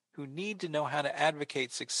us who need to know how to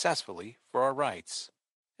advocate successfully for our rights.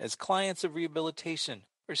 As clients of rehabilitation,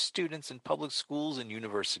 or students in public schools and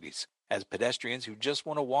universities, as pedestrians who just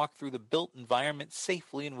want to walk through the built environment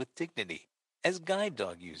safely and with dignity, as guide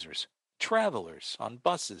dog users, travelers on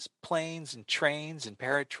buses, planes, and trains and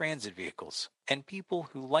paratransit vehicles, and people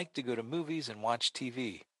who like to go to movies and watch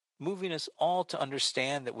TV, moving us all to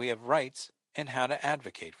understand that we have rights and how to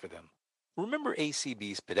advocate for them. Remember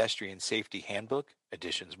ACB's Pedestrian Safety Handbook,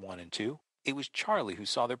 editions 1 and 2? It was Charlie who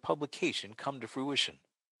saw their publication come to fruition.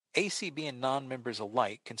 ACB and non-members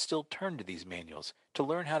alike can still turn to these manuals to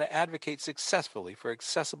learn how to advocate successfully for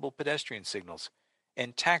accessible pedestrian signals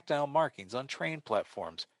and tactile markings on train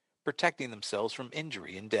platforms, protecting themselves from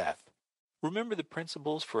injury and death. Remember the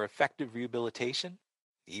principles for effective rehabilitation?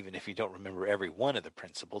 Even if you don't remember every one of the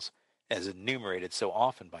principles, as enumerated so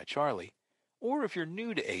often by Charlie, or if you're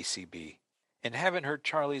new to ACB and haven't heard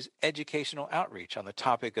Charlie's educational outreach on the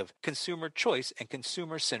topic of consumer choice and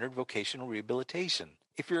consumer-centered vocational rehabilitation.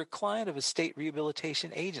 If you're a client of a state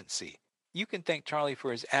rehabilitation agency, you can thank Charlie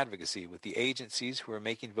for his advocacy with the agencies who are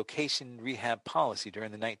making vocation rehab policy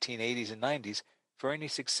during the 1980s and 90s for any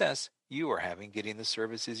success you are having getting the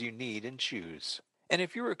services you need and choose. And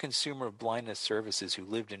if you're a consumer of blindness services who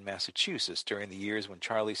lived in Massachusetts during the years when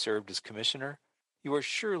Charlie served as commissioner, you are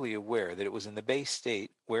surely aware that it was in the Bay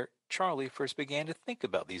State where Charlie first began to think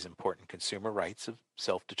about these important consumer rights of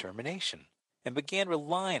self-determination and began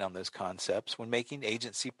relying on those concepts when making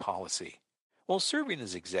agency policy. While serving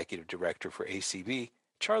as executive director for ACB,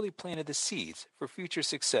 Charlie planted the seeds for future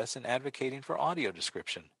success in advocating for audio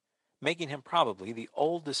description, making him probably the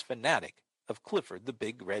oldest fanatic of Clifford the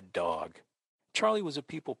Big Red Dog. Charlie was a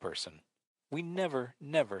people person. We never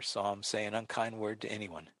saw him say an unkind word to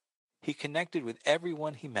anyone. He connected with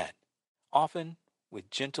everyone he met, often with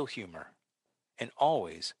gentle humor, and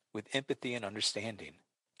always with empathy and understanding.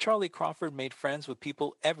 Charlie Crawford made friends with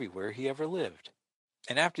people everywhere he ever lived.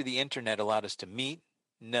 And after the internet allowed us to meet,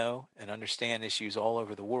 know, and understand issues all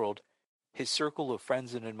over the world, his circle of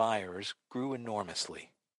friends and admirers grew enormously.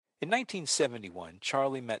 In 1971,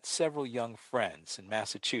 Charlie met several young friends in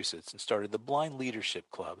Massachusetts and started the Blind Leadership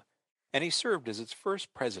Club, and he served as its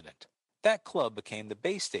first president. That club became the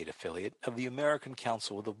Bay State affiliate of the American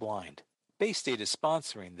Council of the Blind. Bay State is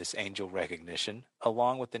sponsoring this angel recognition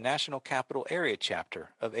along with the National Capital Area chapter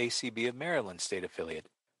of ACB of Maryland State affiliate.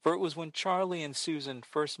 For it was when Charlie and Susan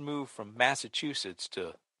first moved from Massachusetts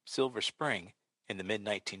to Silver Spring in the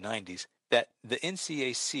mid-1990s that the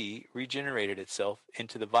NCAC regenerated itself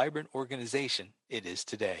into the vibrant organization it is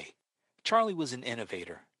today. Charlie was an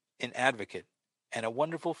innovator, an advocate, and a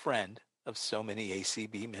wonderful friend of so many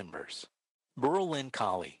ACB members. Burl Lynn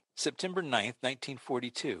Colley, September 9,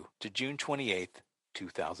 1942 to June 28,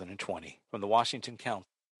 2020, from the Washington Council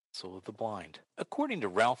of the Blind. According to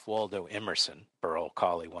Ralph Waldo Emerson, Burl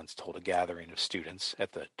Colley once told a gathering of students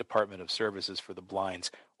at the Department of Services for the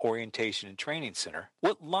Blind's Orientation and Training Center,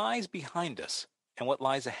 what lies behind us and what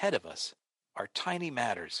lies ahead of us are tiny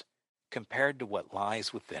matters compared to what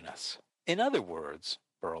lies within us. In other words,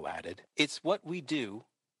 Burl added, it's what we do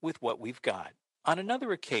with what we've got. On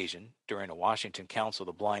another occasion, during a Washington Council of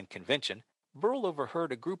the Blind convention, Burl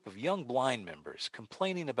overheard a group of young blind members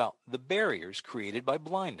complaining about the barriers created by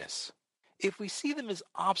blindness. If we see them as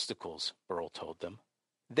obstacles, Burl told them,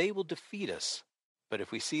 they will defeat us. But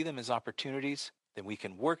if we see them as opportunities, then we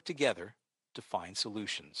can work together to find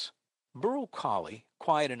solutions. Burl Colley,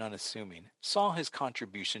 quiet and unassuming, saw his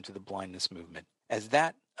contribution to the blindness movement as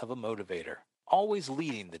that of a motivator, always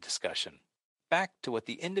leading the discussion back to what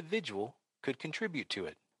the individual could contribute to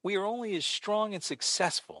it. We are only as strong and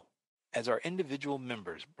successful as our individual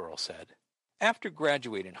members, Burl said. After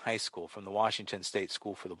graduating high school from the Washington State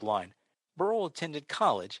School for the Blind, Burl attended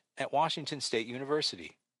college at Washington State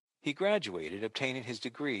University. He graduated, obtaining his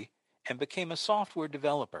degree, and became a software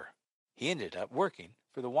developer. He ended up working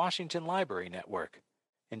for the Washington Library Network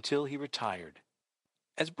until he retired.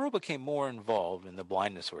 As Burl became more involved in the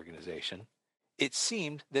blindness organization, it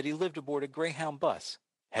seemed that he lived aboard a Greyhound bus,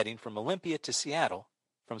 heading from Olympia to Seattle,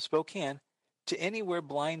 from Spokane to anywhere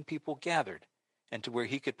blind people gathered, and to where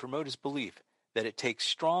he could promote his belief that it takes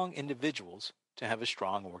strong individuals to have a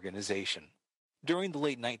strong organization. During the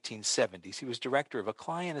late 1970s, he was director of a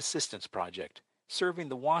client assistance project, serving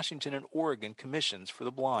the Washington and Oregon Commissions for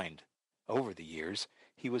the Blind. Over the years,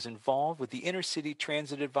 he was involved with the Intercity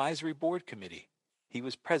Transit Advisory Board Committee. He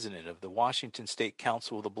was president of the Washington State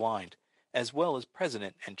Council of the Blind, as well as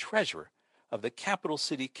president and treasurer of the Capital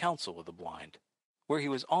City Council of the Blind, where he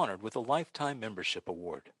was honored with a Lifetime Membership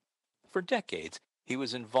Award. For decades, he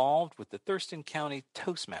was involved with the Thurston County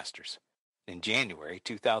Toastmasters. In January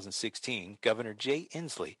 2016, Governor Jay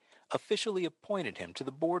Inslee officially appointed him to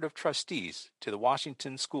the Board of Trustees to the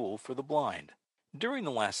Washington School for the Blind. During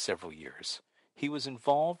the last several years, he was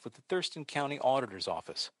involved with the Thurston County Auditor's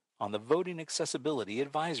Office on the Voting Accessibility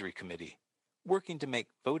Advisory Committee, working to make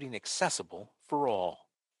voting accessible for all.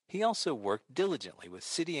 He also worked diligently with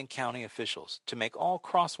city and county officials to make all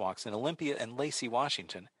crosswalks in Olympia and Lacey,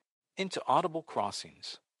 Washington, into audible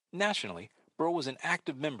crossings. Nationally, Burl was an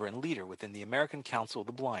active member and leader within the American Council of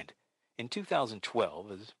the Blind. In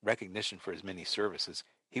 2012, as recognition for his many services,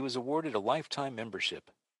 he was awarded a lifetime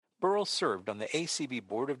membership. Burl served on the ACB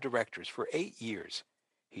Board of Directors for 8 years.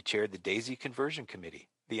 He chaired the Daisy Conversion Committee,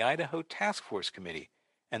 the Idaho Task Force Committee,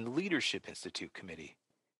 and the Leadership Institute Committee.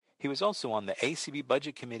 He was also on the ACB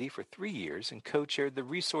Budget Committee for 3 years and co-chaired the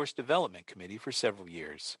Resource Development Committee for several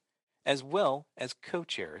years, as well as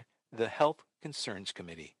co-chaired the Health Concerns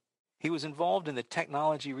Committee. He was involved in the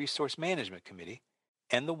Technology Resource Management Committee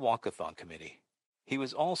and the Walkathon Committee. He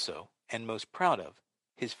was also, and most proud of,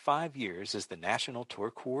 his 5 years as the National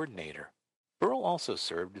Tour Coordinator. Burl also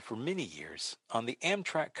served for many years on the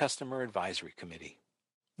Amtrak Customer Advisory Committee.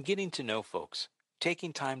 Getting to know folks,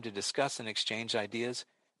 taking time to discuss and exchange ideas,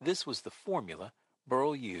 this was the formula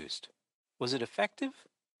Burl used. Was it effective?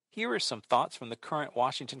 Here are some thoughts from the current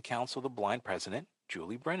Washington Council of the Blind president,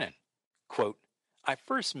 Julie Brennan. Quote, I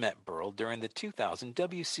first met Burl during the 2000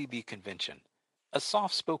 WCB convention. A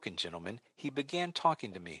soft-spoken gentleman, he began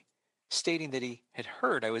talking to me, stating that he had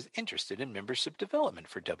heard I was interested in membership development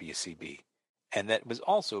for WCB, and that it was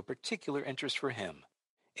also a particular interest for him.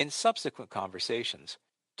 In subsequent conversations,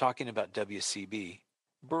 talking about WCB,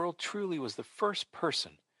 Burl truly was the first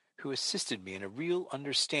person who assisted me in a real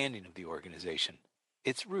understanding of the organization,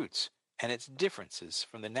 its roots, and its differences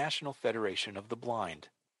from the National Federation of the Blind.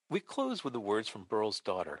 We close with the words from Burl's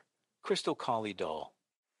daughter, Crystal Colley Dahl.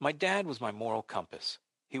 My dad was my moral compass.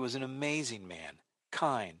 He was an amazing man,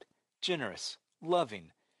 kind, generous,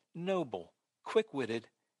 loving, noble, quick-witted,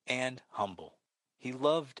 and humble. He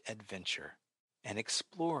loved adventure and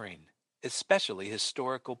exploring, especially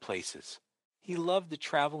historical places. He loved to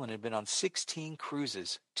travel and had been on 16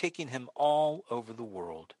 cruises, taking him all over the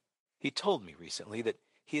world. He told me recently that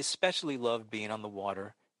he especially loved being on the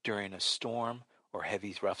water during a storm or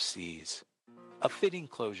heavy rough seas. A fitting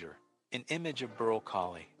closure, an image of Burl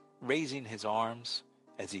Colley, raising his arms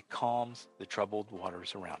as he calms the troubled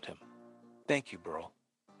waters around him. Thank you, Burl.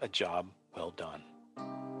 A job well done.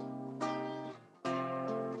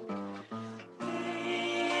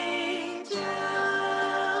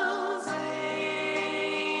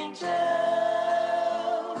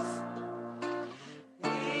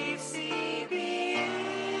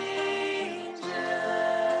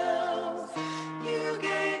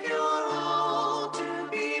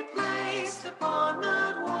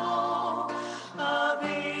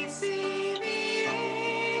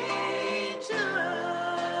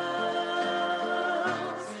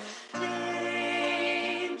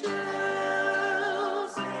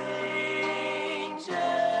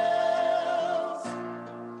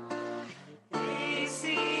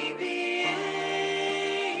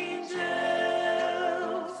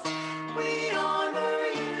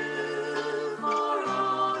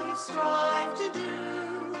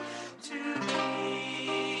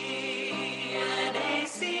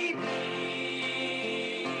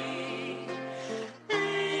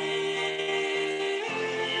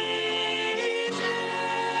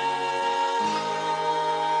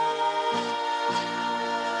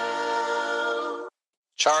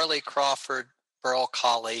 Charlie Crawford, Burl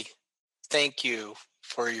Colley, thank you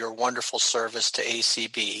for your wonderful service to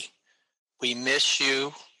ACB. We miss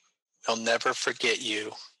you. We'll never forget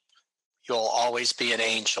you. You'll always be an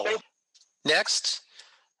angel. Next,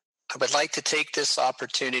 I would like to take this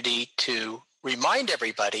opportunity to remind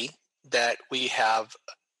everybody that we have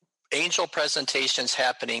angel presentations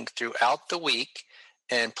happening throughout the week,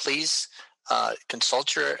 and please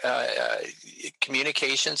consult your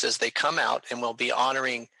communications as they come out, and we'll be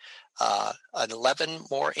honoring 11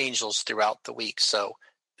 more angels throughout the week. So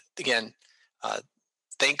again,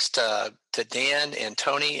 thanks to Dan and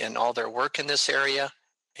Tony and all their work in this area,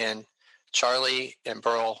 and Charlie and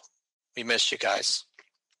Burl, we miss you guys.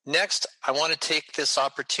 Next, I want to take this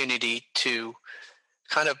opportunity to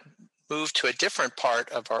kind of move to a different part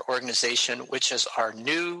of our organization, which is our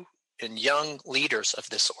new and young leaders of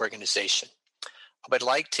this organization. I would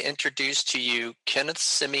like to introduce to you Kenneth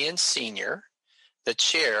Simeon Sr., the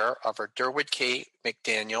chair of our Durward K.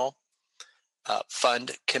 McDaniel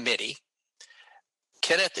Fund Committee.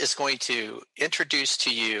 Kenneth is going to introduce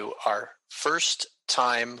to you our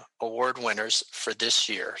first-time award winners for this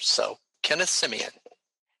year. So, Kenneth Simeon.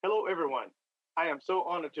 Hello, everyone. I am so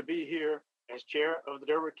honored to be here as chair of the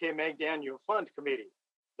Durward K. McDaniel Fund Committee.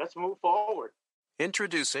 Let's move forward.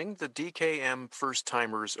 Introducing the DKM First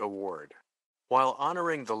Timers Award. While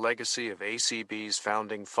honoring the legacy of ACB's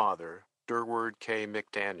founding father, Durward K.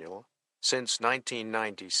 McDaniel, Since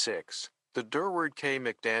 1996, the Durward K.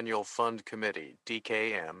 McDaniel Fund Committee,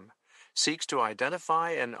 DKM, seeks to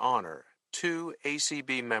identify and honor 2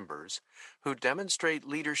 ACB members who demonstrate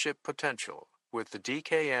leadership potential with the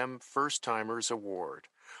DKM First Timers Award,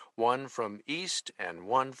 one from east and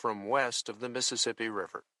one from west of the Mississippi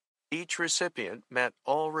River. Each recipient met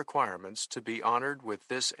all requirements to be honored with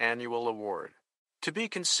this annual award. To be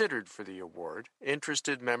considered for the award,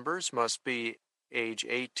 interested members must be age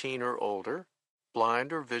 18 or older,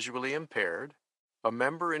 blind or visually impaired, a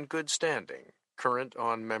member in good standing, current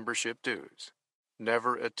on membership dues,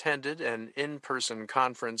 never attended an in-person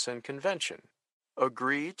conference and convention,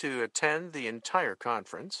 agree to attend the entire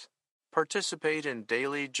conference, participate in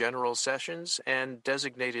daily general sessions and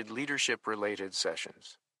designated leadership-related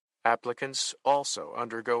sessions. Applicants also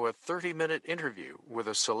undergo a 30-minute interview with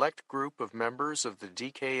a select group of members of the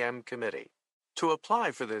DKM committee. To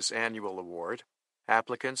apply for this annual award,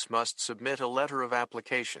 applicants must submit a letter of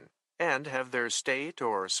application and have their state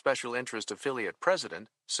or special interest affiliate president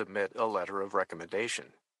submit a letter of recommendation.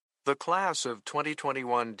 The class of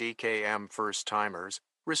 2021 DKM first-timers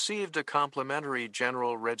received a complimentary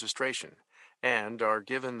general registration and are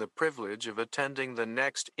given the privilege of attending the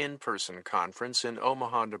next in-person conference in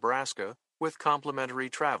Omaha, Nebraska, with complimentary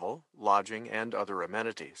travel, lodging, and other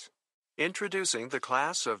amenities. Introducing the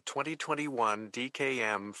class of 2021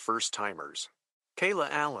 DKM first-timers.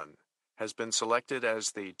 Kayla Allen has been selected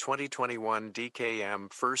as the 2021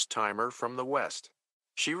 DKM first-timer from the West.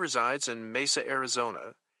 She resides in Mesa,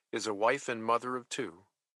 Arizona, is a wife and mother of 2.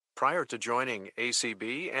 Prior to joining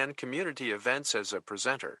ACB and community events as a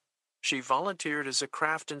presenter, she volunteered as a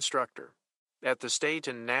craft instructor. At the state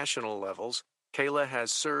and national levels, Kayla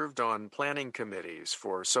has served on planning committees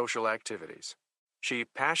for social activities. She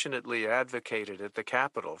passionately advocated at the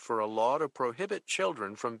Capitol for a law to prohibit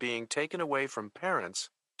children from being taken away from parents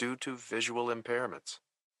due to visual impairments.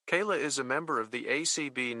 Kayla is a member of the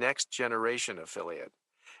ACB Next Generation affiliate,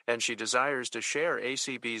 and she desires to share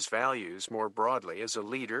ACB's values more broadly as a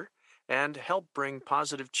leader and help bring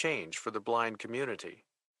positive change for the blind community.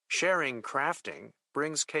 Sharing crafting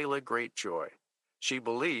brings Kayla great joy. She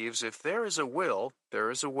believes if there is a will,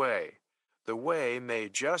 there is a way. The way may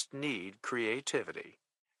just need creativity.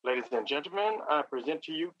 Ladies and gentlemen, I present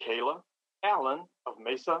to you Kayla Allen of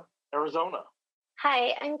Mesa, Arizona.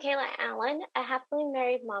 Hi, I'm Kayla Allen, a happily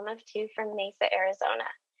married mom of 2 from Mesa, Arizona.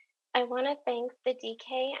 I want to thank the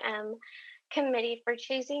DKM committee for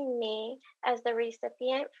choosing me as the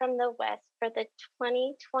recipient from the West for the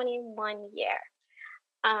 2021 year.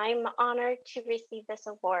 I'm honored to receive this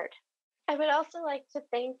award. I would also like to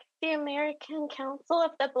thank the American Council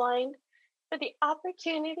of the Blind for the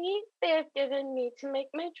opportunity they have given me to make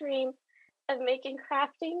my dream of making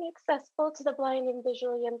crafting accessible to the blind and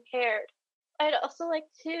visually impaired. I'd also like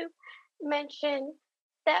to mention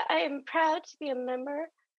that I am proud to be a member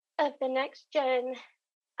of the Next Gen.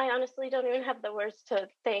 I honestly don't even have the words to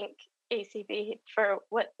thank ACB for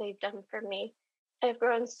what they've done for me. I've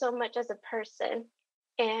grown so much as a person,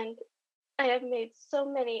 and I have made so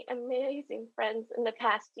many amazing friends in the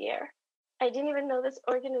past year. I didn't even know this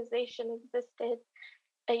organization existed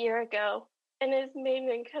a year ago, and it has made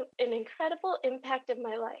an incredible impact in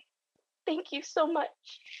my life. Thank you so much.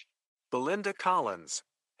 Belinda Collins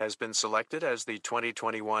has been selected as the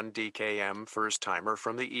 2021 DKM first-timer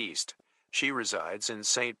from the East. She resides in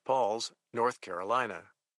St. Paul's, North Carolina.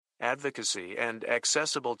 Advocacy and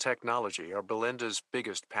accessible technology are Belinda's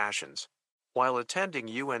biggest passions. While attending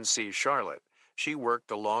UNC Charlotte, she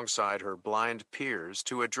worked alongside her blind peers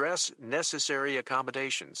to address necessary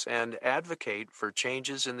accommodations and advocate for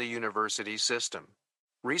changes in the university system.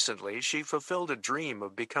 Recently, she fulfilled a dream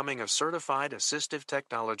of becoming a certified assistive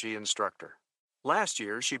technology instructor. Last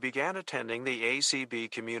year, she began attending the ACB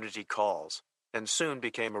community calls and soon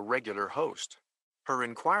became a regular host. Her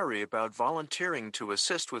inquiry about volunteering to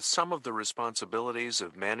assist with some of the responsibilities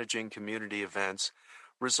of managing community events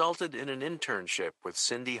resulted in an internship with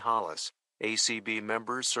Cindy Hollis, ACB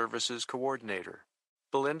Member Services Coordinator.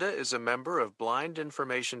 Belinda is a member of Blind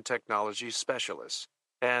Information Technology Specialists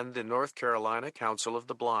and the North Carolina Council of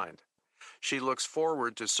the Blind. She looks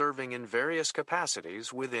forward to serving in various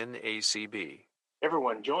capacities within ACB.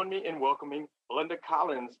 Everyone, join me in welcoming Belinda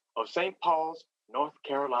Collins of St. Paul's, North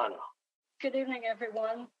Carolina. Good evening,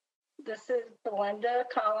 everyone. This is Belinda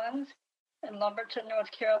Collins in Lumberton,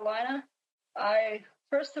 North Carolina. I,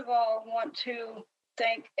 first of all, want to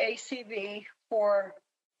thank ACB for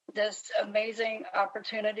this amazing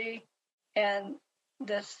opportunity and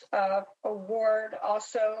this award.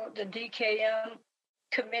 Also, the DKM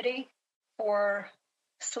committee for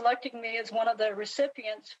selecting me as one of the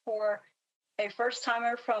recipients for a first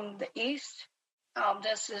timer from the East.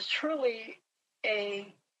 This is truly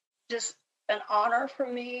just an honor for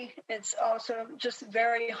me. It's also just a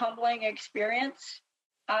very humbling experience.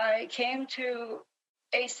 I came to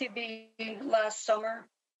ACB last summer,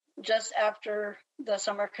 just after the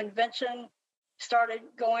summer convention, started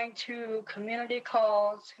going to community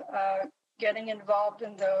calls, getting involved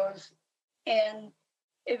in those, and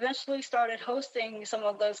eventually started hosting some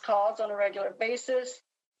of those calls on a regular basis,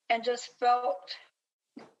 and just felt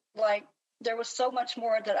like there was so much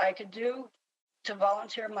more that I could do to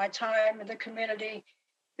volunteer my time in the community,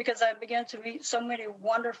 because I began to meet so many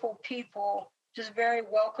wonderful people, just very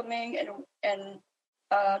welcoming and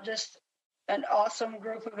just an awesome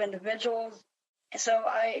group of individuals. So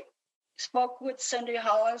I spoke with Cindy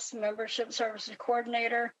Hollis, Membership Services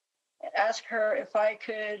Coordinator, and asked her if I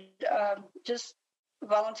could just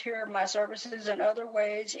volunteer my services in other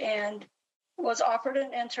ways, and was offered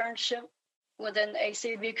an internship within the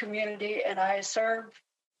ACB community, and I served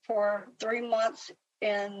for 3 months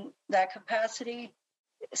in that capacity.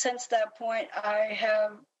 Since that point, I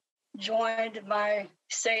have joined my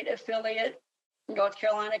state affiliate, North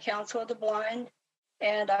Carolina Council of the Blind,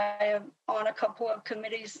 and I am on a couple of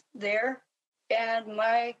committees there. And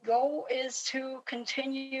my goal is to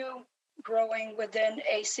continue growing within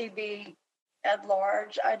ACB at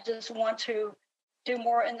large. I just want to do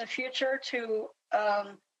more in the future to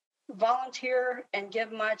volunteer and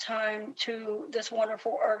give my time to this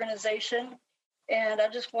wonderful organization. And I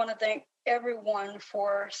just want to thank everyone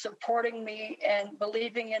for supporting me and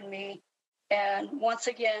believing in me. And once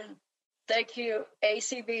again, thank you,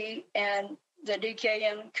 ACB and the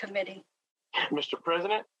DKM committee. Mr.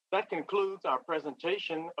 President, that concludes our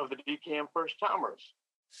presentation of the DKM First Timers.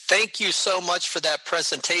 Thank you so much for that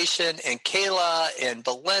presentation. And Kayla and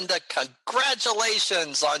Belinda,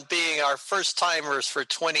 congratulations on being our first timers for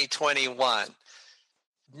 2021.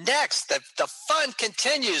 Next, the fun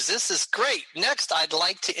continues. This is great. Next, I'd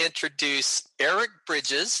like to introduce Eric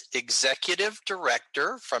Bridges, Executive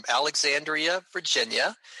Director from Alexandria,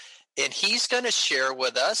 Virginia. And he's going to share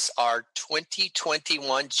with us our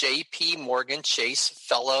 2021 J.P. Morgan Chase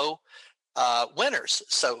Fellow winners.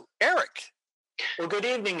 So, Eric. Well, good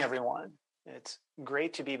evening, everyone. It's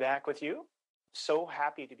great to be back with you. So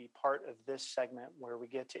happy to be part of this segment where we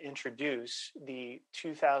get to introduce the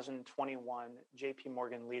 2021 JP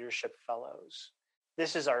Morgan Leadership Fellows.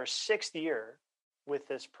 This is our 6th year with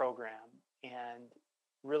this program, and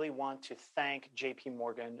really want to thank JP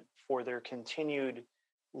Morgan for their continued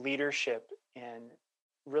leadership in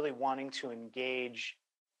really wanting to engage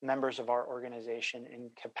members of our organization in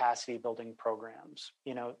capacity building programs.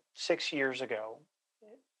 6 years ago,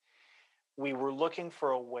 we were looking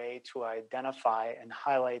for a way to identify and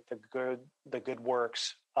highlight the good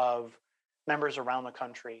works of members around the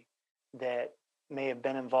country that may have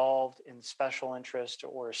been involved in special interest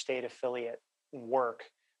or state affiliate work,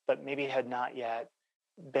 but maybe had not yet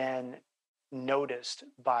been noticed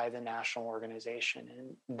by the national organization.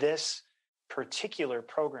 And this particular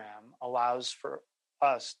program allows for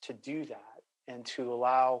us to do that and to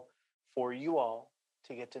allow for you all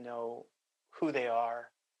to get to know who they are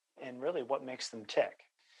and really what makes them tick.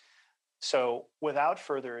 So without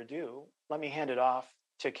further ado, let me hand it off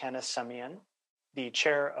to Kenneth Semien, the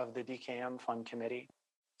chair of the DKM Fund Committee,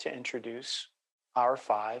 to introduce our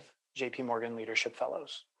 5 JP Morgan Leadership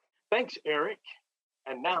Fellows. Thanks, Eric.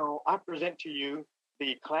 And now I present to you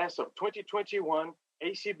the class of 2021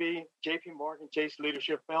 ACB JP Morgan Chase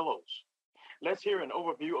Leadership Fellows. Let's hear an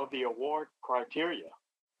overview of the award criteria.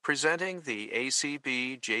 Presenting the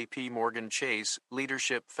ACB JP Morgan Chase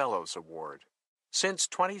Leadership Fellows Award. Since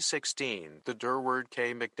 2016, the Durward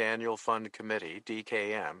K. McDaniel Fund Committee,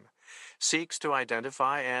 DKM, seeks to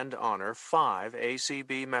identify and honor 5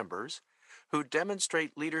 ACB members who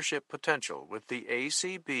demonstrate leadership potential with the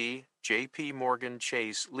ACB JP Morgan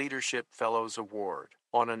Chase Leadership Fellows Award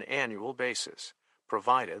on an annual basis,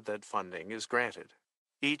 provided that funding is granted.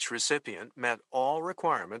 Each recipient met all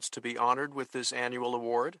requirements to be honored with this annual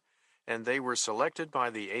award, and they were selected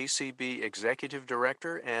by the ACB Executive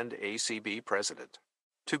Director and ACB President.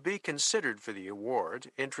 To be considered for the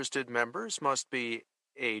award, interested members must be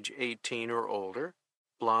age 18 or older,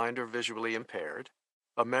 blind or visually impaired,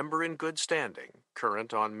 a member in good standing,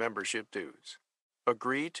 current on membership dues,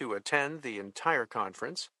 agree to attend the entire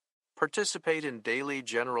conference, participate in daily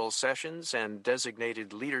general sessions and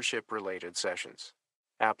designated leadership-related sessions.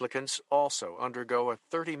 Applicants also undergo a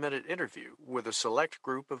 30-minute interview with a select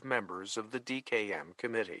group of members of the DKM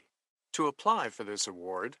committee. To apply for this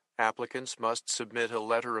award, applicants must submit a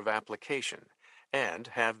letter of application and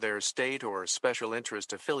have their state or special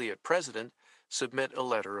interest affiliate president submit a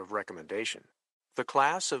letter of recommendation. The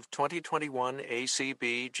class of 2021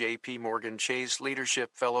 ACB JP Morgan Chase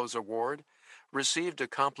Leadership Fellows Award received a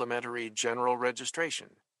complimentary general registration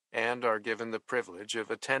and are given the privilege of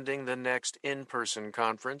attending the next in-person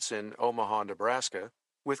conference in Omaha, Nebraska,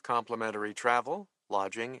 with complimentary travel,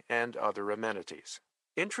 lodging, and other amenities.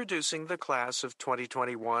 Introducing the class of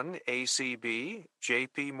 2021 ACB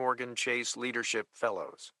JP Morgan Chase Leadership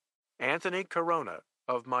Fellows. Anthony Corona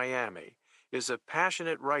of Miami is a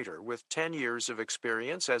passionate writer with 10 years of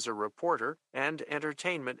experience as a reporter and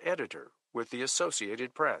entertainment editor with the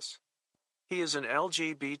Associated Press. He is an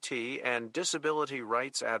LGBT and disability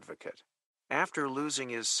rights advocate. After losing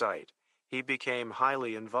his sight, he became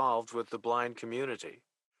highly involved with the blind community.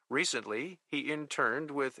 Recently, he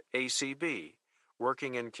interned with ACB,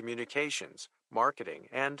 working in communications, marketing,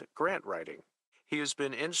 and grant writing. He has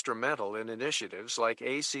been instrumental in initiatives like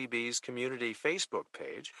ACB's community Facebook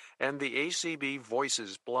page and the ACB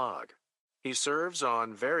Voices blog. He serves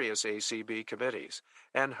on various ACB committees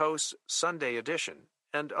and hosts Sunday Edition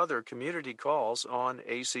and other community calls on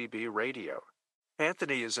ACB Radio.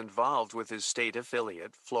 Anthony is involved with his state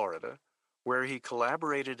affiliate, Florida, where he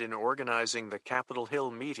collaborated in organizing the Capitol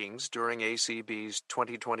Hill meetings during ACB's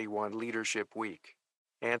 2021 Leadership Week.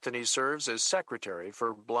 Anthony serves as secretary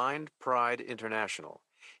for Blind Pride International.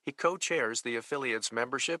 He co-chairs the affiliate's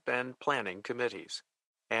membership and planning committees.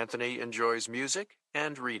 Anthony enjoys music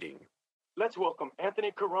and reading. Let's welcome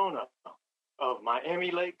Anthony Corona of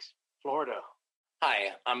Miami Lakes, Florida.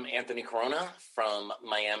 Hi, I'm Anthony Corona from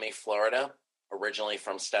Miami, Florida, originally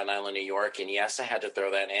from Staten Island, New York. And yes, I had to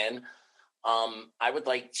throw that in. I would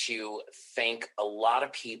like to thank a lot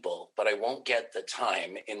of people, but I won't get the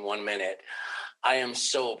time in 1 minute. I am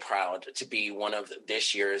so proud to be one of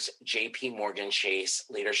this year's JP Morgan Chase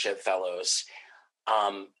Leadership Fellows.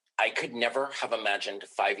 I could never have imagined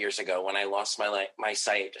 5 years ago when I lost my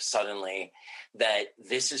sight suddenly that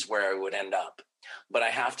this is where I would end up. But I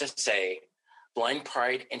have to say, Blind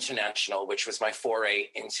Pride International, which was my foray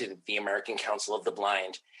into the American Council of the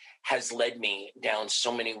Blind, has led me down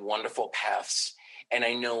so many wonderful paths. And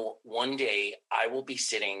I know one day I will be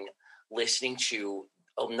sitting, listening to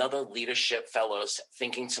another Leadership Fellows,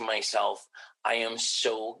 thinking to myself, I am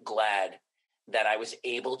so glad that I was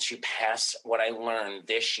able to pass what I learned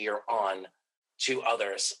this year on to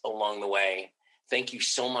others along the way. Thank you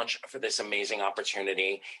so much for this amazing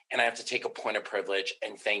opportunity. And I have to take a point of privilege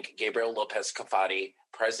and thank Gabriel Lopez Cafati,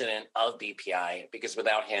 president of BPI, because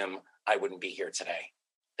without him, I wouldn't be here today.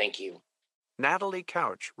 Thank you. Natalie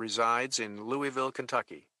Couch resides in Louisville,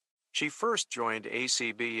 Kentucky. She first joined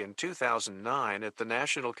ACB in 2009 at the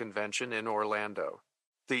National Convention in Orlando.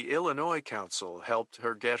 The Illinois Council helped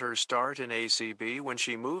her get her start in ACB when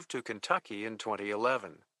she moved to Kentucky in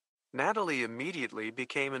 2011. Natalie immediately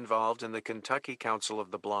became involved in the Kentucky Council of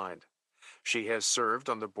the Blind. She has served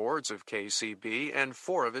on the boards of KCB and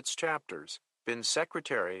 4 of its chapters, been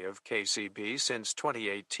secretary of KCB since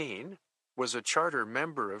 2018, was a charter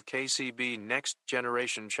member of KCB Next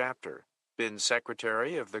Generation Chapter, been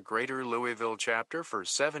secretary of the Greater Louisville Chapter for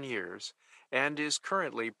 7 years, and is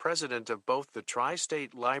currently president of both the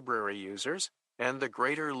Tri-State Library Users and the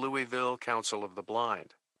Greater Louisville Council of the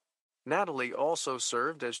Blind. Natalie also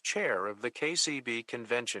served as chair of the KCB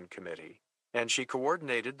Convention Committee, and she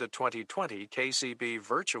coordinated the 2020 KCB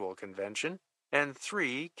Virtual Convention and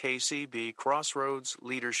 3 KCB Crossroads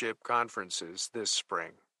Leadership Conferences this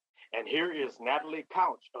spring. And here is Natalie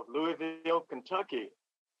Couch of Louisville, Kentucky.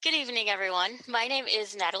 Good evening, everyone. My name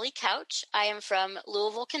is Natalie Couch. I am from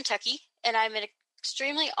Louisville, Kentucky, and I'm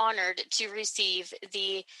extremely honored to receive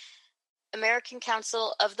the American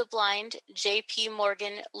Council of the Blind JP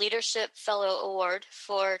Morgan Leadership Fellow Award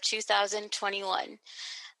for 2021.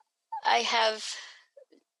 I have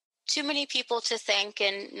too many people to thank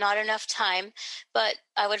and not enough time, but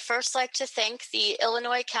I would first like to thank the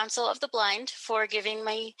Illinois Council of the Blind for giving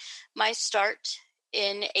me my start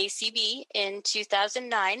in ACB in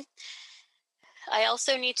 2009. I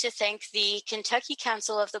also need to thank the Kentucky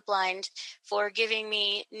Council of the Blind for giving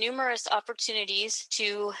me numerous opportunities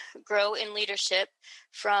to grow in leadership,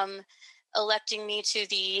 from electing me to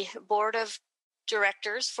the board of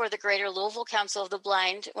directors for the Greater Louisville Council of the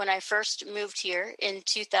Blind when I first moved here in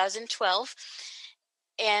 2012,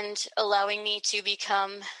 and allowing me to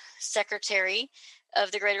become secretary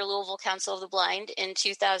of the Greater Louisville Council of the Blind in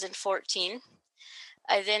 2014.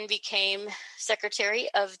 I then became secretary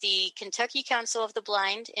of the Kentucky Council of the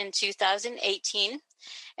Blind in 2018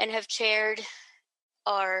 and have chaired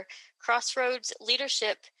our Crossroads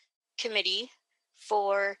Leadership Committee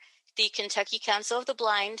for the Kentucky Council of the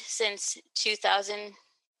Blind since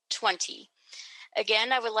 2020.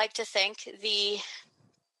 Again, I would like to thank the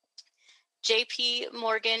J.P.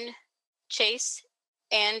 Morgan Chase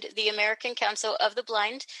and the American Council of the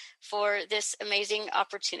Blind for this amazing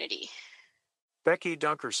opportunity. Becky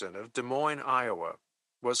Dunkerson of Des Moines, Iowa,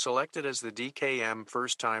 was selected as the DKM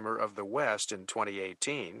First Timer of the West in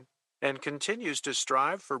 2018 and continues to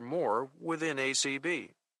strive for more within ACB.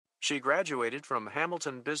 She graduated from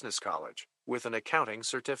Hamilton Business College with an accounting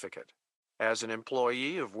certificate. As an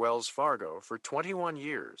employee of Wells Fargo for 21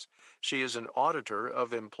 years, she is an auditor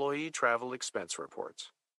of employee travel expense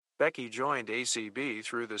reports. Becky joined ACB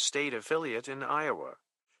through the state affiliate in Iowa.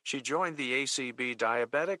 She joined the ACB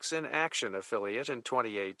Diabetics in Action affiliate in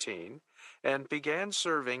 2018 and began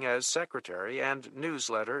serving as secretary and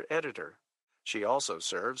newsletter editor. She also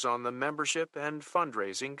serves on the membership and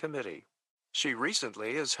fundraising committee. She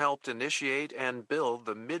recently has helped initiate and build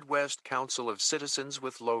the Midwest Council of Citizens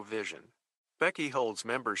with Low Vision. Becky holds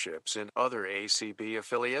memberships in other ACB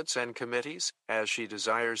affiliates and committees as she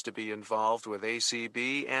desires to be involved with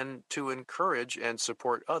ACB and to encourage and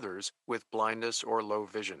support others with blindness or low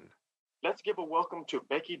vision. Let's give a welcome to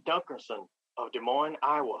Becky Dunkerson of Des Moines,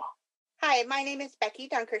 Iowa. Hi, my name is Becky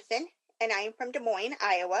Dunkerson, and I am from Des Moines,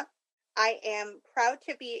 Iowa. I am proud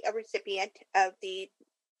to be a recipient of the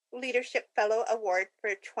Leadership Fellow Award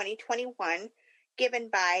for 2021 given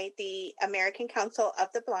by the American Council of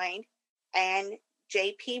the Blind and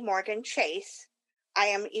J.P. Morgan Chase. I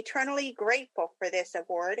am eternally grateful for this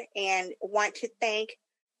award and want to thank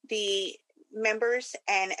the members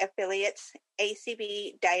and affiliates,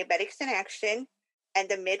 ACB Diabetics in Action and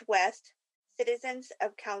the Midwest Citizens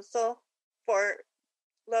of Council for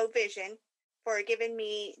Low Vision for giving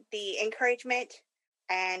me the encouragement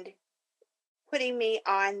and putting me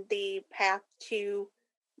on the path to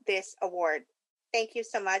this award. Thank you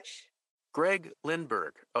so much. Greg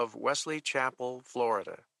Lindberg of Wesley Chapel,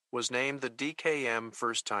 Florida, was named the DKM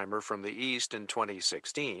First Timer from the East in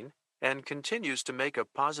 2016 and continues to make a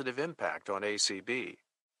positive impact on ACB.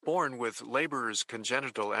 Born with Leber's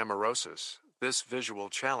congenital amaurosis, this visual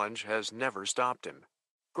challenge has never stopped him.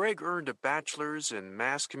 Greg earned a bachelor's in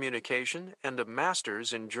mass communication and a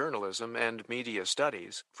master's in journalism and media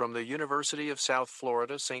studies from the University of South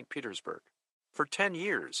Florida, St. Petersburg. For 10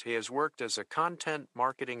 years, he has worked as a content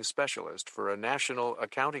marketing specialist for a national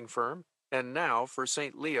accounting firm and now for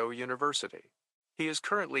St. Leo University. He is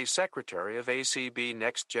currently secretary of ACB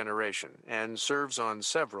Next Generation and serves on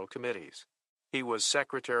several committees. He was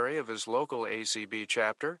secretary of his local ACB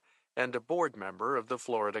chapter and a board member of the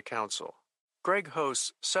Florida Council. Greg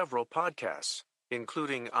hosts several podcasts,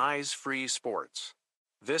 including Eyes Free Sports.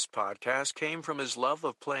 This podcast came from his love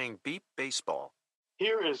of playing beep baseball.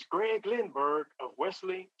 Here is Greg Lindberg of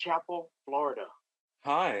Wesley Chapel, Florida.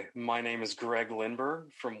 Hi, my name is Greg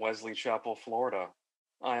Lindberg from Wesley Chapel, Florida.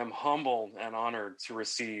 I am humbled and honored to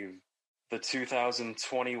receive the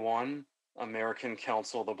 2021 American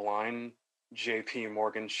Council of the Blind J.P.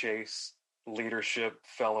 Morgan Chase Leadership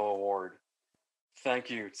Fellow Award. Thank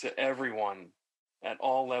you to everyone at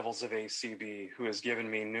all levels of ACB who has given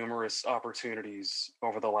me numerous opportunities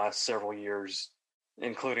over the last several years,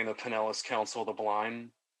 including the Pinellas Council of the Blind,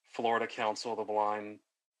 Florida Council of the Blind,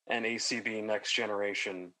 and ACB Next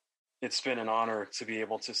Generation. It's been an honor to be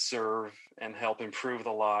able to serve and help improve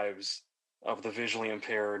the lives of the visually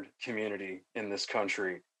impaired community in this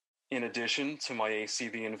country. In addition to my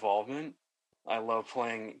ACB involvement, I love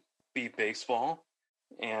playing beep baseball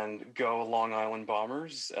and go Long Island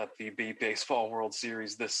Bombers at the Beep Baseball World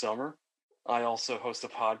Series this summer. I also host a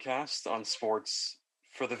podcast on sports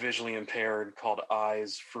for the visually impaired called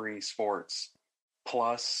Eyes Free Sports.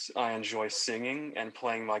 Plus, I enjoy singing and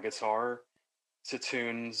playing my guitar to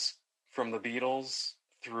tunes from the Beatles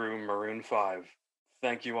through Maroon 5.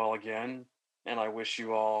 Thank you all again, and I wish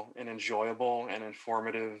you all an enjoyable and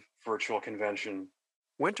informative virtual convention.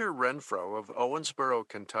 Winter Renfro of Owensboro,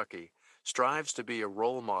 Kentucky, strives to be a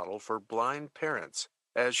role model for blind parents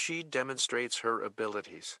as she demonstrates her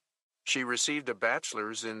abilities. She received a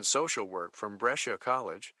bachelor's in social work from Brescia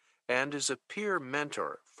College and is a peer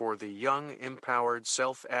mentor for the Young Empowered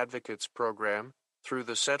Self-Advocates program through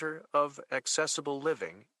the Center of Accessible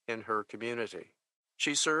Living in her community.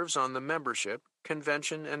 She serves on the membership,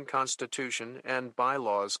 Convention and Constitution and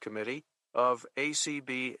Bylaws Committee of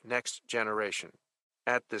ACB Next Generation.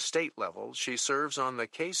 At the state level, she serves on the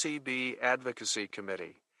KCB Advocacy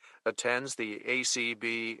Committee, attends the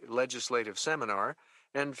ACB Legislative Seminar,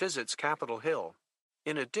 and visits Capitol Hill.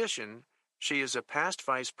 In addition, she is a past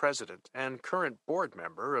vice president and current board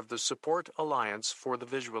member of the Support Alliance for the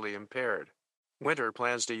Visually Impaired. Winter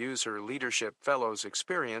plans to use her Leadership Fellows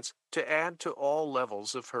experience to add to all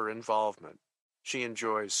levels of her involvement. She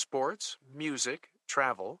enjoys sports, music,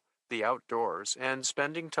 travel, the outdoors, and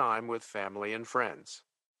spending time with family and friends.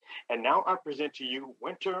 And now I present to you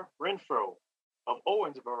Winter Renfro of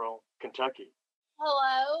Owensboro, Kentucky.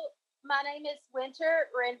 Hello, my name is Winter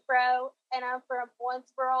Renfro, and I'm from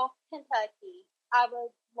Owensboro, Kentucky. I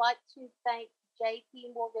would like to thank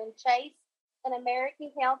J.P. Morgan Chase and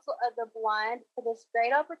American Council of the Blind for this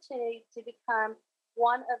great opportunity to become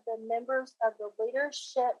one of the members of the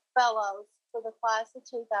Leadership Fellows for the class of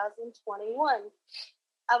 2021.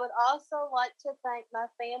 I would also like to thank my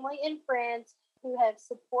family and friends who have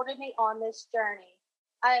supported me on this journey.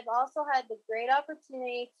 I have also had the great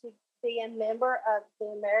opportunity to be a member of the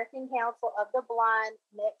American Council of the Blind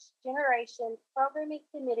Next Generation Programming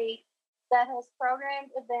Committee that has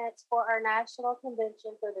programmed events for our national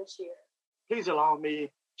convention for this year. Please allow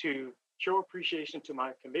me to show appreciation to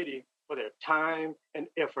my committee for their time and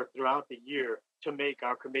effort throughout the year to make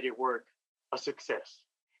our committee work a success.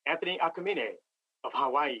 Anthony Akamine of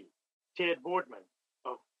Hawaii, Ted Boardman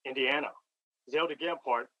of Indiana, Zelda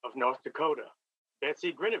Gempart of North Dakota,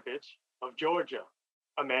 Betsy Grinovich of Georgia,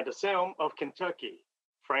 Amanda Selm of Kentucky,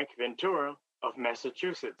 Frank Ventura of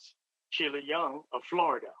Massachusetts, Sheila Young of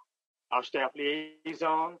Florida, our staff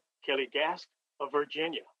liaison, Kelly Gask of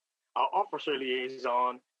Virginia, our officer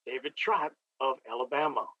liaison, David Trott of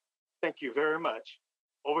Alabama. Thank you very much.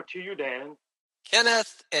 Over to you, Dan.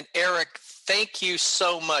 Kenneth and Eric, thank you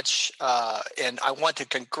so much. And I want to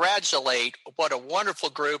congratulate what a wonderful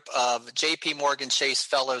group of JP Morgan Chase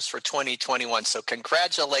Fellows for 2021. So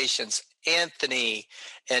congratulations, Anthony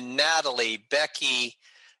and Natalie, Becky,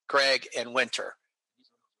 Greg, and Winter.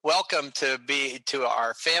 Welcome to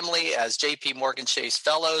our family as JP Morgan Chase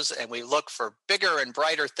Fellows, and we look for bigger and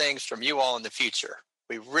brighter things from you all in the future.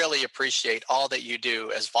 We really appreciate all that you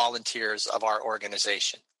do as volunteers of our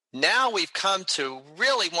organization. Now we've come to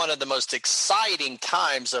really one of the most exciting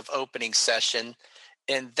times of opening session,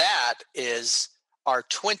 and that is our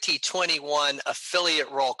 2021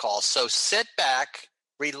 affiliate roll call. So sit back,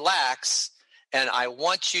 relax, and I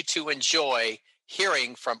want you to enjoy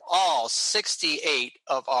hearing from all 68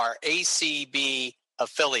 of our ACB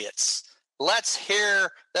affiliates. Let's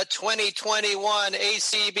hear the 2021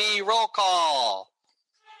 ACB roll call.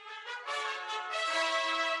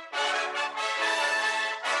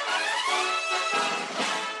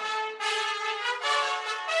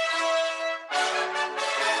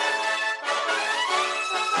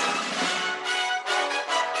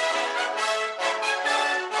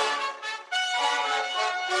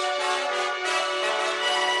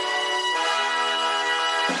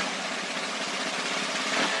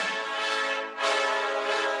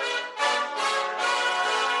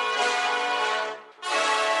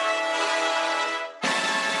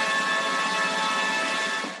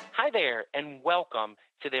 And welcome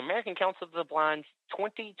to the American Council of the Blind's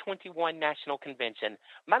 2021 National Convention.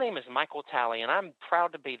 My name is Michael Talley, and I'm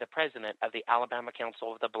proud to be the president of the Alabama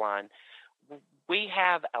Council of the Blind. We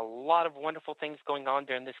have a lot of wonderful things going on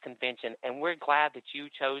during this convention, and we're glad that you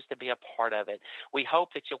chose to be a part of it. We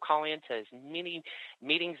hope that you'll call into as many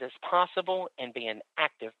meetings as possible and be an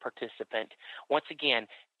active participant. Once again,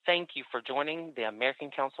 thank you for joining the American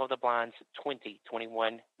Council of the Blind's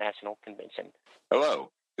 2021 National Convention. Hello.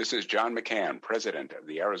 This is John McCann, president of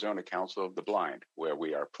the Arizona Council of the Blind, where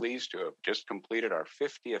we are pleased to have just completed our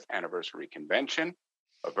 50th anniversary convention,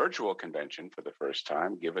 a virtual convention for the first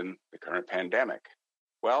time given the current pandemic.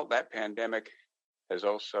 Well, that pandemic has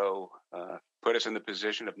also put us in the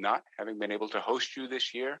position of not having been able to host you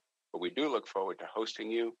this year, but we do look forward to hosting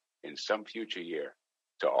you in some future year.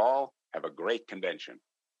 To all, have a great convention.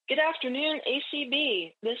 Good afternoon,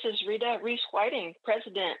 ACB. This is Rita Reese-Whiting,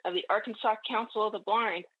 president of the Arkansas Council of the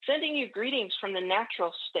Blind, sending you greetings from the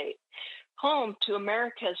natural state, home to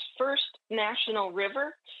America's first national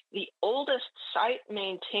river, the oldest site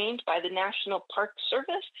maintained by the National Park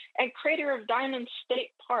Service, and creator of Diamond State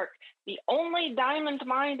Park, the only diamond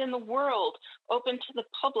mine in the world open to the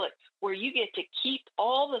public, where you get to keep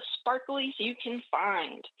all the sparklies you can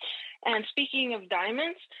find. And speaking of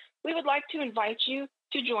diamonds, we would like to invite you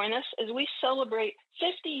to join us as we celebrate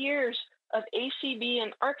 50 years of ACB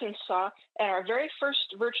in Arkansas at our very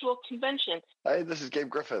first virtual convention. Hi, this is Gabe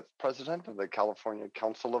Griffith, president of the California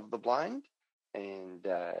Council of the Blind, and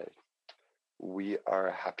we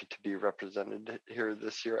are happy to be represented here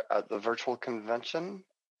this year at the virtual convention.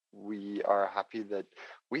 We are happy that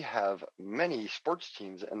we have many sports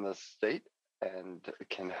teams in the state and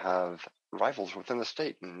can have rivals within the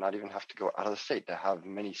state and not even have to go out of the state to have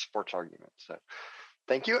many sports arguments. So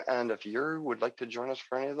thank you. And if you would like to join us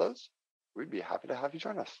for any of those, we'd be happy to have you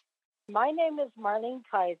join us. My name is Marlene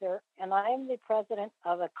Kaiser, and I am the president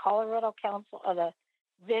of the Colorado Council of the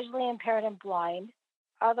Visually Impaired and Blind,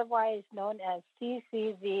 otherwise known as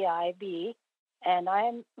CCVIB, and I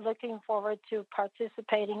am looking forward to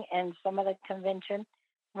participating in some of the convention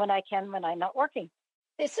when I can, when I'm not working.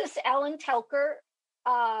 This is Ellen Telker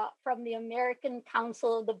from the American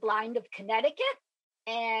Council of the Blind of Connecticut,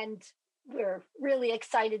 and we're really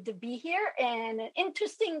excited to be here. And an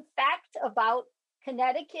interesting fact about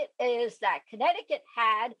Connecticut is that Connecticut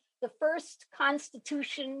had the first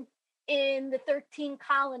constitution in the 13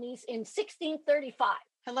 colonies in 1635.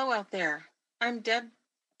 Hello out there. I'm Deb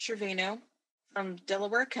Trevino from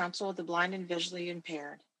Delaware Council of the Blind and Visually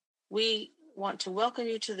Impaired. We want to welcome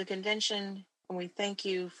you to the convention, and we thank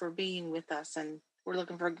you for being with us, and we're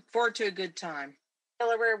looking forward to a good time.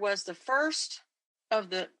 Delaware was the first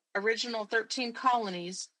of the original 13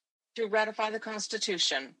 colonies to ratify the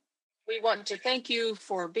Constitution. We want to thank you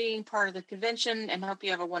for being part of the convention and hope you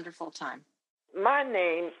have a wonderful time. My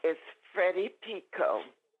name is Freddie Pico,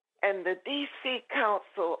 and the DC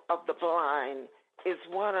Council of the Blind is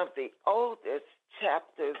one of the oldest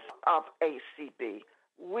chapters of ACB.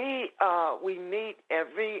 We meet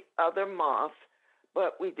every other month,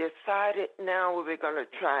 but we decided now we're going to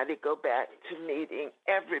try to go back to meeting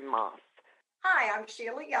every month. Hi, I'm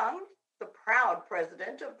Sheila Young, the proud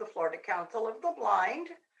president of the Florida Council of the Blind.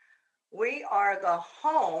 We are the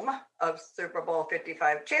home of Super Bowl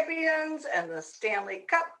 55 champions and the Stanley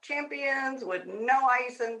Cup champions with no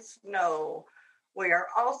ice and snow. We are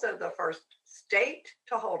also the first state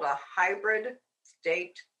to hold a hybrid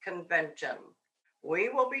state convention. We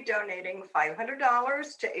will be donating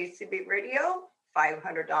 $500 to ACB Radio,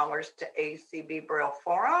 $500 to ACB Braille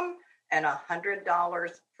Forum, and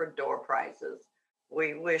 $100 for door prizes.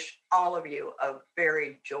 We wish all of you a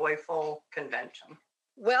very joyful convention.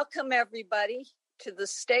 Welcome, everybody, to the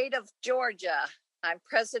state of Georgia. I'm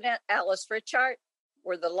President Alice Richard.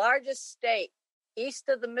 We're the largest state east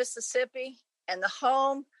of the Mississippi and the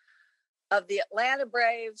home of the Atlanta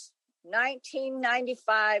Braves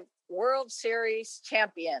 1995 World Series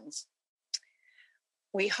champions.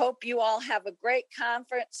 We hope you all have a great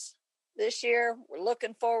conference this year. We're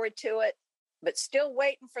looking forward to it, but still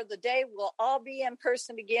waiting for the day we'll all be in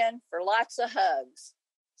person again for lots of hugs.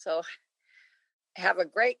 So have a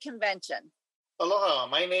great convention. Aloha,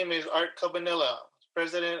 my name is Art Cabanilla,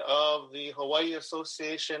 president of the Hawaii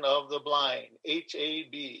Association of the Blind,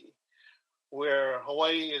 HAB, where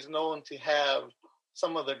Hawaii is known to have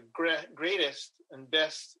some of the greatest and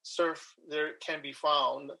best surf there can be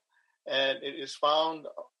found. And it is found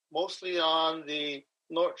mostly on the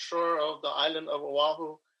north shore of the island of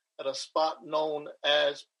Oahu at a spot known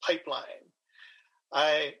as Pipeline.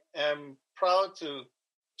 I am proud to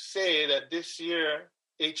say that this year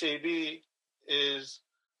HAB is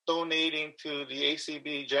donating to the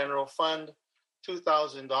ACB General Fund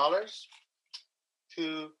 $2,000,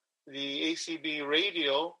 to the ACB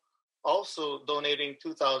Radio also donating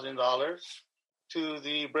 $2,000, to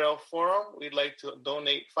the Braille Forum we'd like to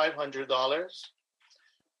donate $500,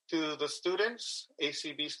 to the students,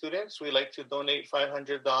 ACB students, we'd like to donate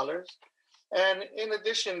 $500, and in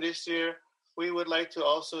addition this year we would like to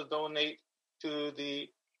also donate to the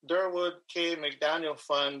Durwood K. McDaniel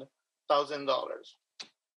Fund, $1,000.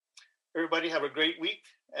 Everybody have a great week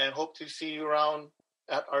and hope to see you around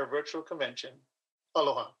at our virtual convention.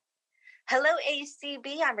 Aloha. Hello,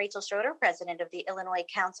 ACB. I'm Rachel Schroeder, president of the Illinois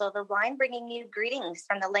Council of the Blind, bringing you greetings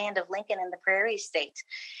from the land of Lincoln and the Prairie State.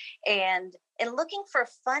 And in looking for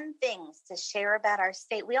fun things to share about our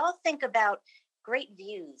state, we all think about great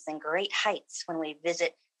views and great heights when we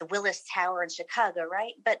visit the Willis Tower in Chicago,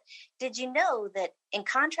 right? But did you know that in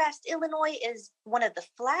contrast, Illinois is one of the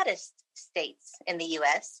flattest states in the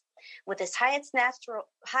U.S., with its highest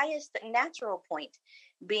natural point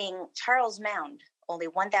being Charles Mound, only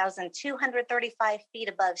 1,235 feet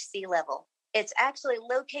above sea level. It's actually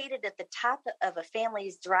located at the top of a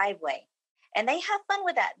family's driveway. And they have fun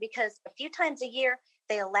with that because a few times a year,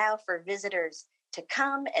 they allow for visitors to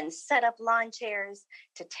come and set up lawn chairs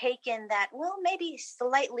to take in that, well, maybe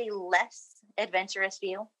slightly less adventurous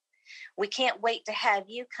view. We can't wait to have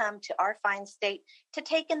you come to our fine state to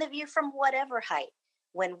take in the view from whatever height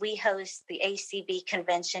when we host the ACB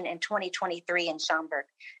convention in 2023 in Schaumburg.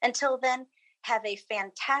 Until then, have a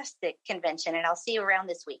fantastic convention, and I'll see you around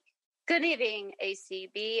this week. Good evening,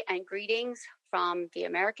 ACB, and greetings from the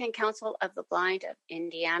American Council of the Blind of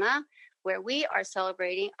Indiana, where we are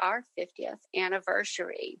celebrating our 50th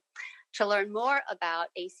anniversary. To learn more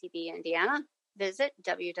about ACB Indiana, visit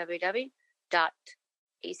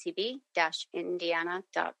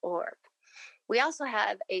www.acb-indiana.org. We also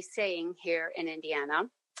have a saying here in Indiana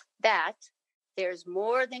that there's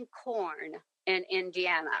more than corn in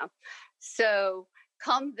Indiana. So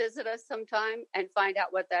come visit us sometime and find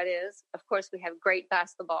out what that is. Of course, we have great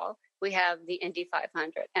basketball. We have the Indy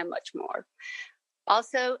 500 and much more.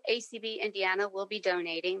 Also, ACB Indiana will be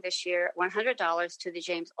donating this year $100 to the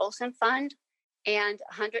James Olson Fund and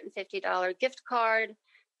 $150 gift card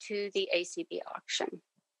to the ACB auction.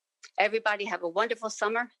 Everybody have a wonderful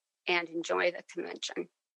summer and enjoy the convention.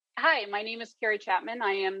 Hi, my name is Carrie Chapman.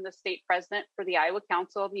 I am the state president for the Iowa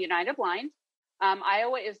Council of the United Blind.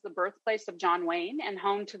 Iowa is the birthplace of John Wayne and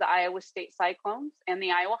home to the Iowa State Cyclones and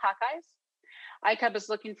the Iowa Hawkeyes. ICUB is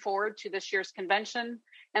looking forward to this year's convention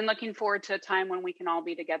and looking forward to a time when we can all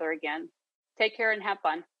be together again. Take care and have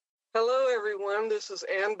fun. Hello, everyone. This is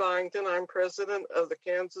Ann Byington. I'm president of the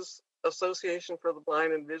Kansas Association for the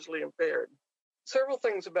Blind and Visually Impaired. Several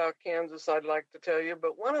things about Kansas I'd like to tell you,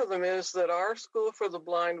 but one of them is that our School for the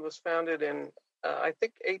Blind was founded in, I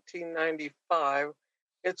think, 1895.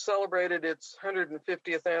 It celebrated its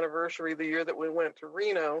 150th anniversary the year that we went to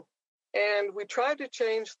Reno, and we tried to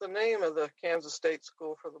change the name of the Kansas State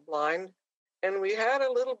School for the Blind, and we had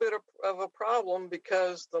a little bit of a problem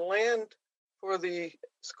because the land for the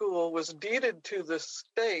school was deeded to the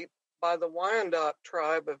state by the Wyandot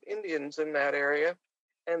tribe of Indians in that area,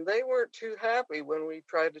 and they weren't too happy when we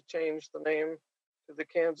tried to change the name to the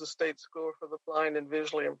Kansas State School for the Blind and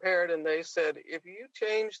Visually Impaired, and they said, if you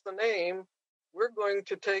change the name, we're going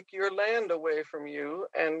to take your land away from you,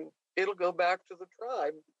 and it'll go back to the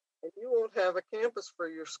tribe, and you won't have a campus for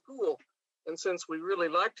your school. And since we really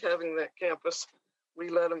liked having that campus, we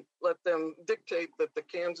let them dictate that the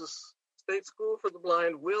Kansas State School for the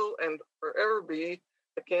Blind will and forever be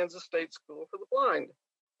the Kansas State School for the Blind.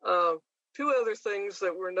 Two other things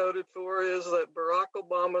that we're noted for is that Barack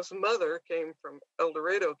Obama's mother came from El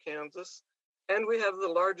Dorado, Kansas, and we have the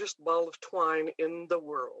largest ball of twine in the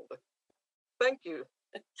world. Thank you.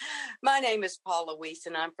 My name is Paula Weiss,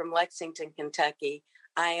 and I'm from Lexington, Kentucky.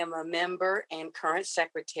 I am a member and current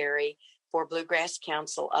secretary for Bluegrass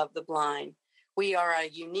Council of the Blind. We are a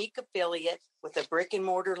unique affiliate with a brick and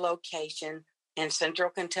mortar location in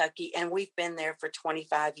Central Kentucky, and we've been there for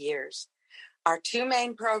 25 years. Our two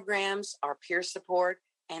main programs are peer support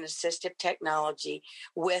and assistive technology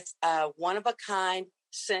with a one-of-a-kind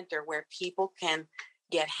center where people can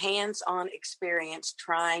get hands-on experience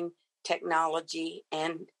trying technology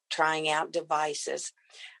and trying out devices.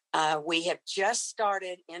 We have just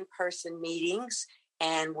started in-person meetings,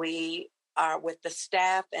 and we are with the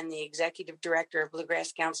staff and the executive director of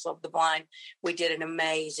Bluegrass Council of the Blind. We did an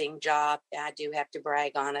amazing job. I do have to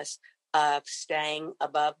brag on us of staying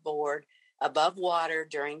above water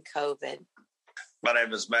during COVID. My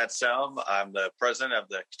name is Matt Salm. I'm the president of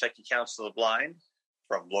the Kentucky Council of the Blind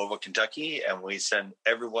from Louisville, Kentucky, and we send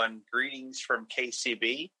everyone greetings from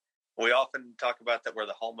KCB. We often talk about that we're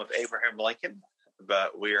the home of Abraham Lincoln,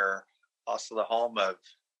 but we are also the home of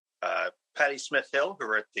Patti Smith Hill, who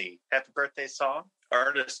wrote the Happy Birthday song,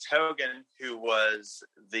 Ernest Hogan, who was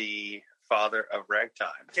the father of ragtime.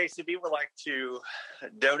 KCB would like to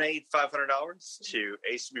donate $500 to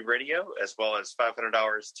ACB Radio, as well as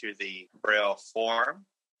 $500 to the Braille Forum.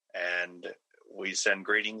 And we send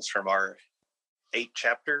greetings from our 8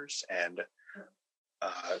 chapters and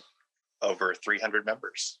over 300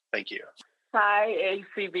 members. Thank you. Hi,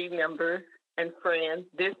 ACB members and friends.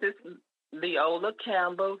 This is Leola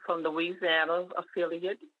Campbell from the Louisiana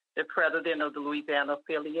affiliate, the president of the Louisiana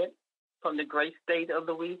affiliate from the great state of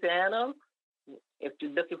Louisiana. If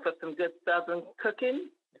you're looking for some good Southern cooking,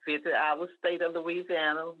 visit our state of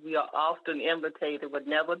Louisiana. We are often imitated but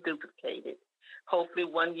never duplicated. Hopefully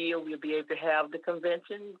one year we'll be able to have the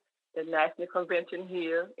convention, the national convention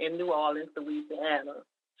here in New Orleans, Louisiana.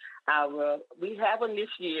 We have this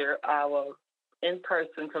year our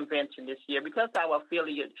in-person convention this year because our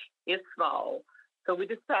affiliate is small. So we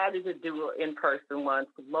decided to do an in-person one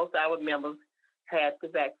because most of our members had the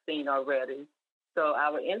vaccine already. So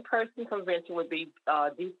our in-person convention would be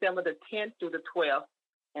December the 10th through the 12th,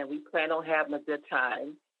 and we plan on having a good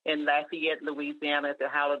time in Lafayette, Louisiana at the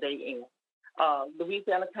Holiday Inn.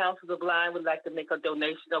 Louisiana Council of the Blind would like to make a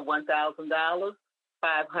donation of $1,000,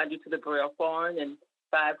 $500 to the Braille Fund, and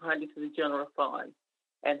 $500 to the General Fund.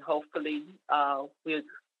 And hopefully we'll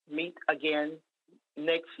meet again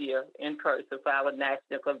next year in person for our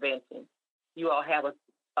national convention. You all have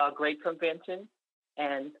a great convention,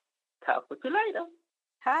 and talk with you later.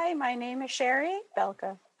 Hi, my name is Sherry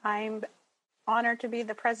Belka. I'm honored to be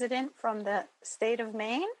the president from the state of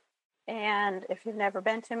Maine. And if you've never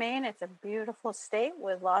been to Maine, it's a beautiful state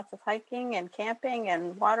with lots of hiking and camping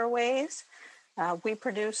and waterways. We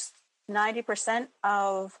produce 90%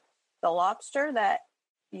 of the lobster that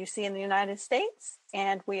you see in the United States,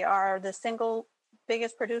 and we are the single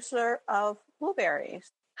biggest producer of blueberries.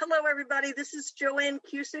 Hello, everybody. This is Joanne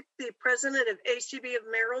Cusick, the president of ACB of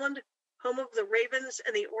Maryland, home of the Ravens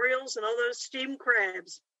and the Orioles and all those steamed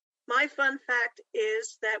crabs. My fun fact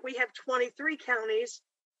is that we have 23 counties,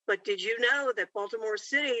 but did you know that Baltimore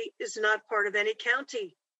City is not part of any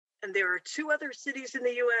county? And there are 2 other cities in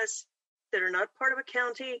the U.S. that are not part of a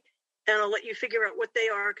county, and I'll let you figure out what they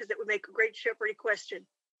are because it would make a great Jeopardy question.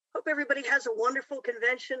 Hope everybody has a wonderful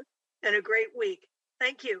convention and a great week.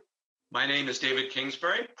 Thank you. My name is David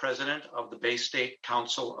Kingsbury, president of the Bay State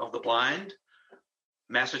Council of the Blind.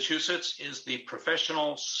 Massachusetts is the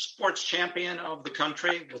professional sports champion of the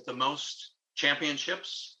country with the most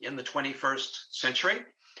championships in the 21st century.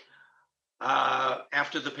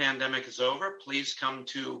 After the pandemic is over, please come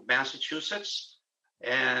to Massachusetts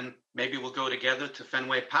and maybe we'll go together to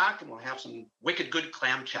Fenway Park and we'll have some wicked good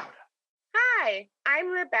clam chowder. Hi, I'm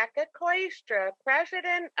Rebecca Koistra,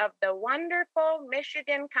 president of the wonderful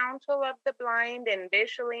Michigan Council of the Blind and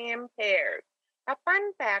Visually Impaired. A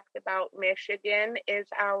fun fact about Michigan is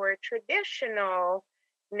our traditional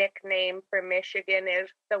nickname for Michigan is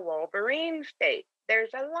the Wolverine State.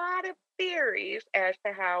 There's a lot of theories as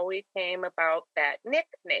to how we came about that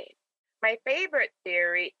nickname. My favorite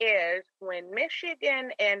theory is when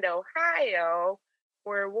Michigan and Ohio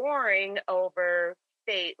were warring over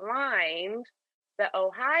state lines, the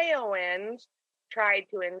Ohioans tried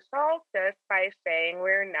to insult us by saying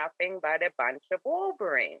we're nothing but a bunch of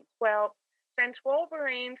Wolverines. Well, since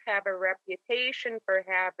Wolverines have a reputation for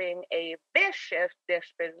having a vicious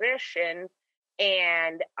disposition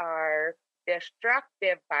and are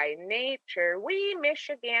destructive by nature, we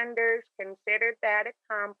Michiganders considered that a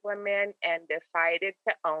compliment and decided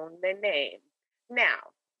to own the name. Now,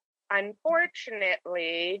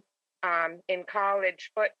 unfortunately, in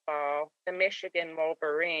college football, the Michigan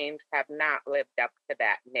Wolverines have not lived up to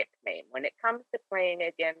that nickname when it comes to playing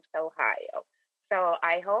against Ohio. So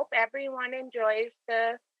I hope everyone enjoys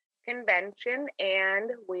the convention,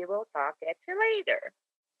 and we will talk at you later.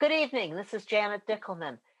 Good evening. This is Janet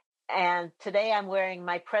Dickelman, and today I'm wearing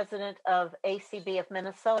my President of ACB of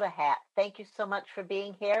Minnesota hat. Thank you so much for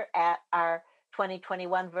being here at our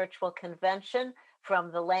 2021 virtual convention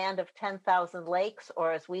from the land of 10,000 lakes,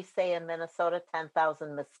 or as we say in Minnesota,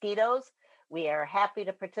 10,000 mosquitoes. We are happy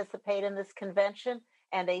to participate in this convention,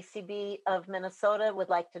 and ACB of Minnesota would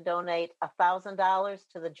like to donate $1,000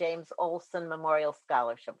 to the James Olson Memorial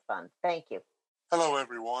Scholarship Fund. Thank you. Hello,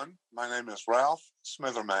 everyone. My name is Ralph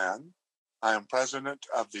Smitherman. I am president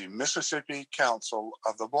of the Mississippi Council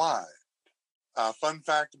of the Blind. A fun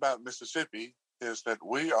fact about Mississippi is that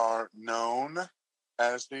we are known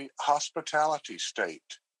as the hospitality state.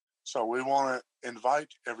 So we want to invite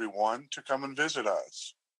everyone to come and visit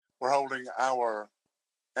us. We're holding our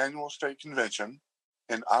annual state convention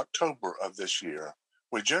in October of this year.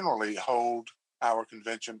 We generally hold our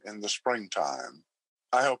convention in the springtime.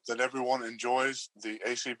 I hope that everyone enjoys the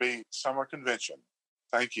ACB Summer Convention.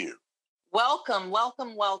 Thank you. Welcome,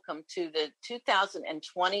 welcome, welcome to the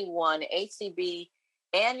 2021 ACB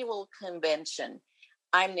Annual Convention.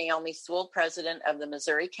 I'm Naomi Sewell, president of the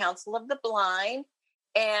Missouri Council of the Blind,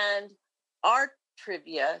 and our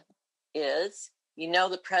trivia is, you know,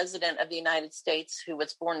 the president of the United States who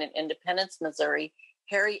was born in Independence, Missouri,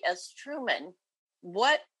 Harry S. Truman.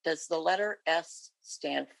 What does the letter S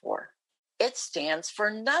stand for? It stands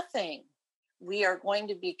for nothing. We are going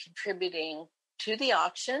to be contributing to the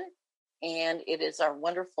auction, and it is our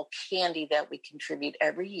wonderful candy that we contribute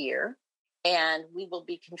every year. And we will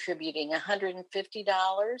be contributing $150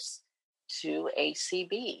 to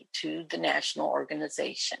ACB, to the national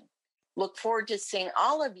organization. Look forward to seeing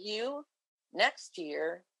all of you next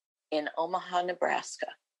year in Omaha, Nebraska.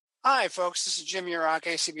 Hi, folks. This is Jim Yurok,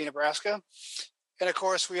 ACB Nebraska. And of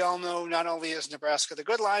course, we all know not only is Nebraska the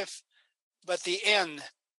good life, but the N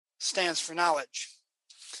stands for knowledge.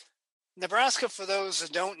 Nebraska, for those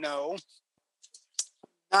that don't know,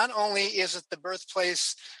 not only is it the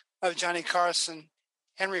birthplace of Johnny Carson,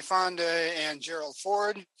 Henry Fonda, and Gerald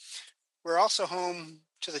Ford, we're also home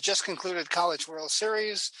to the just concluded College World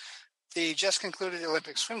Series, the just concluded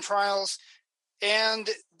Olympic swim trials, and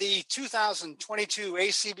the 2022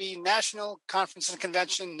 ACB National Conference and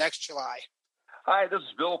Convention next July. Hi, this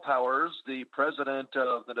is Bill Powers, the president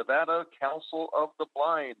of the Nevada Council of the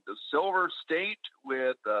Blind, the Silver State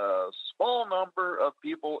with a small number of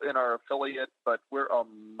people in our affiliate, but we're a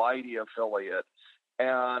mighty affiliate.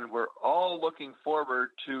 And we're all looking forward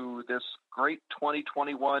to this great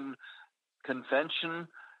 2021 convention.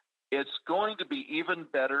 It's going to be even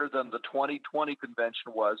better than the 2020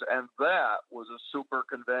 convention was, and that was a super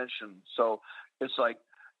convention. So it's like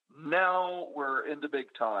now we're in the big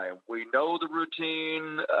time. We know the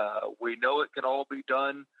routine. We know it can all be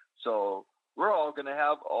done. So we're all going to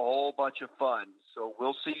have a whole bunch of fun. So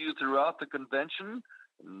we'll see you throughout the convention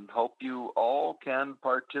and hope you all can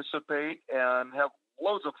participate and have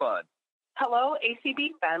loads of fun. Hello, ACB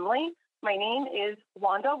family. My name is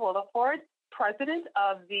Wanda Williford, President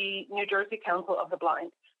of the New Jersey Council of the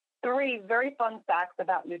Blind. 3 very fun facts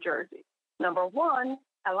about New Jersey. Number 1,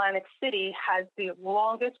 Atlantic City has the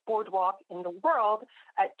longest boardwalk in the world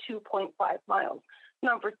at 2.5 miles.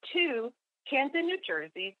 Number 2, Camden, New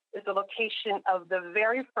Jersey is the location of the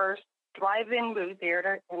very first drive-in movie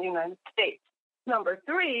theater in the United States. Number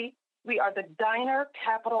 3, we are the diner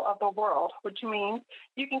capital of the world, which means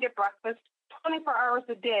you can get breakfast 24 hours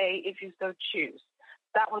a day if you so choose.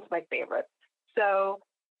 That one's my favorite. So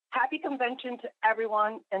happy convention to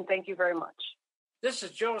everyone, and thank you very much. This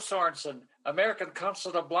is Joe Sorensen, American Council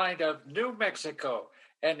of the Blind of New Mexico,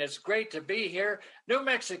 and it's great to be here. New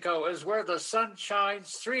Mexico is where the sun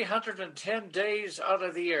shines 310 days out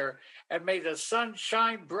of the year, and may the sun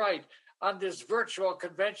shine bright on this virtual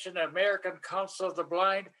convention, American Council of the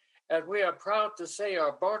Blind, and we are proud to say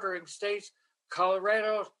our bordering states,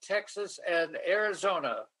 Colorado, Texas, and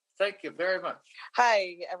Arizona. Thank you very much.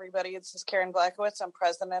 Hi, everybody. This is Karen Blackowitz. I'm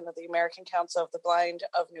president of the American Council of the Blind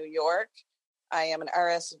of New York. I am an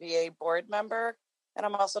RSVA board member, and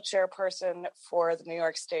I'm also chairperson for the New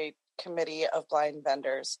York State Committee of Blind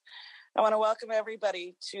Vendors. I want to welcome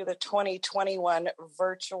everybody to the 2021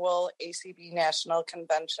 virtual ACB National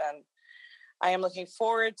Convention. I am looking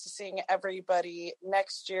forward to seeing everybody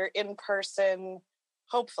next year in person,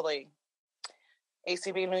 hopefully.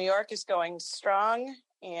 ACB New York is going strong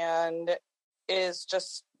and is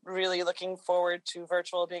just really looking forward to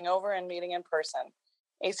virtual being over and meeting in person.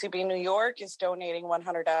 ACB New York is donating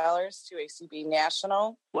 $100 to ACB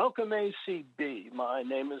National. Welcome, ACB. My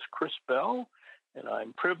name is Chris Bell, and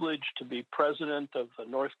I'm privileged to be president of the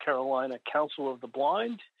North Carolina Council of the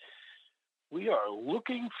Blind. We are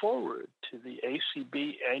looking forward to the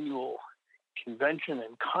ACB annual convention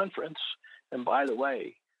and conference. And by the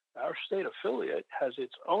way, our state affiliate has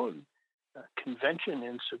its own convention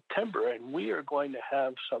in September, and we are going to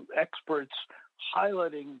have some experts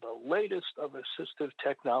highlighting the latest of assistive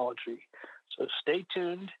technology. So stay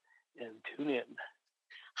tuned and tune in.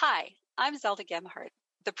 Hi, I'm Zelda Gemhardt,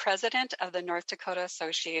 the president of the North Dakota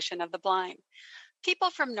Association of the Blind. People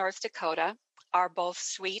from North Dakota are both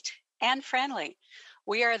sweet and friendly.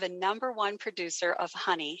 We are the #1 producer of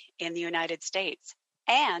honey in the United States.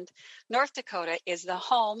 And North Dakota is the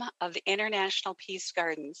home of the International Peace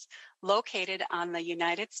Gardens, located on the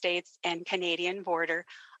United States and Canadian border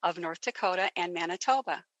of North Dakota and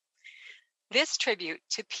Manitoba. This tribute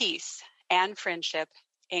to peace and friendship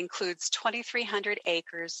includes 2,300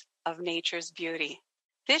 acres of nature's beauty.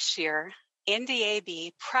 This year,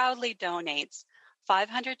 NDAB proudly donates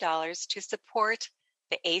 $500 to support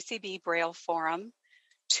the ACB Braille Forum,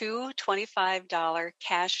 2 $25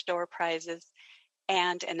 cash door prizes,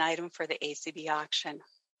 and an item for the ACB auction.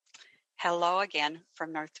 Hello again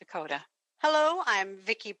from North Dakota. Hello, I'm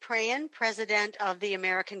Vicki Prayan, president of the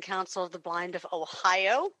American Council of the Blind of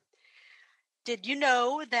Ohio. Did you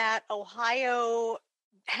know that Ohio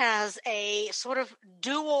has a sort of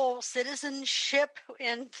dual citizenship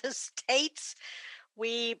in the states?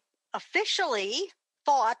 We officially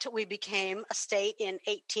thought we became a state in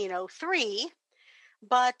 1803,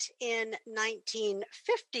 but in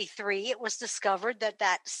 1953, it was discovered that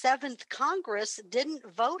that 7th Congress didn't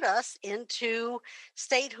vote us into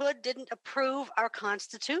statehood, didn't approve our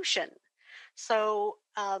Constitution. So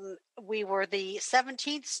we were the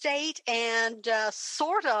 17th state and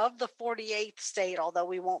sort of the 48th state, although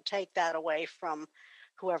we won't take that away from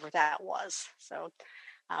whoever that was. So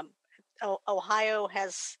Ohio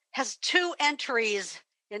has 2 entries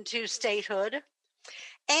into statehood.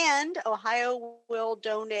 And Ohio will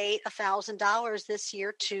donate $1,000 this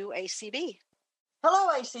year to ACB.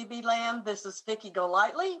 Hello, ACB land. This is Vicki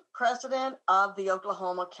Golightly, president of the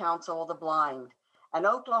Oklahoma Council of the Blind. And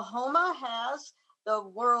Oklahoma has the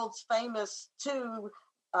world's famous 2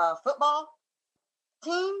 football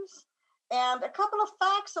teams. And a couple of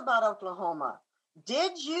facts about Oklahoma.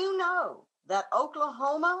 Did you know that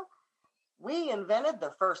Oklahoma, we invented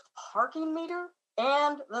the first parking meter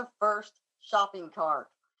and the first shopping cart?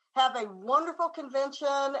 Have a wonderful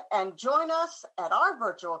convention and join us at our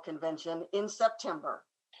virtual convention in September.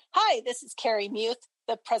 Hi, this is Carrie Muth,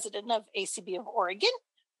 the president of ACB of Oregon.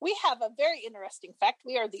 We have a very interesting fact.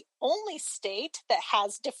 We are the only state that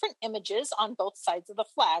has different images on both sides of the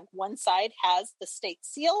flag. One side has the state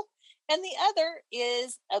seal, and the other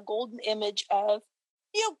is a golden image of,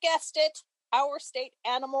 you guessed it, our state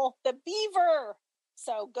animal, the beaver.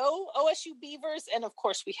 So go OSU Beavers. And of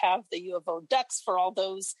course, we have the U of O Ducks for all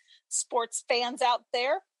those sports fans out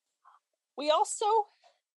there. We also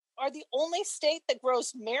are the only state that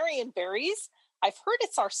grows marionberries. I've heard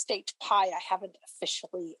it's our state pie. I haven't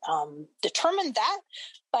officially determined that,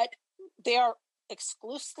 but they are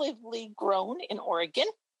exclusively grown in Oregon.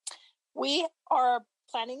 We are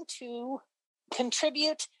planning to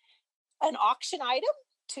contribute an auction item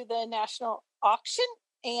to the national auction,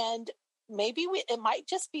 and maybe it might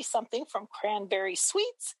just be something from Cranberry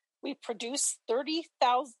Sweets. We produce 30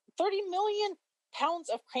 million pounds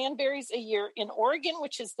of cranberries a year in Oregon,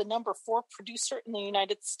 which is the number 4 producer in the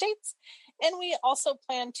United States. And we also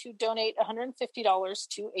plan to donate $150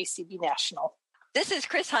 to ACB National. This is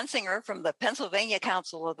Chris Hunsinger from the Pennsylvania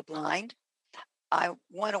Council of the Blind. I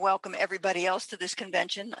want to welcome everybody else to this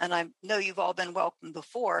convention, and I know you've all been welcomed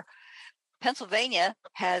before. Pennsylvania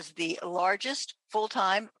has the largest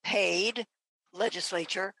full-time paid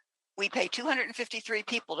legislature. We pay 253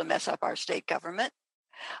 people to mess up our state government.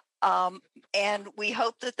 And we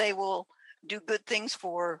hope that they will do good things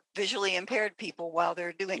for visually impaired people while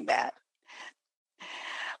they're doing that.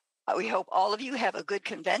 We hope all of you have a good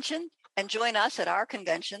convention and join us at our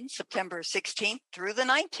convention September 16th through the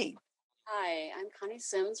 19th. Hi, I'm Connie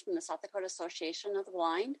Sims from the South Dakota Association of the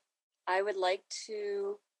Blind. I would like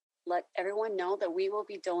to let everyone know that we will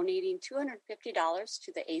be donating $250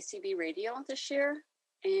 to the ACB radio this year.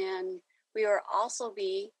 And we will also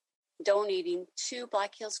be donating 2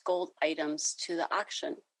 Black Hills Gold items to the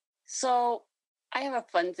auction. So I have a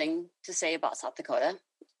fun thing to say about South Dakota.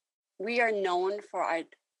 We are known for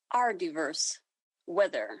our diverse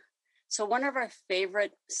weather. So one of our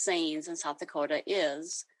favorite sayings in South Dakota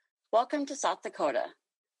is, "Welcome to South Dakota.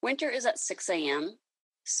 Winter is at 6 a.m.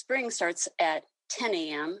 Spring starts at 10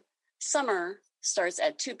 a.m. Summer starts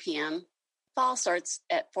at 2 p.m. Fall starts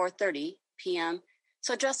at 4:30 p.m.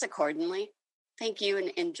 So dress accordingly. Thank you and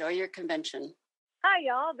enjoy your convention." Hi,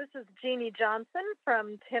 y'all. This is Jeannie Johnson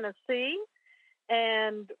from Tennessee,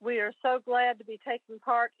 and we are so glad to be taking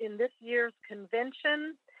part in this year's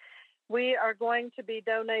convention. We are going to be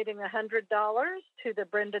donating $100 to the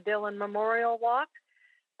Brenda Dillon Memorial Walk,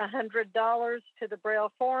 $100 to the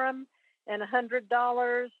Braille Forum, and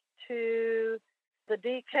 $100 to the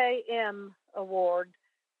DKM Award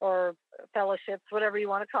or fellowships, whatever you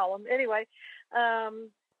want to call them. Anyway,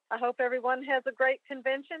 I hope everyone has a great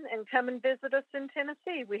convention and come and visit us in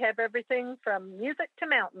Tennessee. We have everything from music to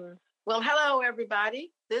mountains. Well, hello,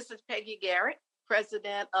 everybody. This is Peggy Garrett,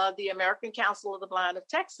 president of the American Council of the Blind of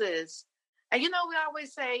Texas. And we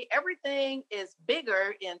always say everything is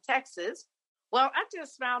bigger in Texas. Well, I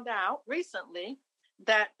just found out recently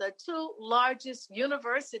that the 2 largest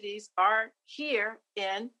universities are here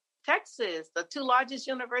in Texas. The 2 largest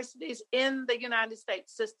universities in the United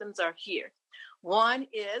States systems are here. One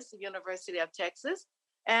is the University of Texas,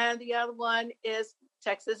 and the other one is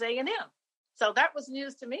Texas A&M. So that was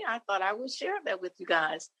news to me. I thought I would share that with you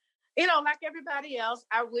guys. Like everybody else,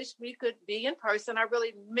 I wish we could be in person. I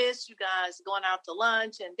really miss you guys going out to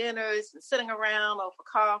lunch and dinners and sitting around over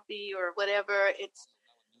coffee or whatever. It's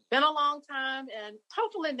been a long time, and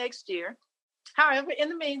hopefully next year. However, in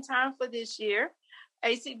the meantime, for this year,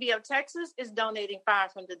 ACB of Texas is donating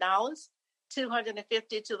 $500,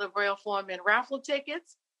 $250 to the Braille Forum and raffle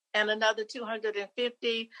tickets, and another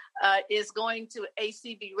 $250 is going to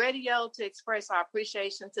ACB Radio to express our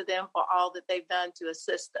appreciation to them for all that they've done to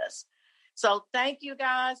assist us. So thank you,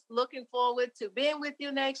 guys. Looking forward to being with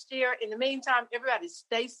you next year. In the meantime, everybody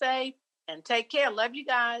stay safe and take care. Love you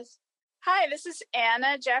guys. Hi, this is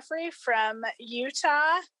Anna Jeffrey from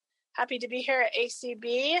Utah. Happy to be here at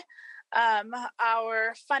ACB.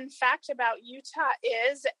 Our fun fact about Utah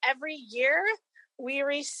is every year we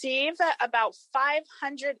receive about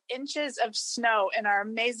 500 inches of snow in our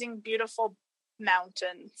amazing, beautiful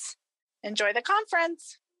mountains. Enjoy the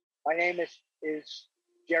conference. My name is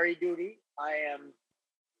Jerry Duty. I am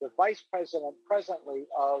the vice president presently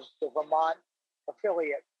of the Vermont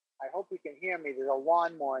affiliate. I hope you can hear me. There's a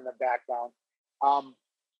lawnmower in the background.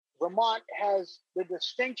 Vermont has the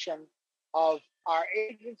distinction of our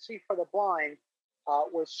Agency for the Blind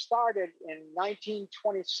was started in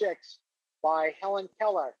 1926 by Helen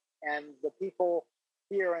Keller and the people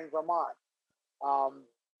here in Vermont.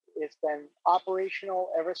 It's been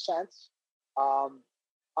operational ever since.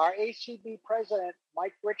 Our ACB president,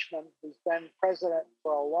 Mike Richmond, who's been president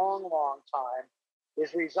for a long, long time,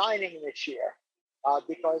 is resigning this year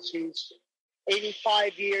because he's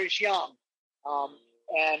 85 years young.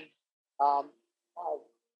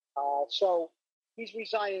 So he's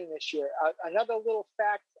resigning this year. Another little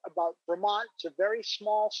fact about Vermont, it's a very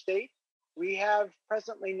small state. we have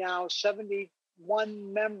presently now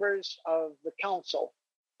 71 members of the council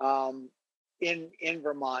in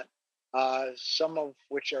Vermont, some of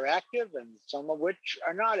which are active and some of which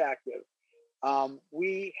are not active.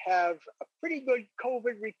 We have a pretty good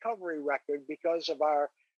COVID recovery record because of our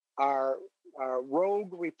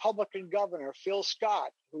rogue Republican governor, Phil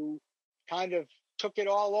Scott, who kind of took it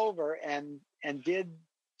all over and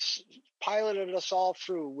piloted us all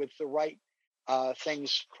through with the right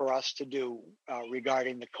things for us to do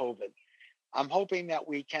regarding the COVID. I'm hoping that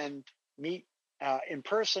we can meet in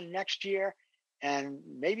person next year, and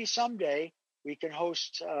maybe someday we can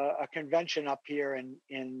host a convention up here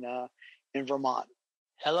in Vermont.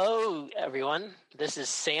 Hello, everyone. This is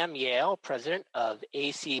Sam Yale, president of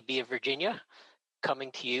ACB of Virginia,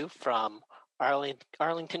 coming to you from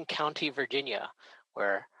Arlington County, Virginia,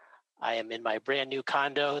 where I am in my brand new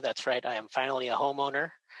condo. That's right, I am finally a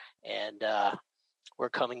homeowner. And we're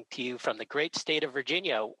coming to you from the great state of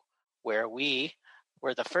Virginia, where we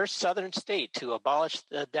were the first southern state to abolish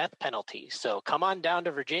the death penalty. So come on down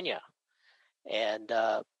to Virginia. And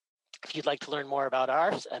if you'd like to learn more about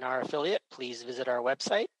ours and our affiliate, please visit our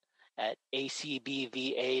website at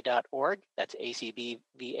acbva.org. That's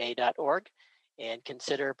acbva.org. And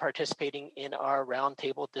consider participating in our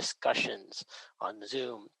roundtable discussions on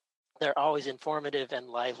Zoom. They're always informative and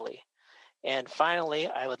lively. And finally,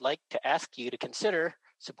 I would like to ask you to consider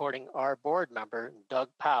supporting our board member, Doug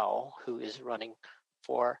Powell, who is running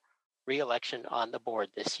for re-election on the board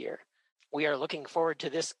this year. We are looking forward to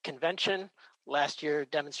this convention. Last year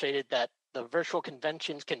demonstrated that the virtual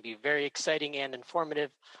conventions can be very exciting and informative,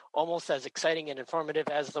 almost as exciting and informative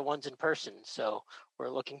as the ones in person. So we're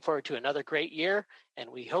looking forward to another great year, and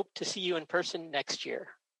we hope to see you in person next year.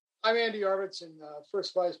 I'm Andy Arvidsson,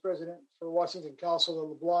 First Vice President for Washington Council of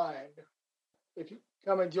the Blind. If you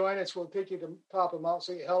come and join us, we'll take you to the top of Mount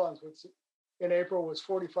St. Helens, which in April was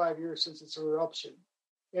 45 years since its eruption.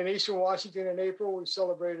 In Eastern Washington in April, we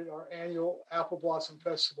celebrated our annual Apple Blossom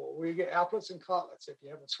Festival. We get applets and cotlets if you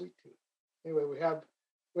have a sweet tooth. Anyway, we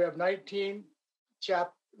have 19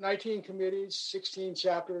 committees, 16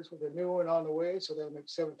 chapters with a new one on the way, so that'll make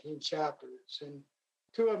 17 chapters. And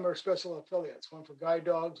 2 of them are special affiliates, one for guide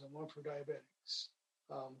dogs and one for diabetics.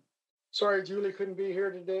 Sorry Julie couldn't be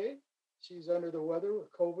here today. She's under the weather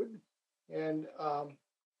with COVID and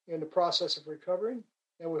in the process of recovering.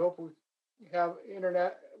 And we hope we have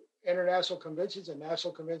international conventions and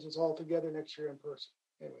national conventions all together next year in person.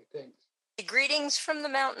 Anyway, thanks. Greetings from the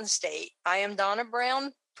Mountain State. I am Donna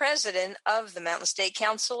Brown, president of the Mountain State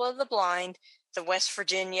Council of the Blind, the West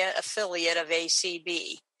Virginia affiliate of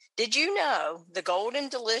ACB. Did you know the Golden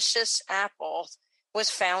Delicious apple was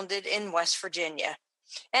founded in West Virginia?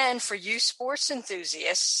 And for you sports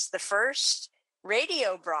enthusiasts, the first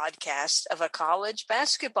radio broadcast of a college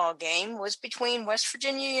basketball game was between West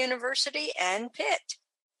Virginia University and Pitt.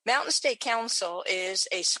 Mountain State Council is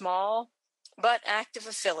a small but active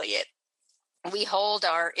affiliate. We hold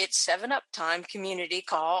our It's 7 Up Time community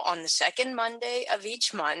call on the second Monday of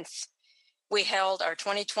each month. We held our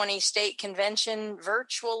 2020 state convention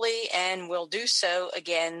virtually and will do so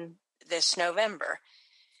again this November.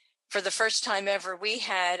 For the first time ever, we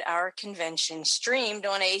had our convention streamed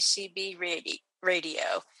on ACB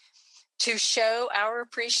Radio. To show our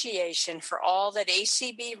appreciation for all that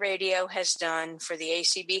ACB Radio has done for the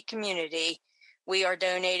ACB community, we are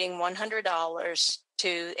donating $100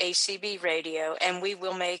 to ACB Radio, and we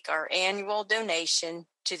will make our annual donation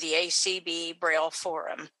to the ACB Braille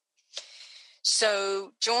Forum.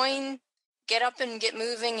 So get up and get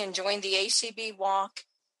moving and join the ACB Walk,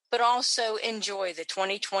 but also enjoy the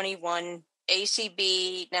 2021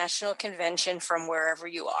 ACB National Convention from wherever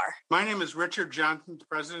you are. My name is Richard Johnson,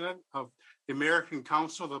 president of the American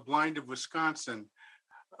Council of the Blind of Wisconsin.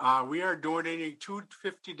 We are donating 2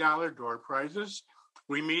 $50 door prizes.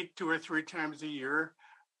 We meet 2 or 3 times a year.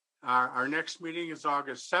 Our next meeting is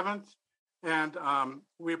August 7th. And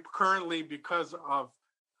we currently, because of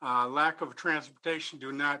lack of transportation,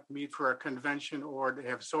 do not meet for a convention or to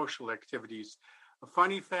have social activities. A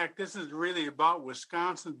funny fact, this is really about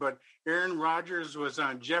Wisconsin, but Aaron Rodgers was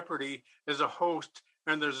on Jeopardy as a host,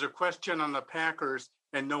 and there's a question on the Packers,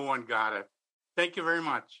 and no one got it. Thank you very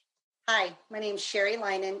much. Hi, my name is Sherry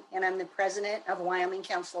Leinen, and I'm the president of Wyoming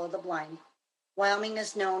Council of the Blind. Wyoming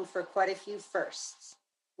is known for quite a few firsts.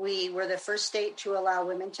 We were the first state to allow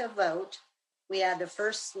women to vote. We had the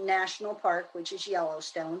first national park, which is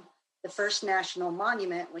Yellowstone, the first national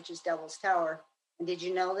monument, which is Devil's Tower. And did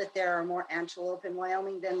you know that there are more antelope in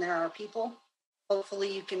Wyoming than there are people?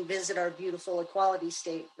 Hopefully you can visit our beautiful Equality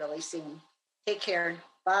State really soon. Take care.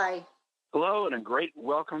 Bye. Hello, and a great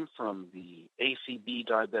welcome from the ACB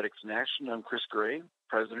Diabetics National. I'm Chris Gray,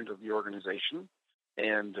 president of the organization,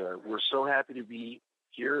 and we're so happy to be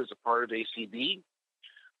here as a part of ACB.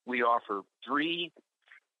 We offer 3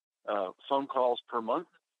 phone calls per month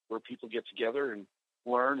where people get together and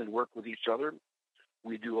learn and work with each other.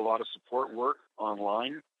 We do a lot of support work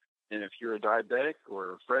online, and if you're a diabetic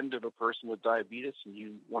or a friend of a person with diabetes and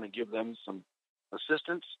you want to give them some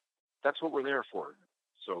assistance, that's what we're there for.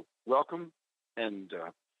 So welcome, and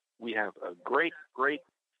we have a great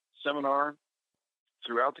seminar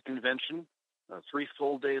throughout the convention, 3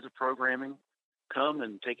 full days of programming. Come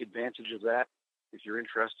and take advantage of that if you're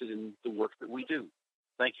interested in the work that we do.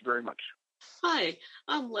 Thank you very much. Hi,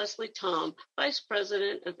 I'm Leslie Tom, Vice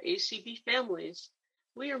President of ACB Families.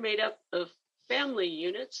 We are made up of family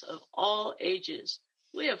units of all ages.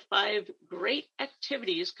 We have 5 great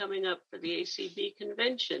activities coming up for the ACB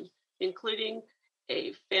convention, including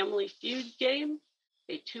a family feud game,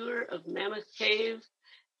 a tour of Mammoth Cave,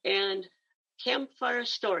 and Campfire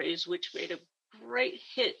Stories, which made a great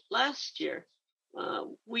hit last year.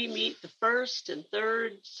 We meet the first and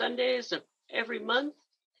third Sundays of every month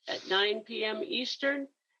at 9 p.m. Eastern,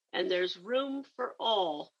 and there's room for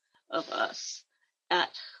all of us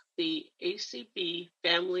at the ACB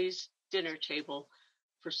Families Dinner Table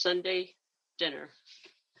for Sunday dinner.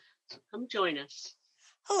 So come join us.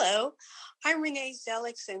 Hello, I'm Renee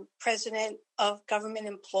Zelikson, President of Government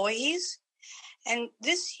Employees. And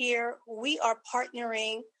this year we are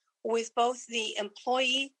partnering with both the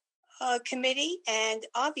Employee Committee and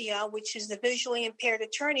AVIA, which is the Visually Impaired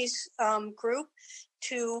Attorneys group,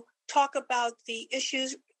 to talk about the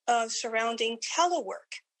issues surrounding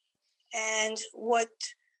telework and what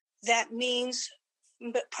that means,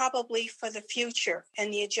 but probably for the future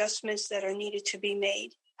and the adjustments that are needed to be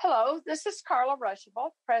made. Hello, this is Carla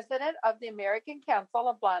Rushable, President of the American Council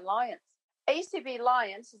of Blind Lions. ACB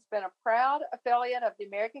Lions has been a proud affiliate of the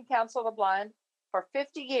American Council of the Blind for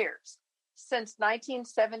 50 years, since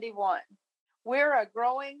 1971. We're a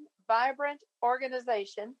growing, vibrant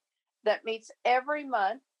organization that meets every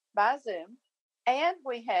month by Zoom, and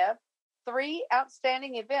we have 3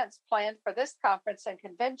 outstanding events planned for this conference and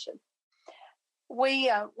convention.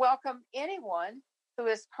 We welcome anyone who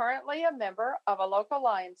is currently a member of a local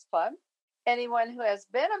Lions Club, anyone who has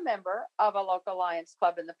been a member of a local Lions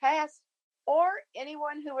Club in the past, or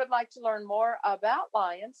anyone who would like to learn more about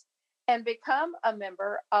Lions and become a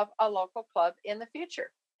member of a local club in the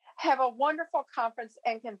future. Have a wonderful conference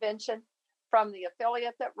and convention from the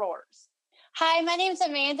affiliate that roars. Hi, my name is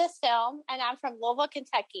Amanda Still, and I'm from Louisville,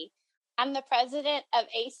 Kentucky. I'm the president of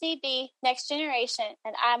ACB Next Generation,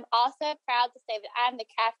 and I'm also proud to say that I'm the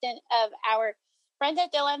captain of our Brenda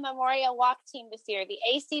Dillon Memorial Walk Team this year, the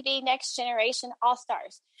ACB Next Generation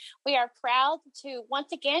All-Stars. We are proud to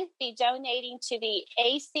once again be donating to the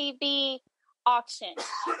ACB auction.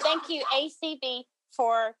 Thank you, ACB,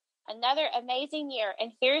 for another amazing year,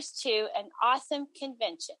 and here's to an awesome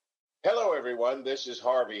convention. Hello, everyone. This is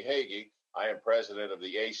Harvey Hagee. I am president of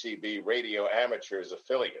the ACB Radio Amateurs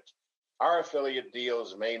affiliate. Our affiliate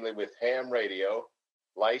deals mainly with ham radio,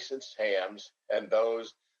 licensed hams, and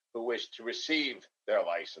those who wish to receive their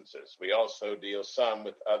licenses. We also deal some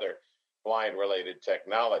with other blind-related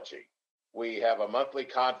technology. We have a monthly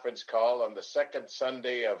conference call on the second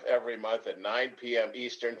Sunday of every month at 9 p.m.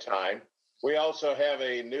 Eastern Time. We also have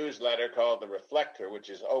a newsletter called The Reflector, which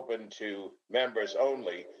is open to members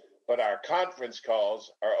only, but our conference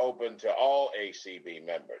calls are open to all ACB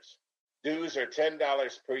members. Dues are $10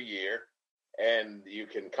 per year, and you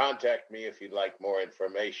can contact me if you'd like more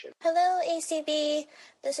information. Hello, ACB.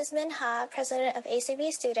 This is Minha, president of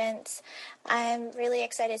ACB Students. I'm really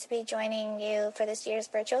excited to be joining you for this year's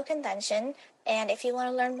virtual convention. And if you want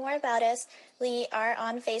to learn more about us, we are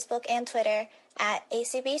on Facebook and Twitter at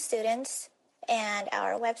ACB Students, and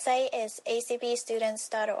our website is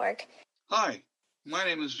acbstudents.org. Hi, my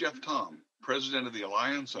name is Jeff Tom, president of the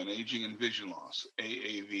Alliance on Aging and Vision Loss,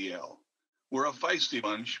 AAVL. We're a feisty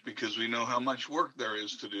bunch because we know how much work there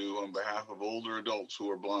is to do on behalf of older adults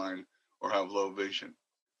who are blind or have low vision.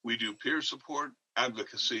 We do peer support,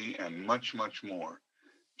 advocacy, and much, much more.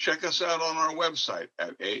 Check us out on our website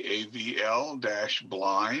at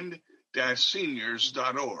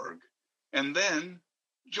aavl-blind-seniors.org, and then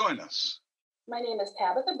join us. My name is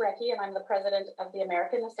Tabitha Brecky, and I'm the president of the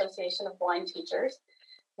American Association of Blind Teachers.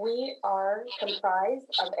 We are comprised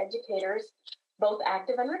of educators, both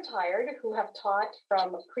active and retired, who have taught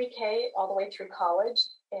from pre-K all the way through college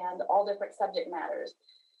and all different subject matters.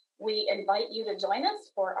 We invite you to join us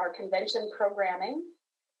for our convention programming.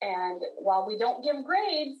 And while we don't give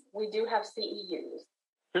grades, we do have CEUs.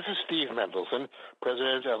 This is Steve Mendelson,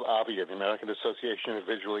 President of AVIA, the American Association of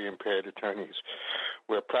Visually Impaired Attorneys.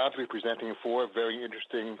 We're proud to be presenting 4 very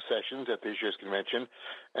interesting sessions at this year's convention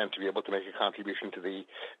and to be able to make a contribution to the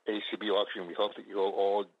ACB auction. We hope that you'll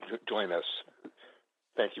all join us.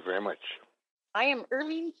 Thank you very much. I am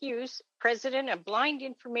Earlene Hughes, President of Blind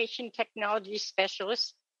Information Technology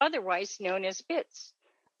Specialists, otherwise known as BITS.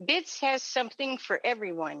 BITS has something for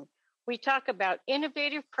everyone. We talk about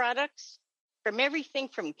innovative products, from everything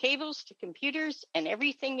from cables to computers and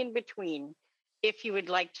everything in between. If you would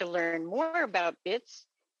like to learn more about BITS,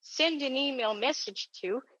 send an email message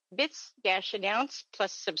to bits-announce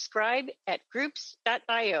plus subscribe at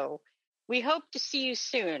groups.io. We hope to see you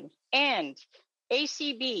soon. And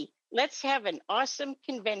ACB, let's have an awesome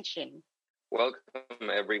convention.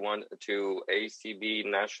 Welcome, everyone, to ACB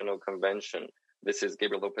National Convention. This is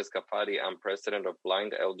Gabriel Lopez Capati. I'm president of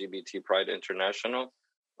Blind LGBT Pride International.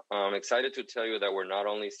 I'm excited to tell you that we're not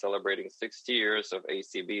only celebrating 60 years of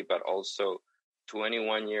ACB, but also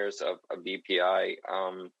 21 years of BPI.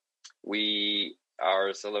 We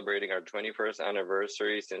are celebrating our 21st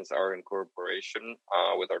anniversary since our incorporation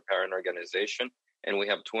with our parent organization. And we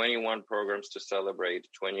have 21 programs to celebrate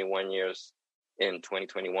 21 years in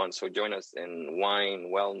 2021. So join us in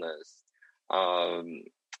wine, wellness,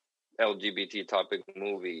 LGBT topic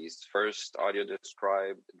movies, first audio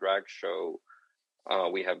described drag show.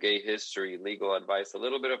 We have gay history, legal advice, a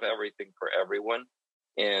little bit of everything for everyone.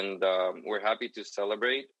 And we're happy to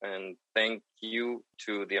celebrate. And thank you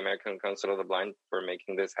to the American Council of the Blind for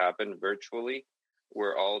making this happen virtually.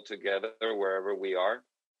 We're all together wherever we are.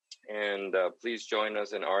 And please join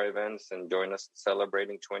us in our events and join us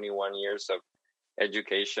celebrating 21 years of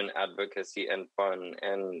education, advocacy, and fun,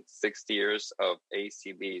 and 60 years of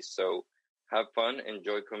ACB. So have fun,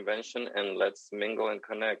 enjoy convention, and let's mingle and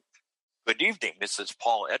connect. Good evening. This is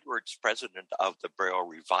Paul Edwards, president of the Braille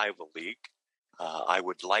Revival League. I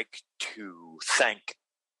would like to thank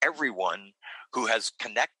everyone who has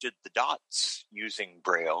connected the dots using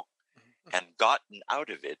Braille and gotten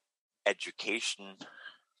out of it education,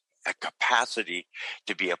 a capacity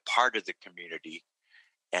to be a part of the community,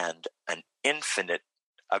 and an infinite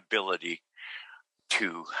ability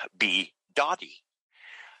to be Dottie.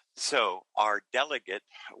 So our delegate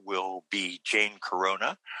will be Jane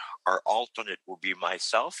Corona. Our alternate will be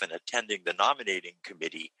myself, and attending the nominating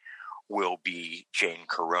committee will be Jane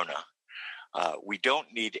Corona. We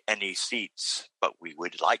don't need any seats, but we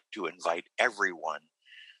would like to invite everyone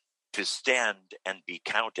to stand and be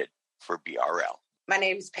counted for BRL. My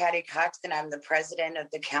name is Patty Cox, and I'm the president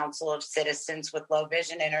of the Council of Citizens with Low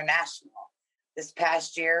Vision International. This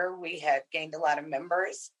past year, we have gained a lot of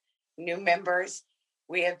members, new members.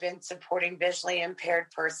 We have been supporting visually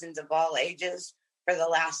impaired persons of all ages for the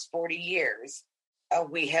last 40 years.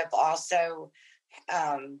 We have also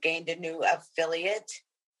gained a new affiliate,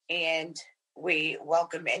 and we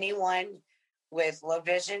welcome anyone with low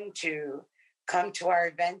vision to come to our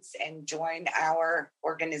events and join our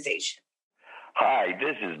organization. Hi,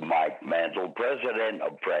 this is Mike Mantle, president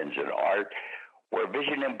of Friends in Art, where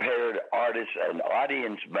vision impaired artists and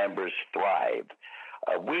audience members thrive.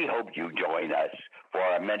 We hope you join us for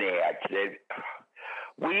our many activities.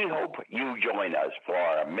 We hope you join us for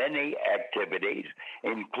our many activities,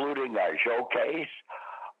 including our showcase,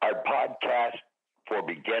 our podcast for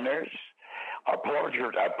beginners, our poetry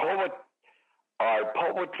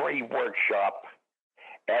workshop,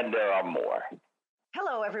 and there are more.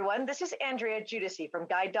 Hello, everyone. This is Andrea Giudice from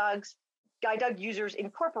Guide Dog Users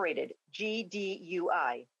Incorporated,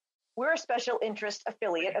 GDUI. We're a special interest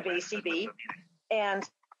affiliate of ACB, and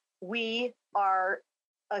we are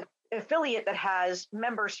an affiliate that has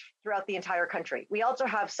members throughout the entire country. We also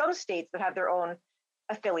have some states that have their own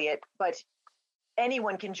affiliate, but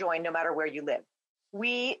anyone can join no matter where you live.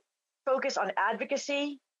 We focus on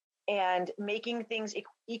advocacy and making things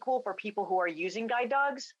equal for people who are using guide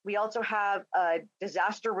dogs. We also have a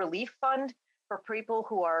disaster relief fund for people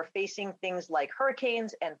who are facing things like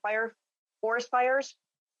hurricanes and forest fires.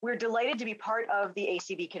 We're delighted to be part of the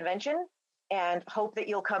ACB convention and hope that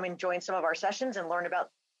you'll come and join some of our sessions and learn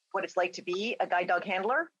about what it's like to be a guide dog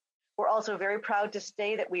handler. We're also very proud to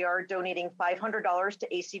say that we are donating $500 to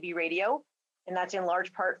ACB Radio, and that's in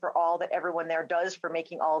large part for all that everyone there does for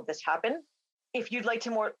making all of this happen. If you'd like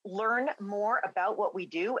to learn more about what we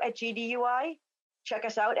do at GDUI, check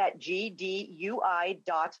us out at gdui.org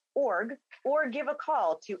or give a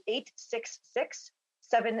call to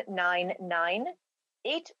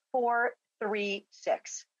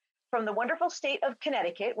 866-799-8436. From the wonderful state of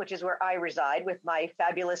Connecticut, which is where I reside with my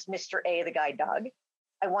fabulous Mr. A, the guide dog,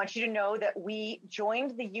 I want you to know that we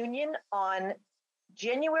joined the union on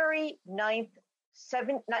January 9th,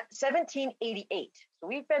 1788. So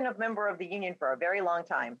we've been a member of the union for a very long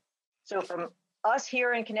time. So from us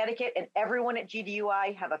here in Connecticut and everyone at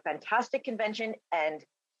GDUI, have a fantastic convention and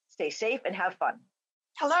stay safe and have fun.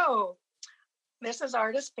 Hello, this is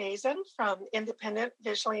Artis Bazin from Independent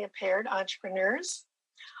Visually Impaired Entrepreneurs.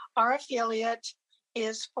 Our affiliate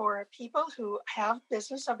is for people who have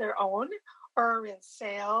business of their own or are in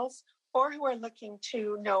sales or who are looking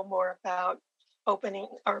to know more about opening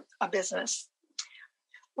or a business.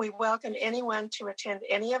 We welcome anyone to attend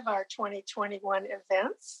any of our 2021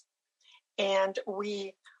 events. And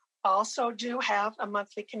we also do have a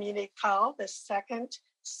monthly community call the second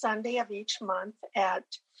Sunday of each month at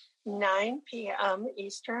 9 p.m.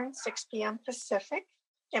 Eastern, 6 p.m. Pacific.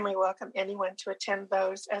 And we welcome anyone to attend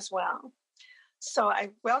those as well. So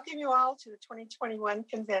I welcome you all to the 2021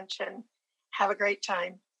 convention. Have a great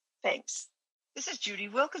time. Thanks. This is Judy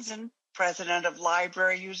Wilkinson, President of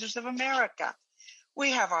Library Users of America.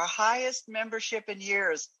 We have our highest membership in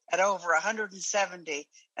years at over 170,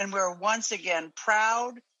 and we're once again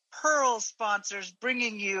proud Pearl sponsors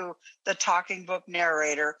bringing you the Talking Book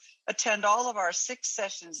Narrator. Attend all of our 6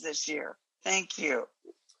 sessions this year. Thank you.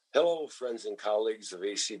 Hello, friends and colleagues of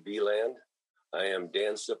ACB Land. I am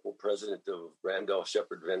Dan Sipple, President of Randolph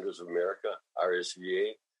Shepherd Vendors of America,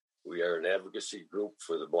 RSVA. We are an advocacy group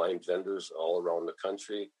for the blind vendors all around the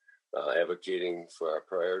country, advocating for our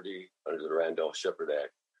priority under the Randolph Shepherd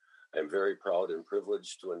Act. I'm very proud and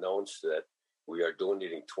privileged to announce that we are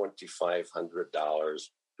donating $2,500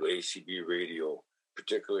 to ACB Radio,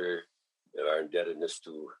 particularly our indebtedness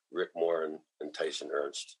to Rick Moore and Tyson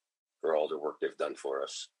Ernst for all the work they've done for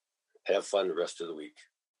us. Have fun the rest of the week.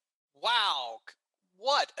 Wow,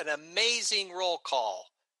 what an amazing roll call.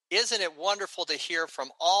 Isn't it wonderful to hear from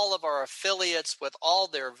all of our affiliates with all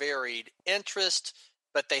their varied interests,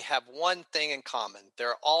 but they have one thing in common.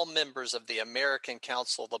 They're all members of the American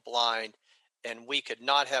Council of the Blind, and we could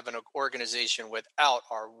not have an organization without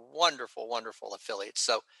our wonderful, wonderful affiliates.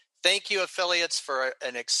 So thank you, affiliates, for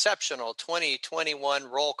an exceptional 2021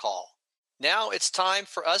 roll call. Now it's time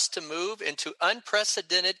for us to move into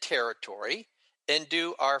unprecedented territory and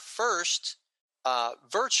do our first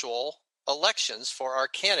virtual elections for our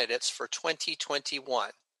candidates for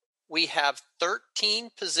 2021. We have 13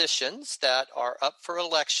 positions that are up for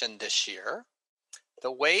election this year.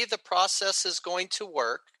 The way the process is going to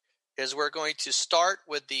work is we're going to start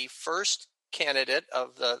with the first candidate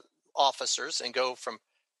of the officers and go from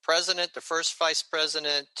president to first vice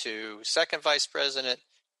president to second vice president,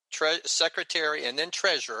 secretary, and then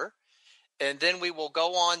treasurer. And then we will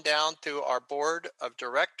go on down through our board of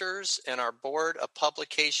directors and our board of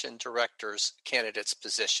publication directors candidates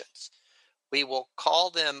positions. We will call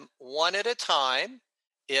them one at a time.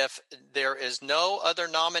 If there is no other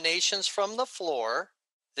nominations from the floor,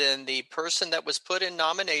 then the person that was put in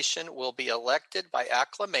nomination will be elected by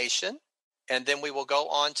acclamation, and then we will go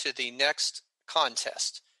on to the next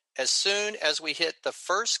contest. As soon as we hit the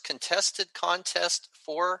first contested contest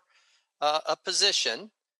for a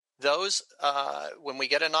position, those, when we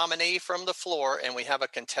get a nominee from the floor and we have a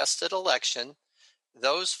contested election,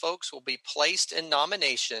 those folks will be placed in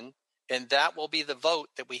nomination, and that will be the vote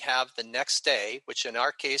that we have the next day, which in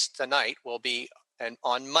our case tonight will be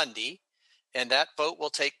on Monday, and that vote will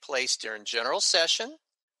take place during general session.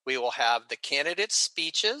 We will have the candidate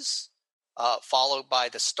speeches, followed by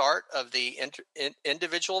the start of the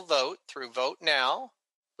individual vote through Vote Now.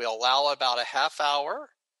 We'll allow about a half hour,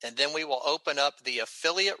 and then we will open up the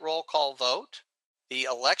affiliate roll call vote. The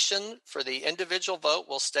election for the individual vote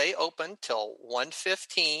will stay open till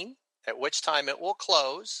 1:15, at which time it will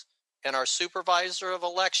close, and our supervisor of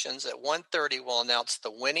elections at 1:30 will announce the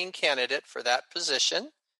winning candidate for that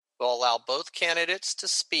position. We'll allow both candidates to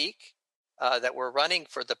speak that we're running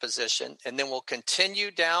for the position, and then we'll continue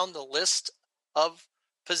down the list of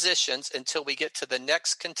positions until we get to the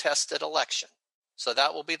next contested election. So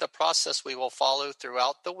that will be the process we will follow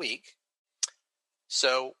throughout the week.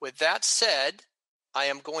 So with that said, I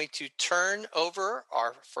am going to turn over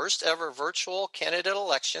our first ever virtual candidate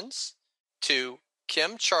elections to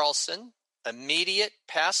Kim Charlson, immediate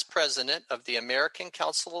past president of the American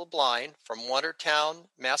Council of the Blind from Watertown,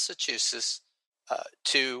 Massachusetts,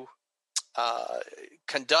 to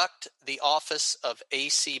conduct the office of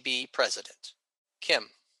ACB president. Kim,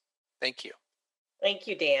 thank you. Thank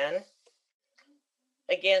you, Dan.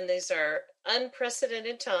 Again, these are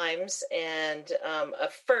unprecedented times and a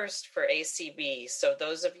first for ACB. So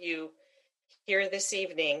those of you here this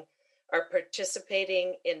evening are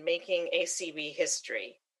participating in making ACB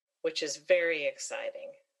history, which is very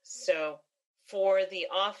exciting. So for the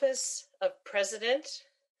office of President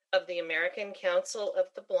of the American Council of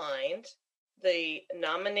the Blind, The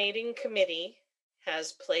nominating committee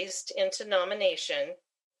has placed into nomination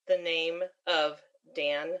the name of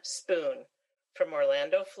Dan Spoon from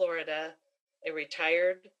Orlando, Florida, a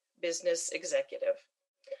retired business executive.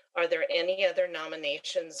 Are there any other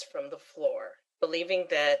nominations from the floor? Believing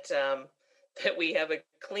that that we have a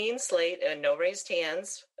clean slate and no raised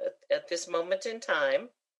hands at this moment in time,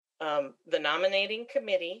 the nominating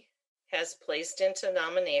committee has placed into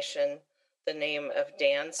nomination the name of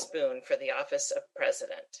Dan Spoon for the office of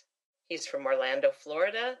president. He's from Orlando,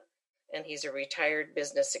 Florida, and he's a retired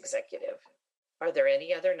business executive. Are there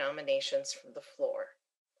any other nominations from the floor?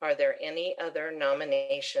 Are there any other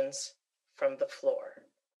nominations from the floor?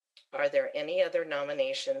 Are there any other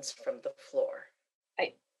nominations from the floor?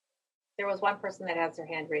 There was one person that has their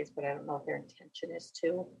hand raised, but I don't know if their intention is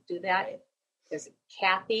to do that. There's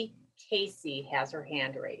Kathy Casey has her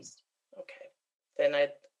hand raised. Okay, then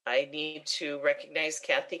I need to recognize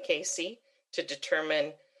Kathy Casey to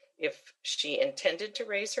determine if she intended to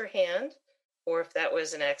raise her hand or if that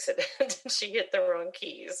was an accident and she hit the wrong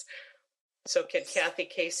keys. So could Kathy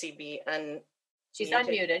Casey be unmuted? She's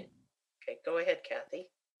unmuted. Okay, go ahead, Kathy.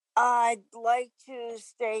 I'd like to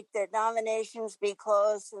state that nominations be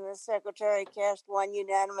closed and the secretary cast one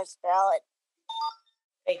unanimous ballot.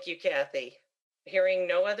 Thank you, Kathy. Hearing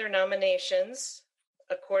no other nominations,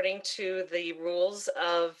 according to the rules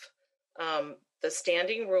of the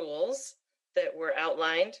standing rules that were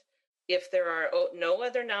outlined, if there are no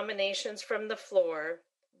other nominations from the floor,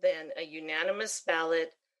 then a unanimous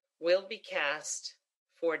ballot will be cast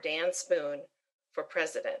for Dan Spoon for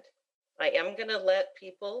president. I am going to let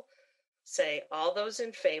people say, all those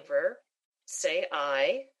in favor, say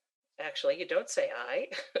aye. Actually, you don't say aye.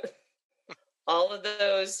 All of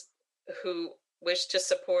those who wish to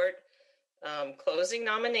support closing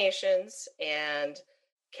nominations and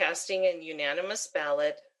casting a unanimous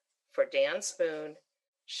ballot for Dan Spoon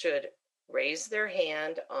should raise their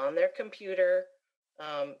hand on their computer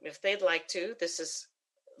if they'd like to.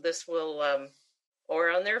 This will,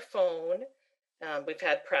 or on their phone. We've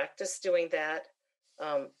had practice doing that.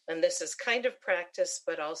 And this is kind of practice,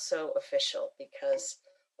 but also official, because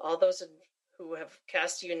all those who have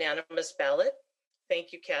cast a unanimous ballot,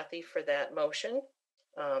 thank you, Kathy, for that motion.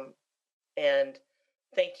 And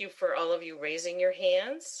thank you for all of you raising your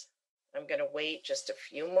hands. I'm going to wait just a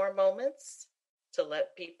few more moments to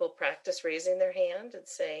let people practice raising their hand and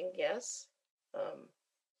saying yes.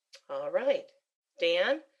 All right.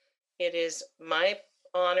 Dan, it is my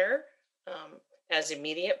honor as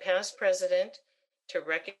immediate past president to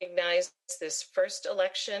recognize this first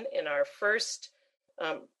election in our first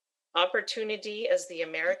opportunity as the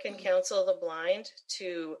American Council of the Blind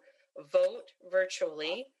to vote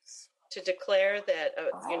virtually, to declare that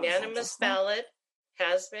a unanimous ballot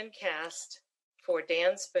has been cast for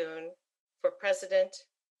Dan Spoon for president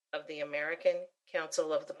of the American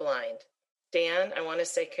Council of the Blind. Dan, I want to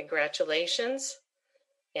say congratulations,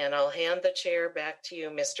 and I'll hand the chair back to you,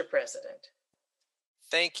 Mr. President.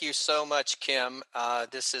 Thank you so much, Kim.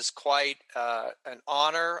 This is quite an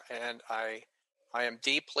honor, and I am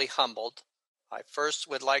deeply humbled. I first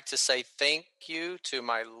would like to say thank you to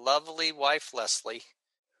my lovely wife, Leslie,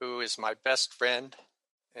 who is my best friend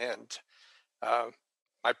and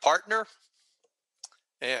my partner.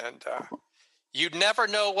 And you never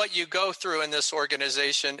know what you go through in this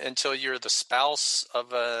organization until you're the spouse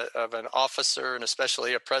of an officer, and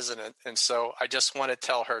especially a president. And so I just want to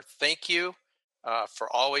tell her thank you for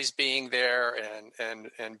always being there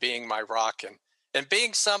and being my rock and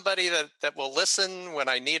being somebody that will listen when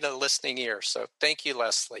I need a listening ear. So thank you,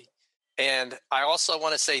 Leslie. And I also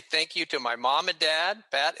want to say thank you to my mom and dad,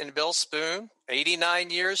 Pat and Bill Spoon, 89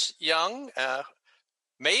 years young,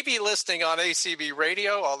 maybe listening on ACB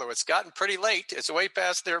radio, although it's gotten pretty late. It's way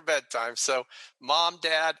past their bedtime. So Mom,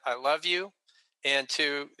 Dad, I love you. And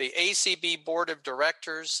to the ACB Board of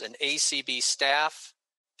Directors and ACB staff,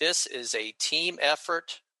 this is a team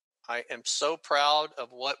effort. I am so proud of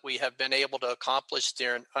what we have been able to accomplish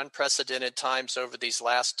during unprecedented times over these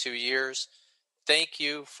last 2 years. Thank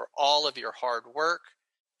you for all of your hard work.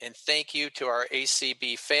 And thank you to our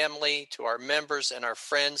ACB family, to our members and our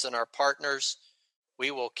friends and our partners. We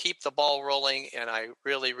will keep the ball rolling, and I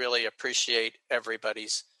really, really appreciate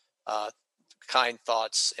everybody's kind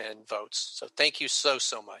thoughts and votes. So thank you so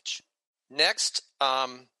much. Next,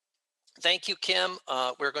 thank you, Kim.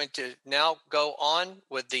 We're going to now go on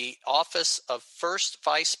with the office of First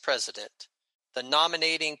Vice President. The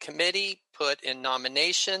nominating committee put in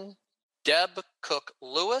nomination Deb Cook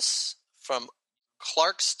Lewis from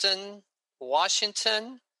Clarkston,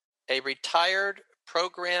 Washington, a retired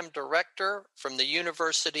program director from the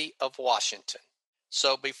University of Washington.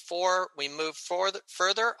 So before we move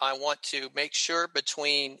further, I want to make sure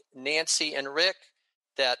between Nancy and Rick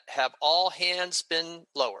that have all hands been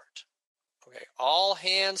lowered. Okay, all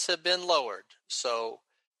hands have been lowered. So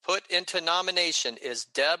put into nomination is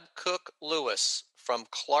Deb Cook Lewis from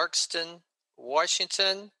Clarkston,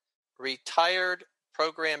 Washington, retired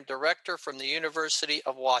program director from the University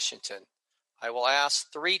of Washington. I will ask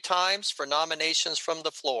 3 times for nominations from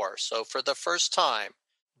the floor. So for the first time,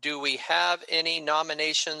 do we have any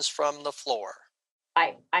nominations from the floor?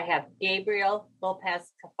 I have Gabriel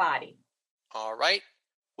Lopez Cafati. All right.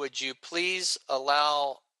 Would you please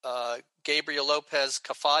allow Gabriel Lopez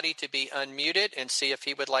Cafati to be unmuted and see if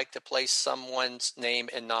he would like to place someone's name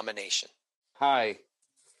in nomination? Hi.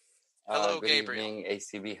 Hello, good Gabriel. evening,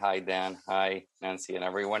 ACB. Hi, Dan. Hi, Nancy, and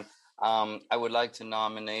everyone. I would like to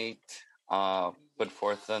nominate, put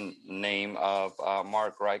forth the name of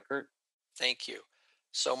Mark Reichert. Thank you.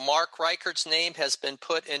 So Mark Reichert's name has been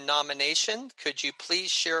put in nomination. Could you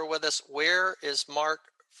please share with us where is Mark,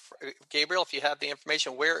 Gabriel, if you have the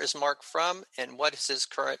information, where is Mark from and what is his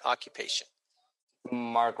current occupation?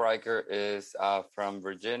 Mark Reichert is from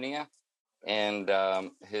Virginia, and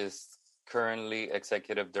he's currently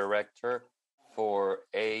executive director for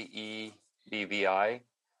AEBVI,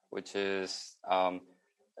 which is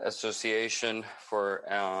Association for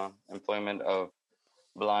Employment of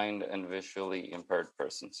Blind and Visually Impaired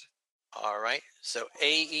Persons. All right. So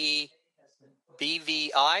AEBVI.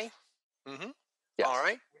 Mm-hmm. Yes. All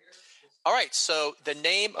right. All right. So the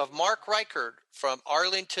name of Mark Reichert from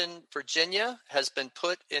Arlington, Virginia has been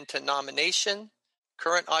put into nomination.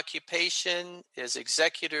 Current occupation is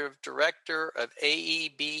executive director of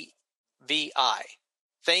AEBVI.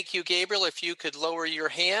 Thank you, Gabriel. If you could lower your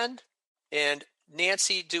hand. And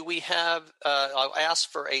Nancy, do we have, I'll ask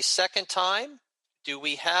for a second time. Do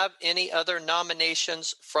we have any other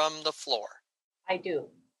nominations from the floor? I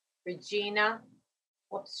do. Regina,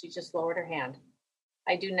 whoops, she just lowered her hand.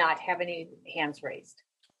 I do not have any hands raised.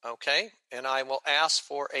 Okay, and I will ask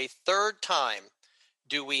for a third time.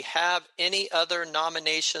 Do we have any other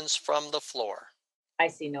nominations from the floor? I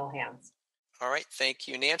see no hands. All right, thank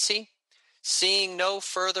you, Nancy. Seeing no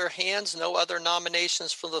further hands, no other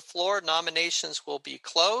nominations from the floor, nominations will be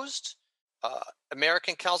closed.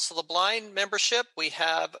 American Council of the Blind membership, we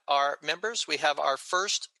have our members. We have our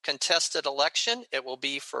first contested election. It will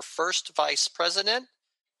be for first vice president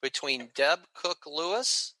between Deb Cook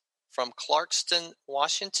Lewis from Clarkston,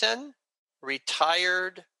 Washington,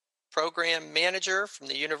 retired program manager from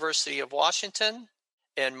the University of Washington,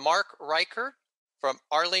 and Mark Reichert from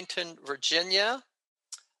Arlington, Virginia,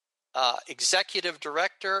 executive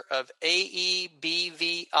director of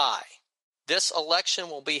AEBVI. This election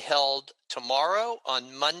will be held tomorrow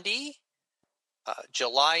on Monday,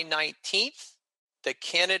 July 19th. The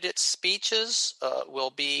candidate speeches will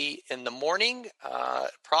be in the morning,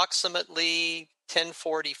 approximately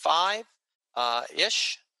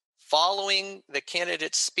 10:45-ish. Following the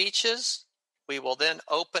candidate speeches, we will then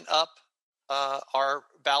open up our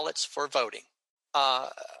ballots for voting.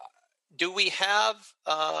 Do we have,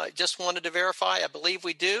 just wanted to verify, I believe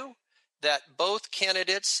we do, that both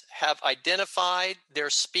candidates have identified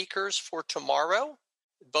their speakers for tomorrow.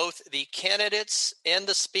 Both the candidates and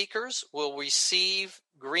the speakers will receive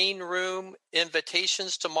green room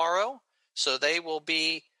invitations tomorrow, so they will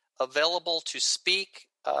be available to speak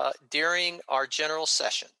during our general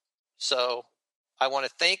session. So I want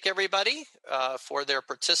to thank everybody for their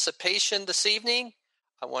participation this evening.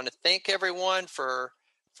 I want to thank everyone for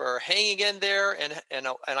hanging in there and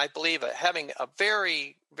I believe having a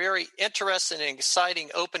very, very interesting and exciting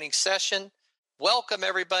opening session. Welcome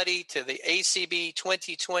everybody to the ACB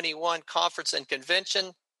 2021 Conference and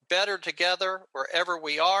Convention. Better together wherever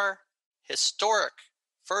we are. Historic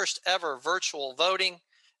first ever virtual voting.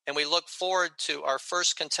 And we look forward to our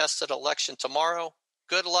first contested election tomorrow.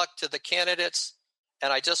 Good luck to the candidates.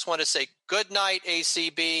 And I just want to say good night,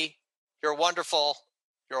 ACB. You're wonderful.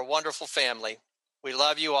 You're a wonderful family. We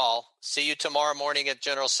love you all. See you tomorrow morning at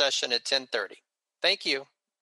general session at 10:30. Thank you.